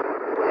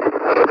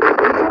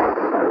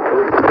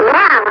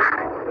 Yeah.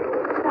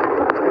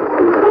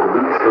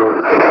 So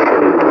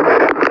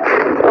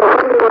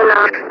I'm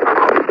gonna...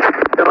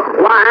 So,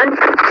 1,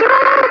 2,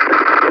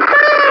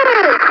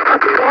 3!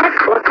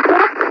 What's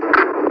that?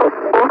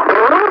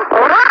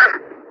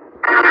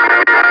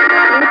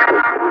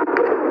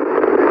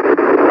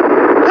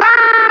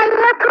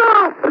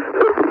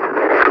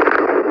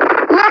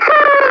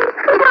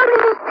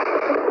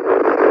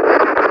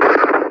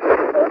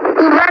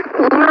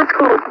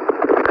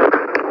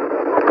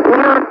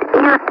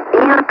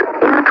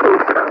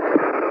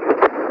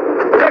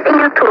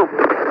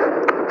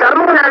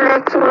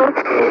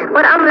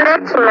 But I'm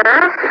letting see if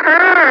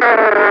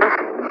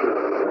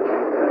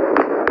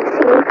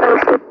I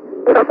see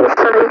the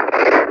history.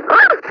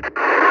 Oh!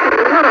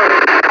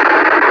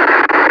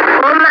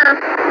 Oh man,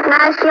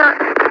 nice shot.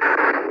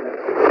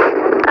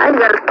 I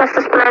got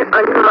fastest man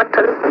on the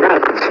motor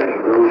match.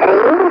 Hey?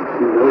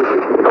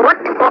 What?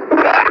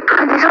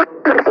 This one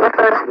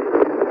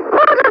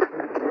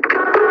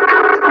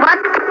what?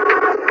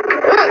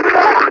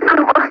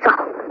 I'm also.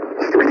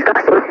 It's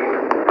disgusting.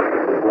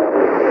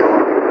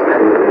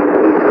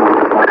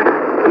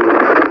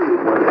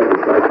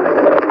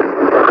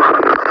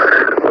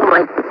 Oh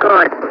my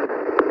god.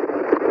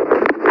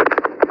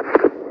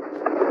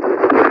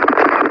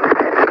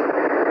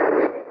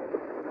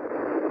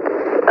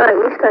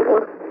 You're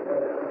studying.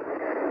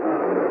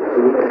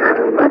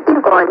 What you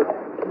going?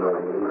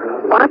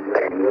 What?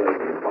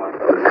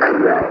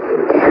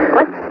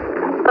 What?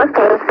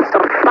 Okay, so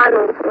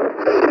funny.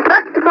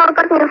 But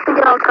forgot new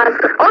video cause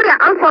oh yeah,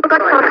 I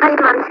forgot for Time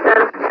Monster.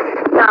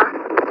 Yeah.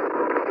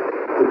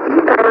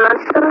 Time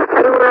Monster,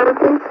 are you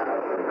ready?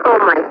 Oh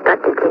my god,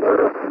 you're kidding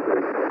me.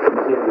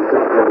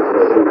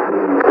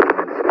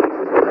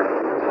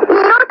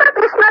 You know that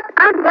it's not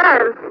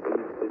again.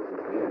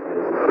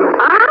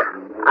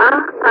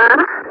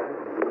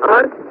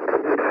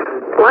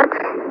 What?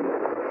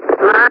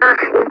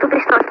 YouTube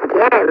is not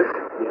again.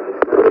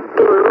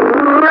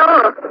 No.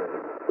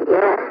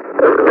 Yeah.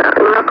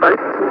 I'm not on.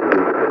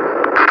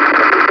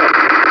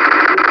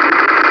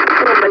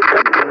 Oh my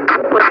god.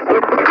 What's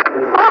this?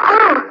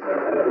 Oh!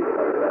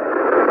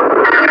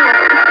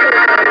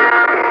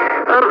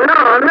 No,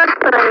 I'm not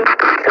trying.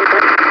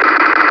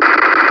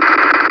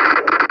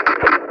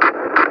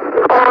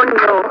 Oh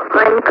no,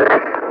 my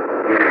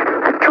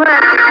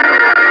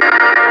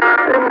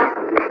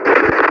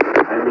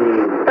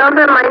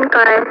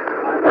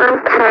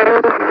Okay,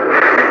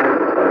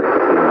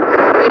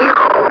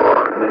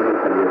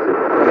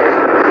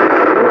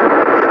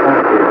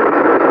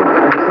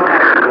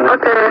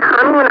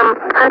 I'm gonna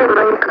play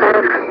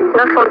Minecraft.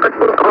 Not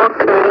forgetting,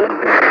 okay.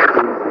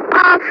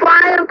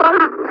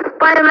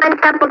 Play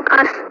Minecraft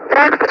because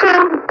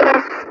everything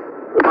is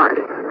one.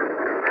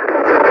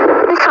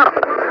 So,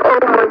 oh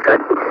my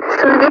god.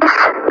 So this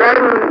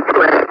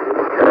language.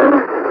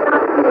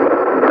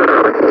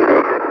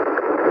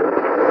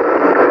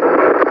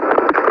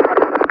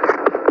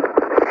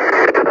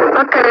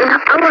 Okay,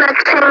 I'm gonna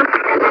change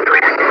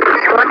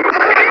what?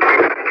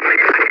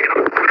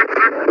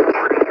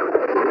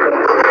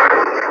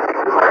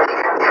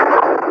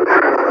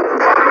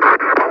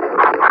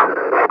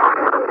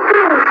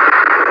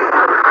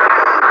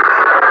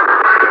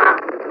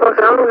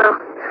 Okay, I'm gonna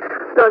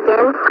go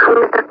again. I'm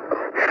gonna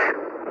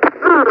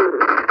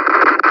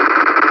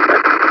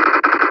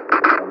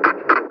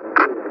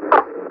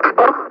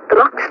Oh,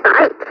 block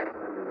side.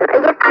 I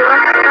get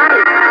block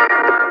side.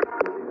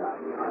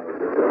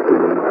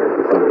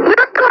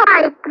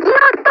 You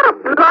the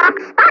block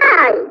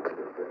side.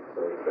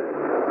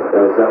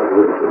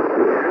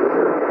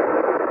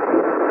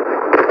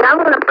 I'm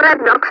gonna play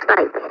block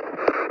side.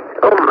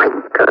 Oh my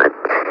god.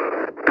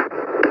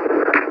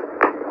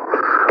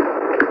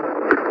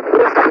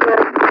 Yes, I'm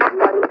gonna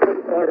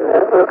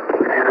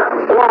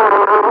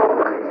wow.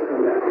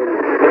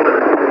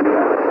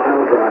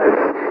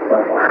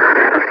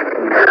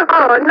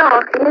 Oh no,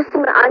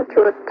 using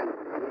untruth.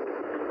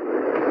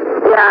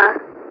 Yeah.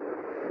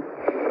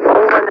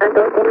 Oh, when I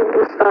don't think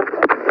this stuff.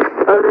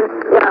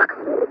 Yeah.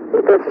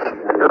 Because,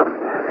 no.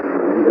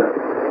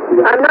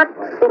 I'm not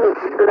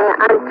finished my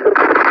untruth.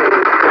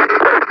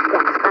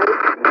 That's fine.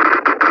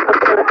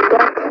 Okay, like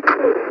that.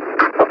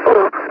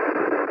 Uh-oh.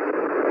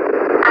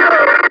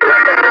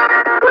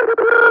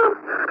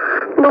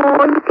 No,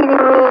 you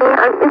kidding me?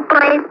 I'm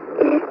playing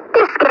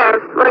this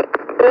game. Wait,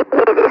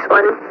 this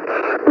one.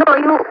 No,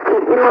 you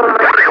oh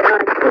my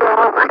god, no.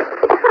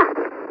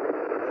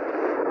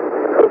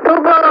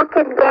 Google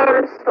Rocket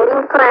Games,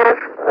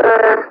 Minecraft,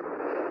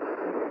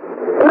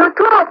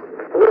 YouTube.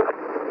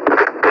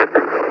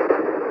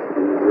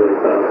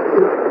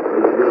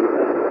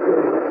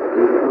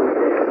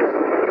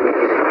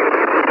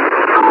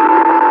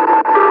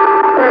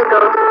 There you go.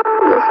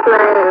 This is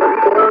my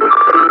game.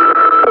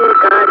 Oh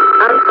god,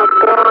 I'm so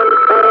born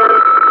player.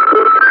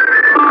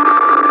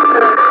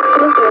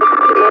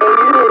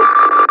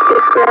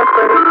 This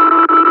weapon.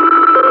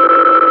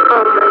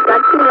 Oh my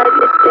god, you like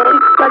this game?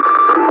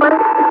 What?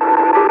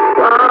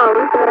 Wow,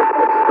 look at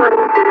this one.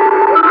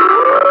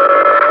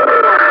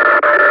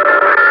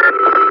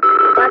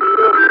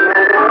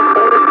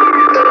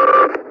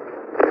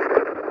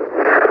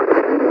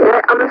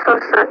 Yeah, I'm so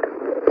sad.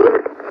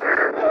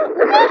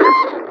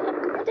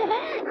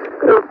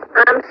 Look,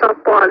 I'm so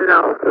bored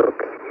now. Look.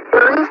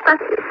 Restart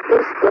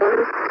this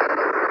game.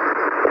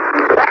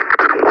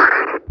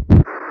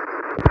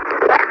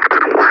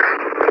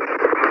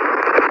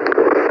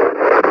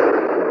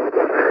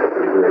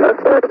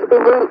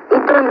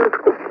 Itu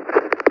YouTube.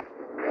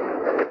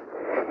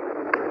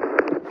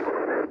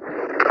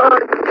 Oh,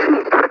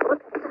 jeez.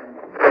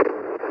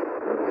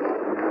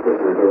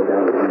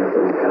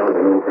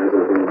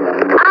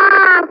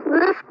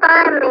 This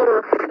timing.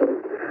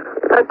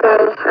 Okay,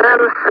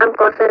 I'm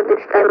closer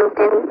this timing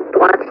than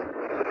what?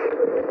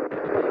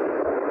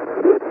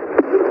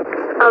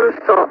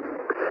 So.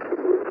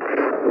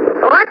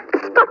 What?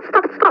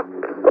 Stop.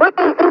 Wait,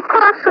 it's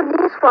closer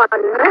this one.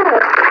 Where?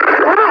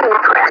 Oh,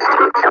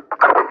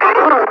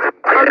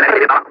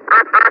 okay.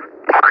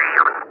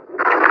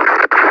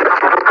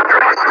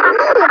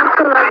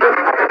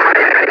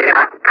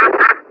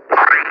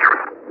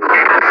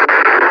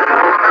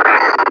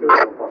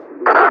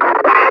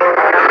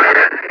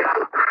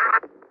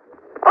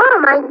 Oh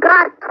my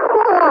god,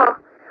 cool.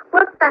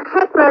 What the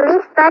heck, my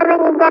least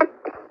timing in that?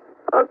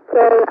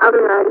 Okay, I'm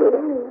ready.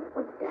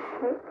 What the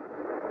heck?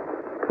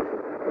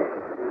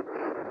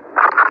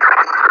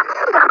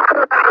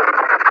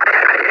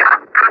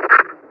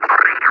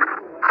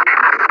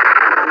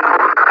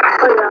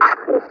 Oh yeah,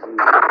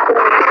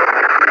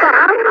 so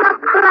I'm gonna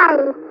play.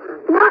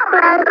 You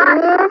play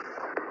this.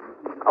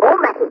 Oh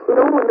my,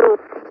 no.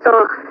 So,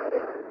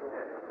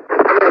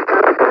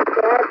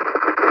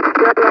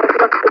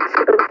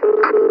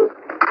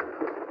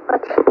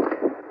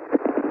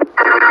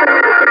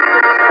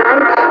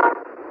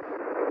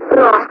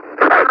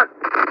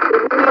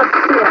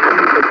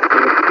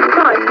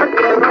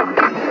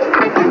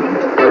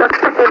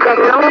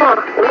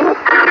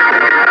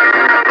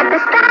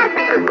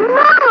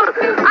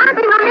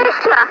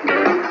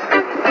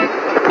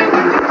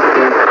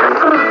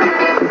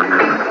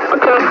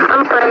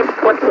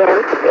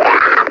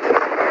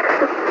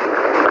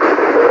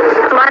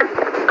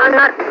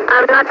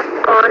 I'm not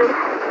on.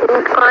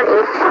 Bitcoin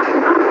is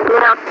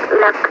not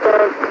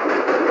elected.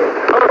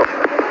 Oh.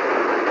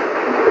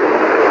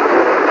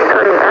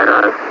 Sorry,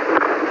 error.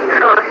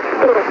 Oh,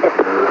 finish it.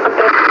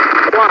 Okay.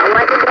 Wow,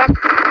 what is that?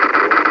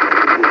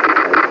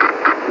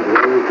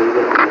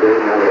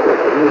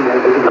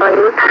 Oh,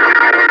 you?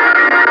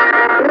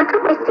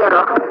 Oh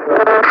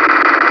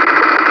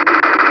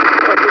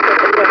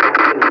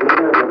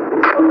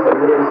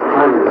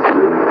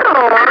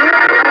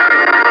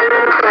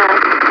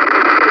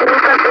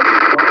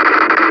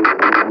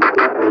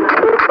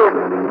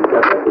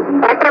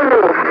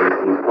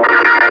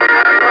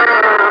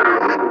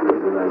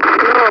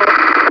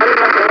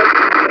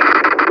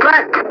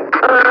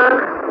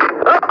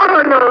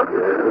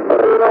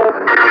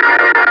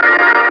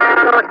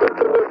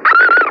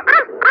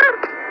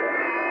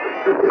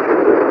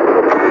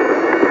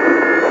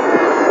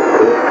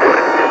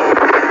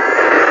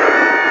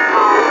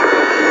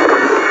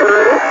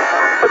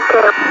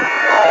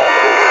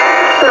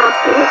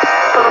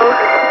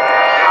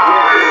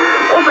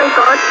my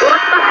god,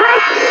 what the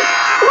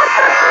heck? What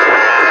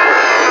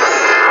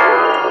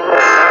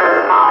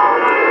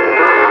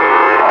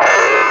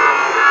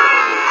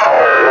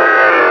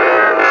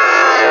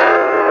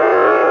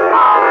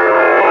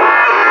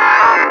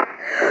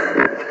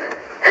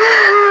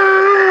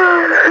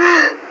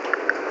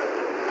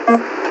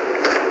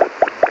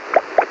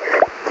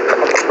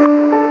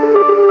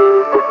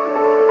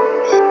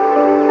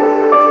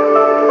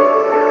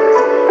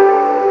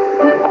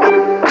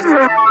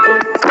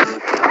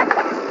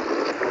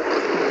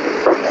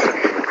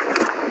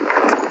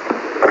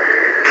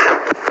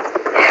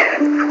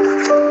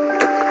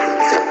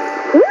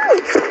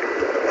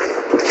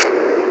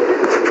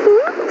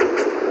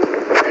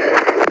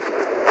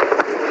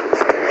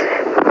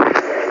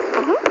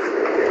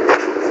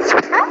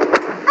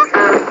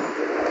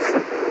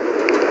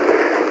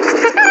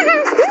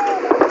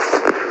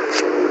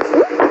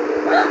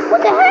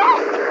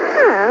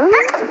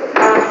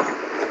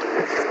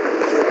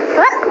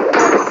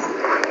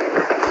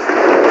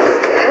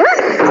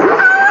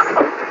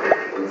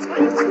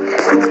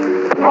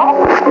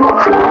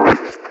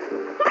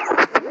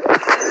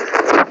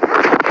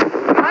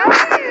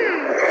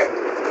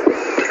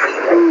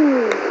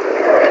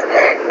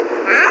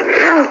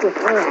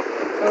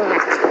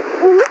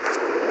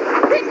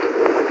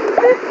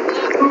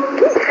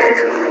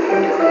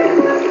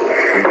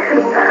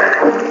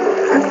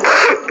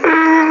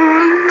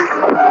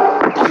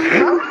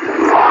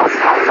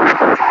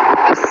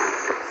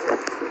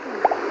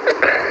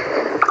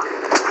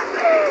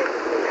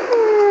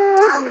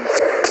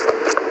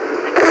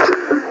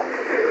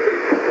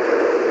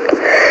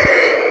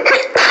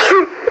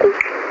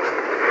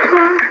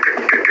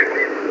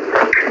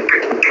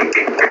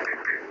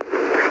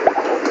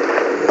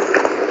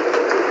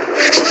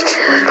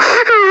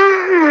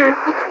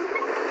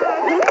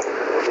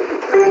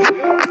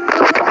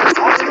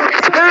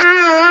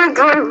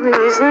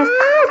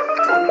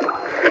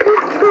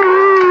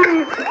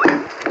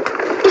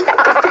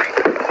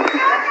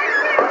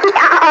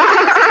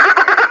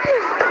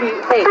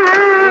Hey,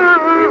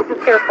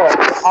 be careful.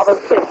 All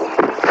those kids.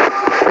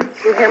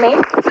 You hear me?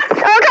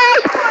 Okay.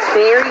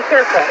 Very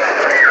careful.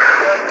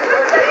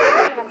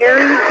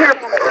 Very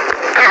careful.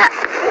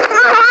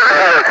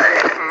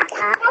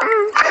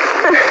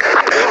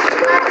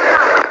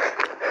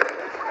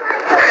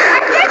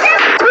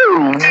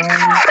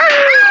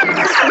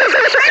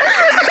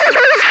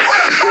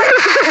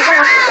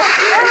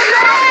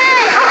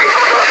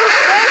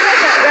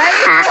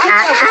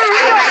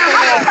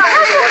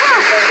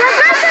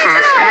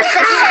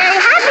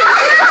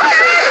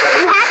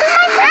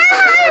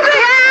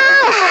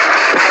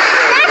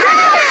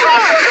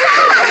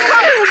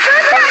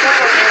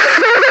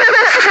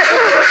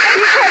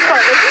 Be careful.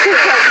 It's too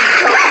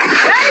close.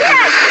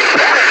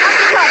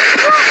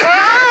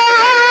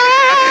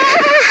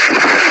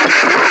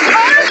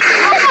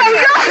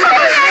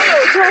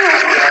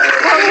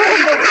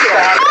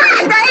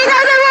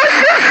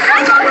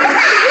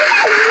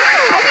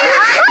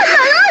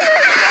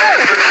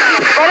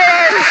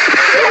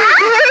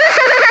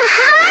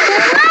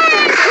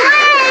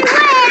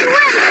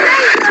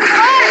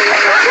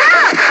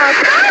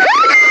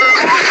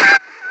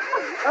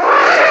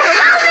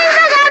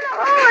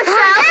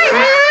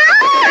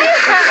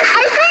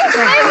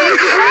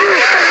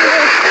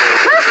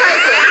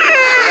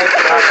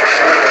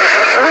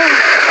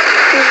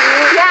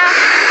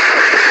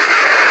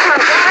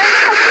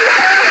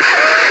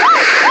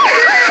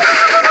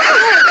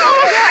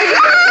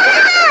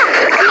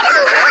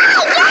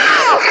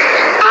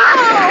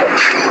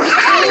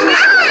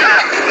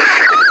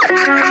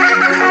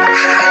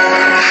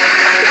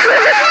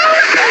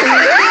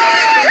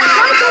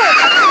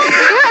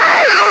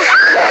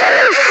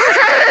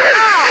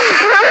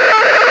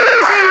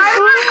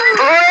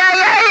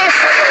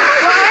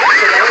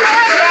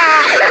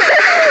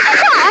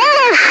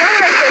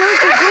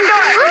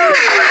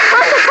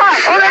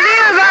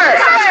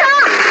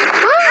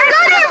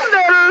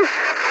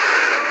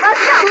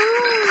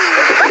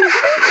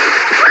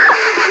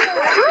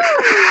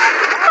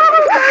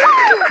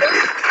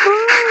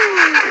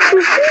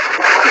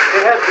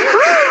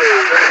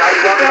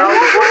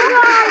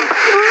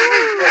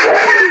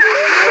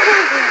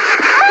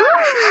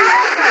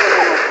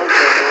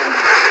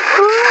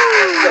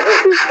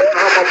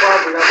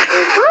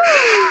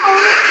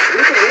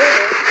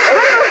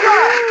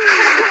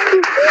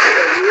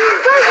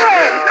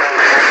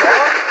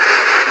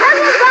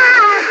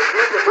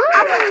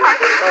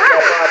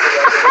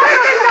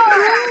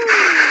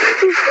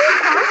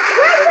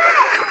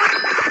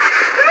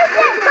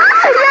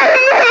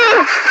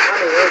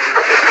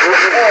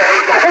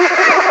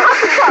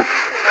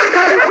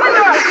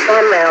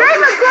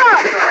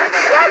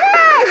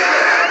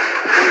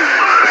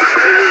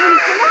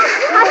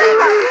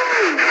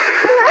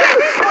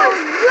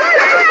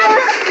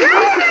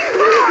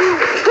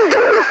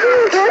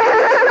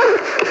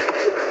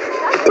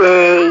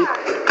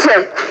 Come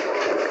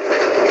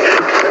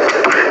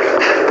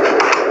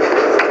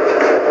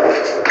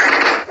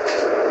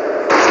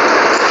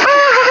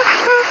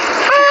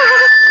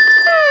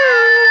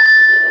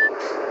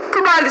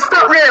on, it's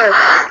not real.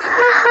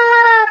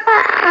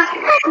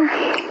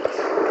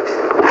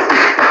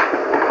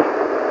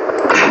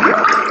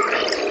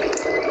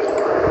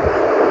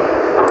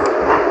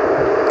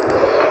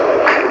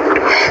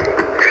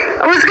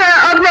 Who's gonna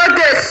upload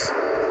this?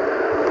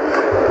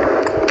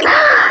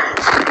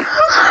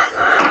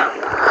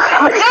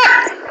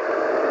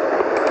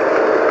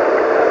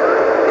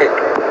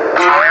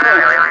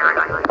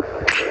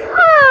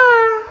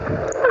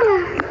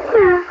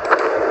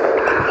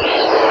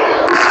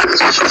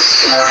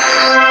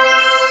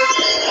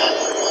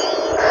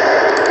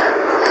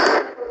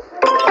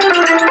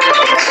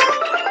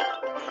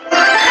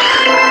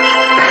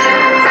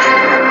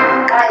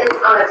 That is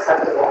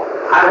unacceptable.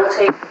 I will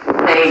take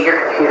your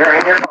computer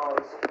and your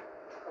phones.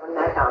 Turn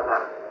that down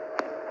now.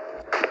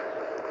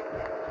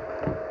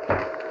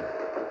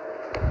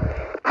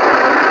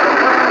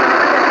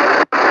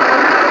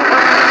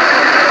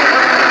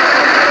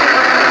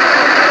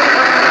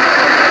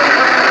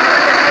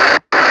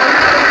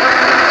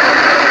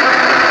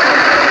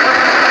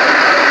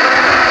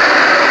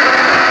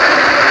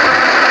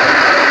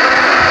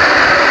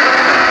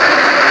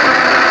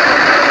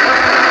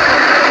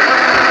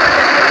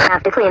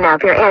 Have to clean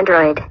up your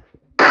Android.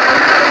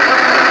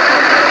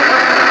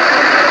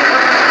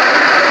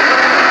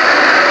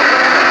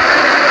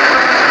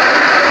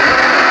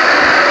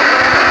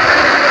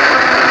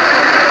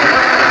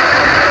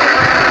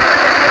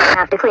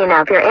 Have to clean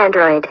up your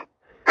Android.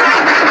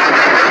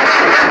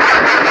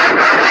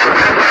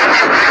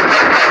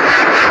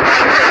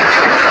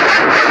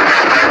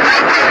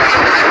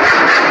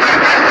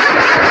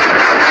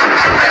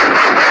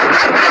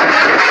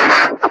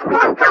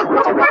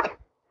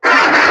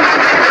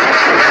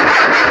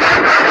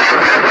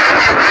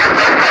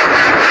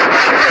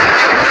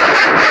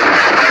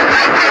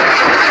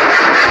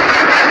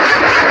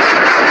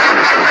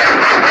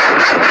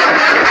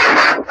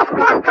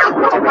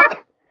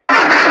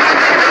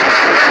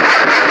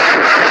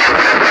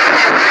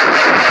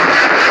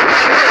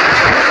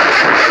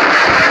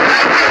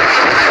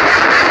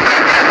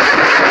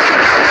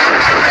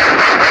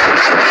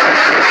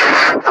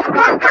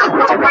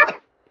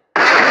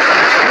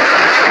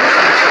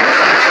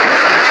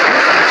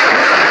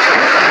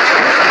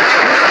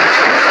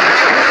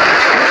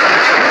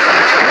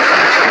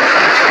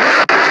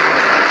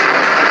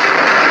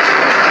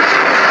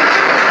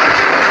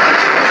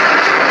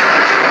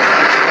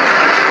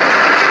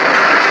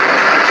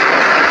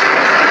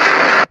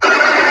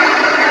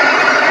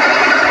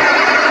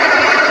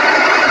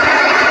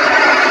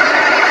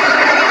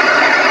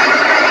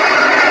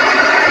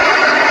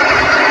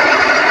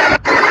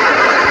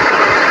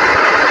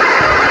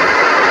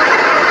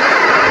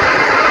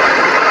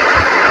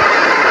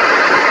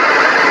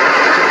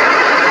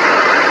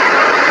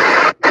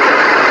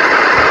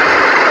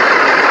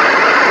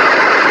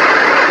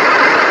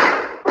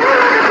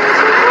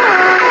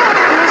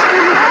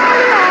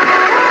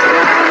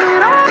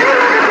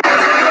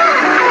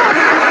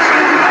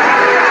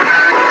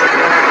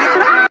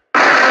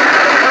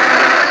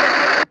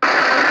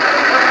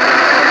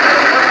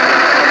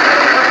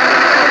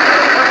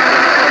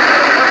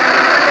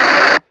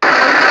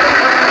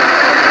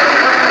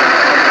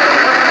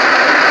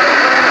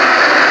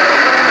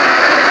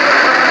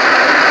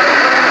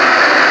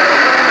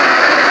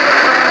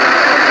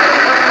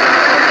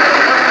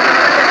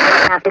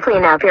 Have to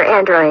clean up your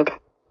Android.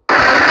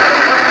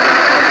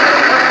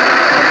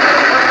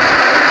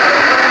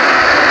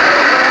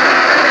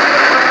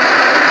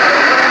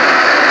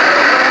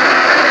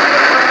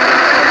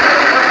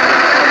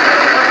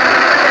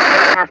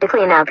 Have to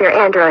clean up your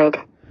Android.